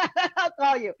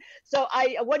call you. So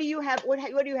what do you have? What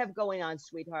do you have going on,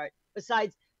 sweetheart,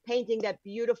 besides painting that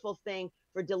beautiful thing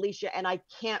for Delisha? And I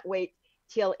can't wait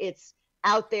till it's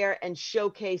out there and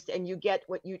showcased, and you get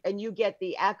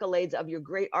the accolades of your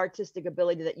great artistic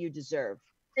ability that you deserve.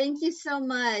 Thank you so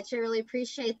much. I really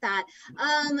appreciate that.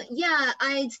 Yeah,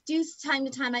 I do time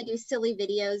to time. I do silly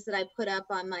videos that I put up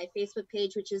on my Facebook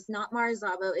page, which is not Mara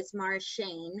Zabo, it's Mara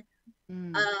Shane.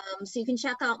 So you can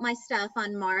check out my stuff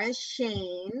on Mara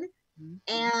Shane.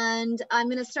 And I'm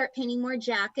going to start painting more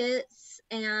jackets.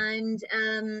 And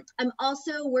I'm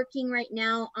also working right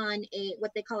now on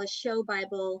what they call a show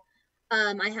Bible.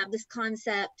 I have this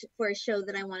concept for a show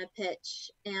that I want to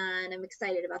pitch, and I'm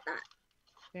excited about that.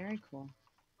 Very cool.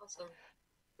 Awesome.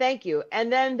 Thank you.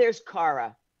 And then there's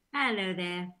Cara. Hello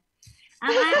there.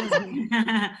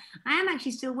 I am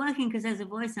actually still working, because as a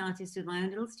voice artist with my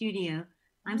own little studio,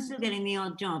 I'm still getting the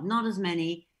odd job, not as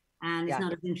many, and it's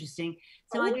not as interesting.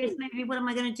 So I guess maybe what am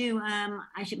I going to do?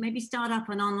 I should maybe start up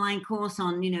an online course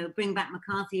on, bring back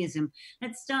McCarthyism.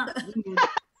 Let's start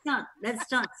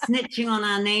snitching on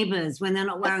our neighbors when they're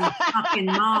not wearing a fucking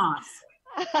mask.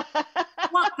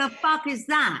 What the fuck is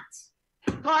that?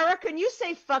 Cara, can you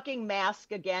say fucking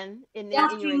mask again? In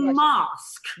your English?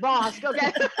 Mask. Mask,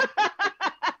 okay.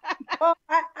 Well,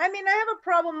 I mean, I have a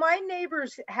problem. My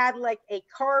neighbors had like a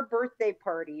car birthday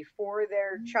party for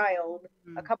their child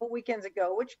a couple weekends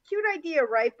ago, which cute idea,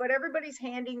 right? But everybody's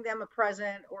handing them a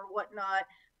present or whatnot.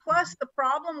 Plus, the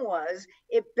problem was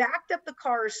it backed up the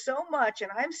cars so much, and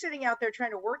I'm sitting out there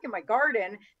trying to work in my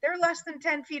garden. They're less than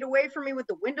 10 feet away from me with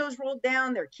the windows rolled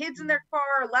down, their kids in their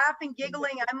car, laughing,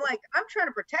 giggling. I'm like, I'm trying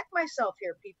to protect myself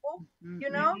here, people, you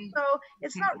know? So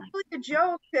it's not really a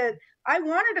joke that I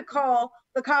wanted to call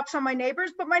the cops on my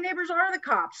neighbors, but my neighbors are the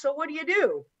cops. So what do you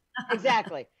do?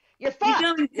 Exactly. You're fucked.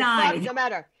 You're fucked no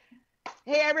matter.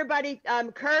 Hey, everybody.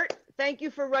 Kurt, thank you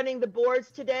for running the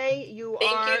boards today. Thank you,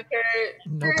 Kurt.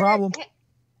 No problem.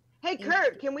 Hey,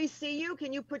 Kurt, can we see you?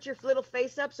 Can you put your little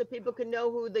face up so people can know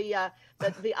who the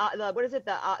what is it?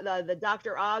 The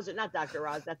Dr. Oz, or not Dr.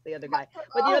 Oz, that's the other guy.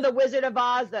 But you know, the Wizard of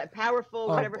Oz, the powerful,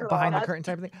 whatever. Behind the curtain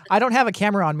type of thing. I don't have a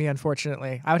camera on me,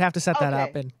 unfortunately. I would have to set that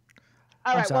up. And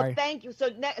all right. sorry. Well, thank you.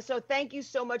 So thank you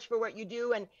so much for what you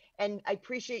do. And I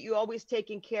appreciate you always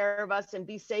taking care of us, and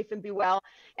be safe and be well.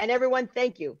 And everyone,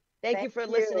 thank you. Thank you for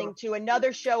listening to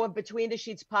another show of Between the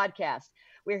Sheets podcast.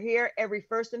 We're here every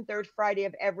first and third Friday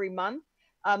of every month.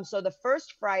 So the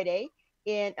first Friday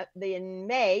in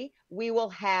May, we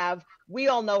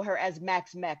all know her as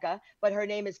Max Mecca, but her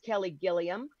name is Kelly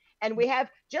Gilliam. And we have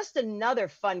just another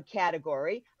fun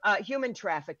category, human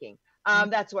trafficking.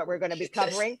 That's what we're going to be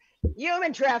covering,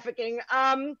 human trafficking.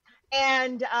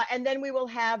 And then we will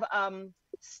have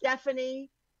Stephanie.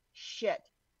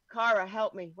 Cara,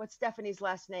 help me. What's Stephanie's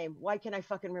last name? Why can't I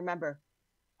fucking remember?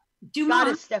 Dumont.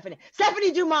 God, it's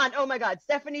Stephanie Dumont. Oh my God,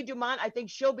 Stephanie Dumont. I think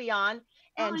she'll be on,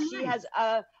 and she has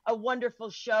a wonderful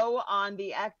show on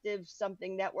the Active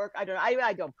Something Network. I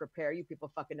don't prepare. You people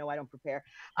fucking know I don't prepare.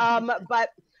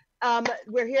 But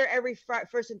we're here every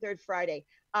first and third Friday.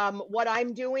 What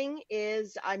I'm doing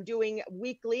is I'm doing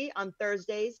weekly on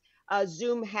Thursdays.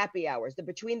 Zoom happy hours, the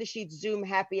Between the Sheets Zoom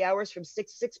happy hours from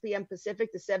 6 p.m.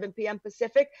 Pacific to 7 p.m.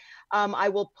 Pacific. I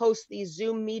will post the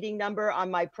Zoom meeting number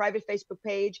on my private Facebook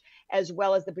page, as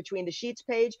well as the Between the Sheets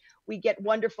page. We get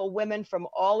wonderful women from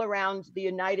all around the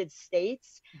United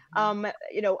States.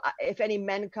 You know, if any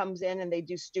men comes in and they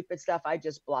do stupid stuff, I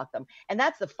just block them. And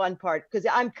that's the fun part, because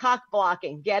I'm cock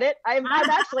blocking. Get it? I'm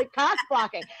actually cock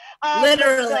blocking.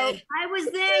 Literally. So, I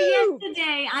was there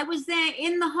yesterday. I was there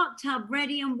in the hot tub,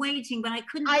 ready and waiting, but I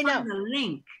couldn't find the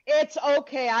link. It's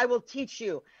okay. I will teach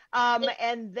you.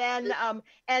 And then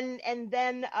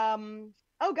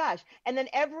oh gosh. And then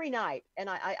every night, and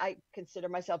I consider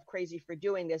myself crazy for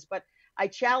doing this, but I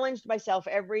challenged myself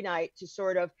every night to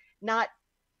sort of not,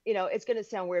 you know, it's going to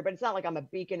sound weird, but it's not like I'm a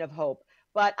beacon of hope,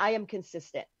 but I am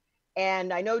consistent.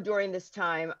 And I know during this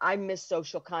time, I miss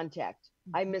social contact.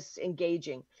 I miss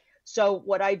engaging. So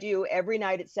what I do every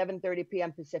night at 7:30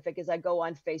 p.m. Pacific is I go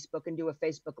on Facebook and do a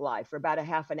Facebook Live for about a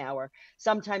half an hour.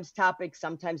 Sometimes topics,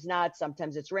 sometimes not.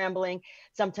 Sometimes it's rambling.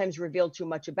 Sometimes reveal too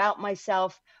much about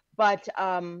myself. But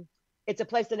it's a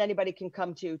place that anybody can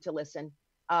come to listen,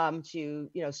 to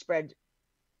spread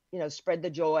the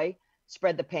joy,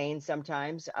 spread the pain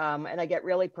sometimes. And I get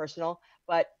really personal.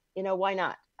 But why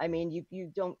not? I mean,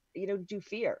 you don't do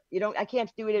fear. I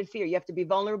can't do it in fear. You have to be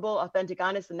vulnerable, authentic,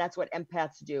 honest, and that's what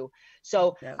empaths do.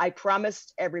 So I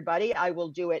promised everybody I will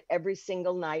do it every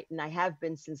single night, and I have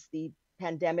been since the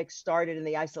pandemic started and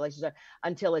the isolation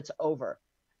until it's over.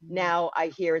 Now I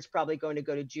hear it's probably going to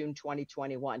go to June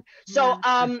 2021. So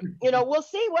we'll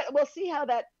see how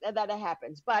that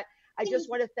happens. But I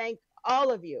just want to thank all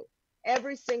of you,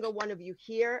 every single one of you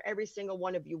here, every single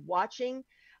one of you watching,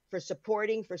 for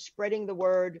supporting, for spreading the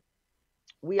word.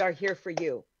 We are here for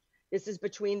you. This is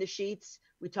Between the Sheets.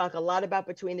 We talk a lot about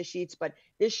Between the Sheets, but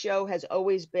this show has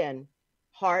always been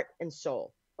heart and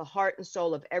soul, the heart and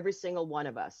soul of every single one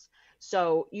of us.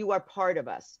 So you are part of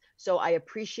us. So I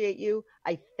appreciate you.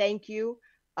 I thank you.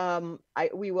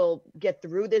 We will get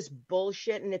through this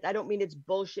bullshit. And I don't mean it's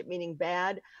bullshit meaning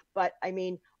bad, but I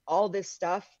mean, all this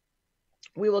stuff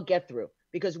we will get through,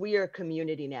 because we are a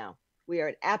community now. We are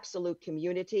an absolute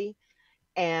community,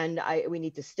 and we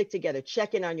need to stick together.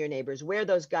 Check in on your neighbors. Wear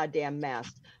those goddamn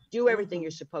masks. Do everything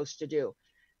you're supposed to do.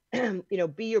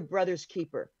 Be your brother's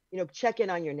keeper. Check in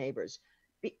on your neighbors.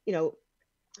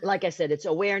 Like I said, it's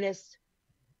awareness.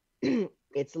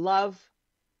 It's love,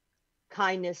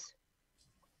 kindness,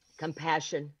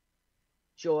 compassion,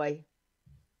 joy,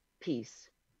 peace,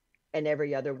 and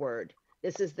every other word.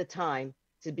 This is the time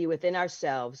to be within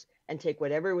ourselves and take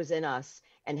whatever was in us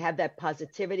and have that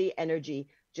positivity energy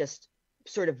just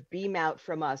sort of beam out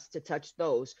from us to touch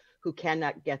those who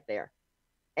cannot get there.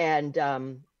 And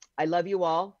I love you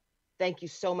all. Thank you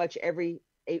so much, every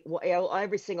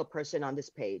single person on this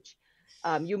page.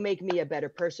 You make me a better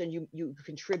person. You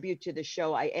contribute to the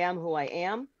show. I am who I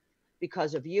am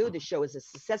because of you. The show is a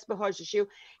success because of you.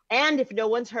 And if no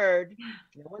one's heard,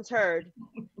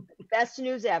 best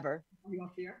news ever.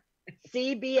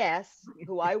 CBS,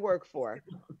 who I work for,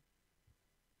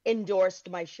 endorsed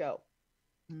my show.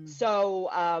 So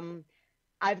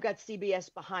I've got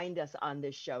CBS behind us on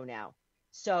this show now.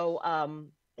 So,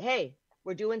 hey,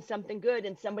 we're doing something good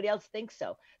and somebody else thinks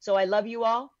so. So I love you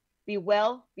all. Be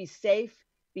well, be safe,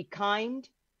 be kind.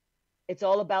 It's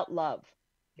all about love.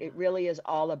 It really is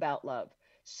all about love.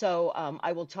 So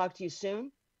I will talk to you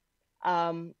soon.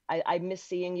 I miss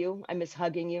seeing you. I miss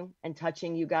hugging you and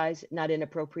touching you guys, not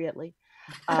inappropriately.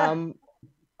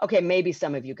 Okay, maybe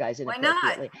some of you guys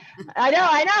inappropriately. Why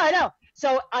not? I know.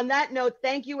 So on that note,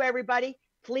 thank you, everybody.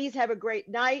 Please have a great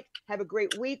night. Have a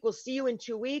great week. We'll see you in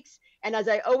 2 weeks. And as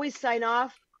I always sign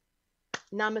off,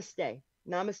 namaste.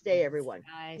 Namaste, everyone.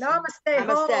 Nice. Namaste.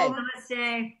 Home.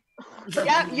 Namaste.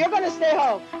 Yeah, you're going to stay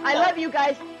home. I love you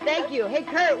guys. Thank you. Hey,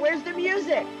 Kurt, where's the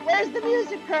music? Where's the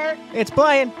music, Kurt? It's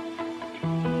playing.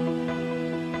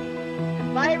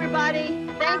 Bye, everybody.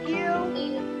 Thank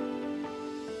you.